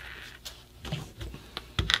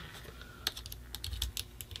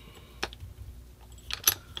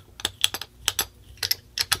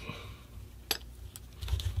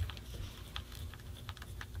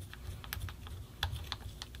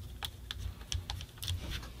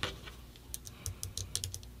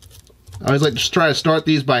 I always like to try to start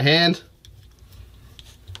these by hand.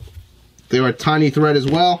 They are a tiny thread as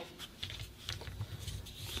well.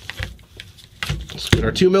 Let's get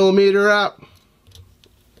our 2mm out.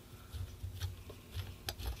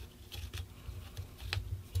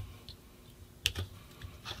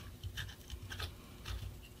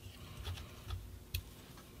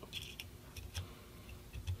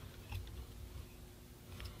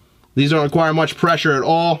 These don't require much pressure at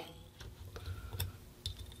all.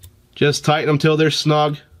 Just tighten them till they're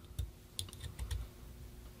snug.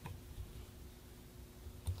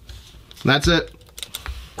 That's it.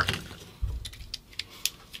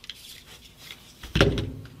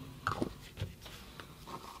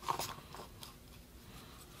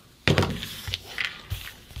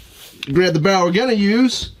 Grab the barrel we're gonna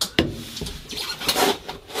use.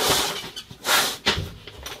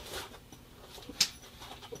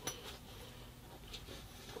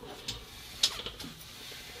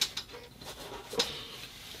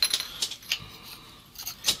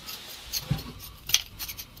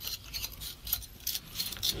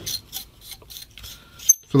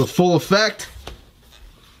 For the full effect.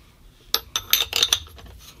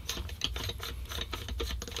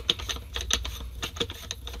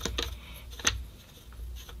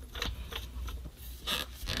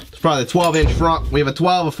 It's probably a 12-inch front. We have a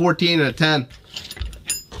 12, a 14, and a 10.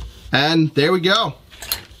 And there we go.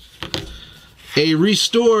 A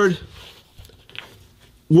restored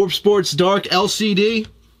Warped Sportz Dark LCD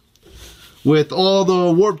with all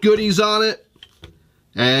the warp goodies on it.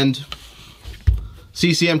 And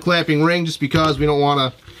CCM clamping ring, just because we don't want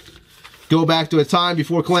to go back to a time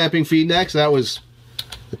before clamping feed necks. That was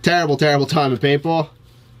a terrible, terrible time in paintball.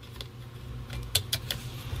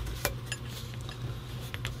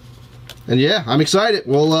 And yeah, I'm excited.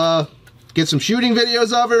 We'll get some shooting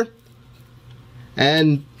videos of her.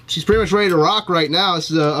 And she's pretty much ready to rock right now.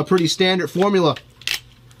 This is a pretty standard formula.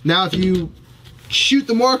 Now, if you shoot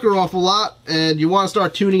the marker off a lot and you want to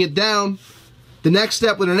start tuning it down, the next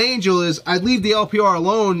step with an Angel is I'd leave the LPR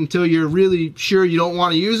alone until you're really sure you don't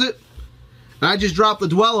want to use it. And I just drop the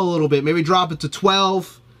dwell a little bit. Maybe drop it to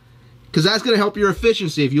 12. Because that's going to help your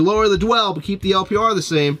efficiency. If you lower the dwell but keep the LPR the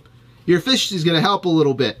same, your efficiency is going to help a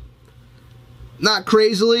little bit. Not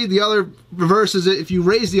crazily. The other reverse is that if you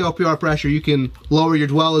raise the LPR pressure, you can lower your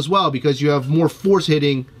dwell as well because you have more force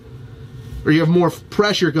hitting, or you have more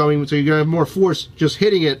pressure going, so you're going to have more force just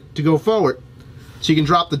hitting it to go forward. So you can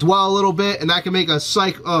drop the dwell a little bit, and that can make a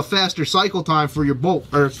faster cycle time for your bolt,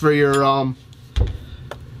 or for your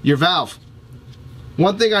valve.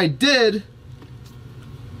 One thing I did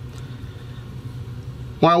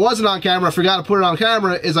when I wasn't on camera, I forgot to put it on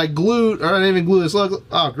camera, is I glued, or I didn't even glue this. Look,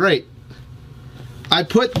 oh great. I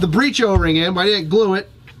put the breech O-ring in, but I didn't glue it.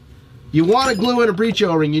 You want to glue in a breech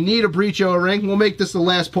O-ring. You need a breech O-ring. We'll make this the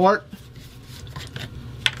last part.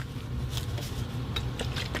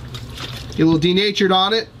 Get a little denatured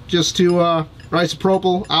on it, just to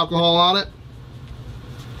isopropyl alcohol on it.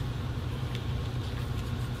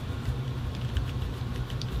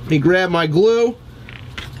 Let me grab my glue.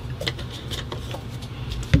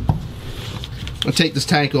 I'll take this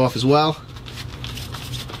tank off as well.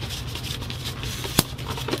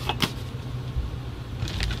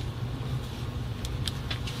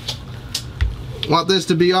 Want this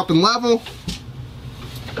to be up and level.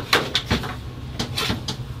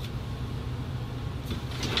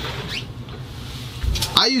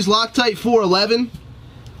 I use Loctite 411.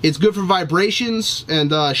 It's good for vibrations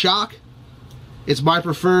and shock. It's my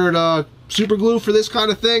preferred super glue for this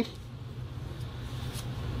kind of thing.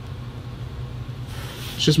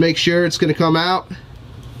 Let's just make sure it's going to come out.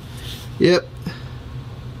 Yep.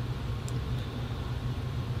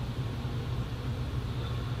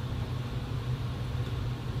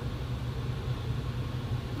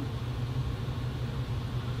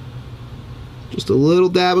 Just a little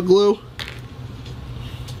dab of glue.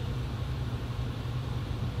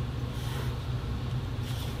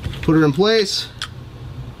 Put it in place.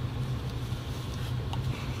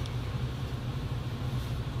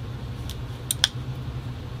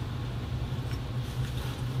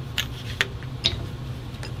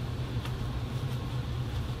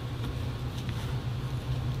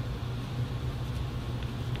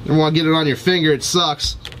 You don't want to get it on your finger, it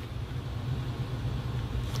sucks.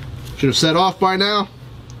 Should have set off by now.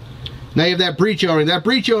 Now you have that breech O-ring. That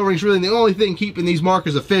breech O-ring is really the only thing keeping these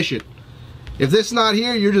markers efficient. If this is not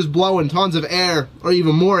here, you're just blowing tons of air, or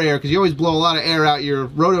even more air, because you always blow a lot of air out your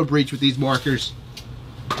roto breech with these markers.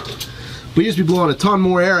 We used to be blowing a ton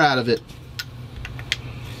more air out of it.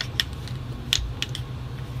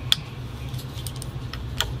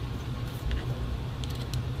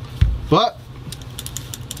 But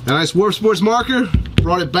a nice Warped Sportz marker,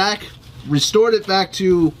 brought it back, restored it back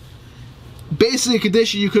to basically a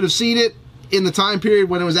condition you could have seen it in the time period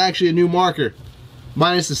when it was actually a new marker.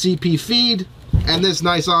 Minus the CP feed and this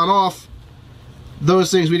nice on off. Those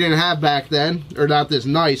things we didn't have back then, or not this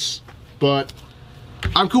nice, but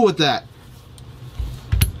I'm cool with that.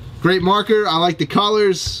 Great marker. I like the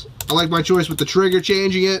colors. I like my choice with the trigger,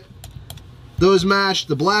 changing it. Those match.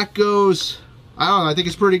 The black goes. I don't know. I think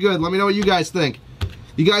it's pretty good. Let me know what you guys think.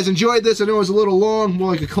 You guys enjoyed this? I know it was a little long,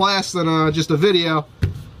 more like a class than just a video.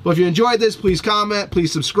 But if you enjoyed this, please comment,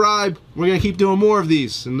 please subscribe. We're going to keep doing more of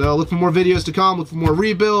these. And look for more videos to come, look for more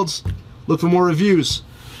rebuilds, look for more reviews.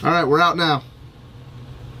 Alright, we're out now.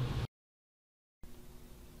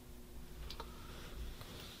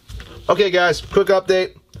 Okay guys, quick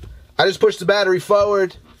update. I just pushed the battery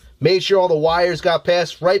forward, made sure all the wires got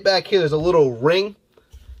passed. Right back here there's a little ring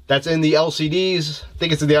that's in the LCDs. I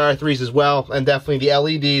think it's in the IR3s as well, and definitely the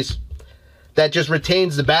LEDs. That just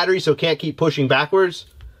retains the battery so it can't keep pushing backwards.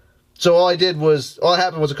 So all that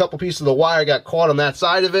happened was a couple pieces of the wire got caught on that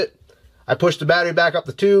side of it. I pushed the battery back up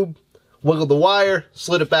the tube, wiggled the wire,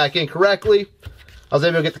 slid it back in correctly. I was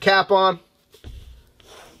able to get the cap on.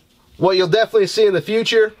 What you'll definitely see in the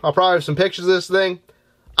future, I'll probably have some pictures of this thing.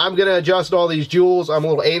 I'm going to adjust all these jewels. I'm a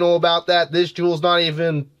little anal about that. This jewel's not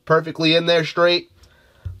even perfectly in there straight.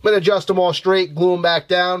 I'm going to adjust them all straight, glue them back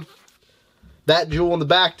down. That jewel in the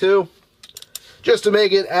back too, just to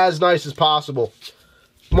make it as nice as possible.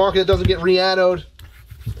 Marker that doesn't get re-anode.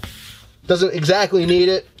 Doesn't exactly need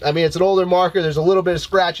it. I mean, it's an older marker. There's a little bit of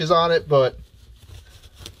scratches on it, but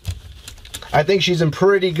I think she's in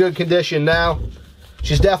pretty good condition now.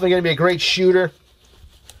 She's definitely going to be a great shooter.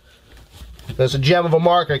 That's a gem of a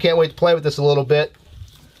marker. I can't wait to play with this a little bit.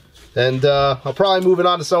 And I'll probably move it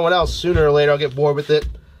on to someone else sooner or later. I'll get bored with it.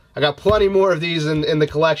 I got plenty more of these in the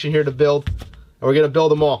collection here to build, and we're going to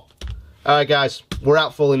build them all. All right, guys, we're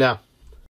out fully now.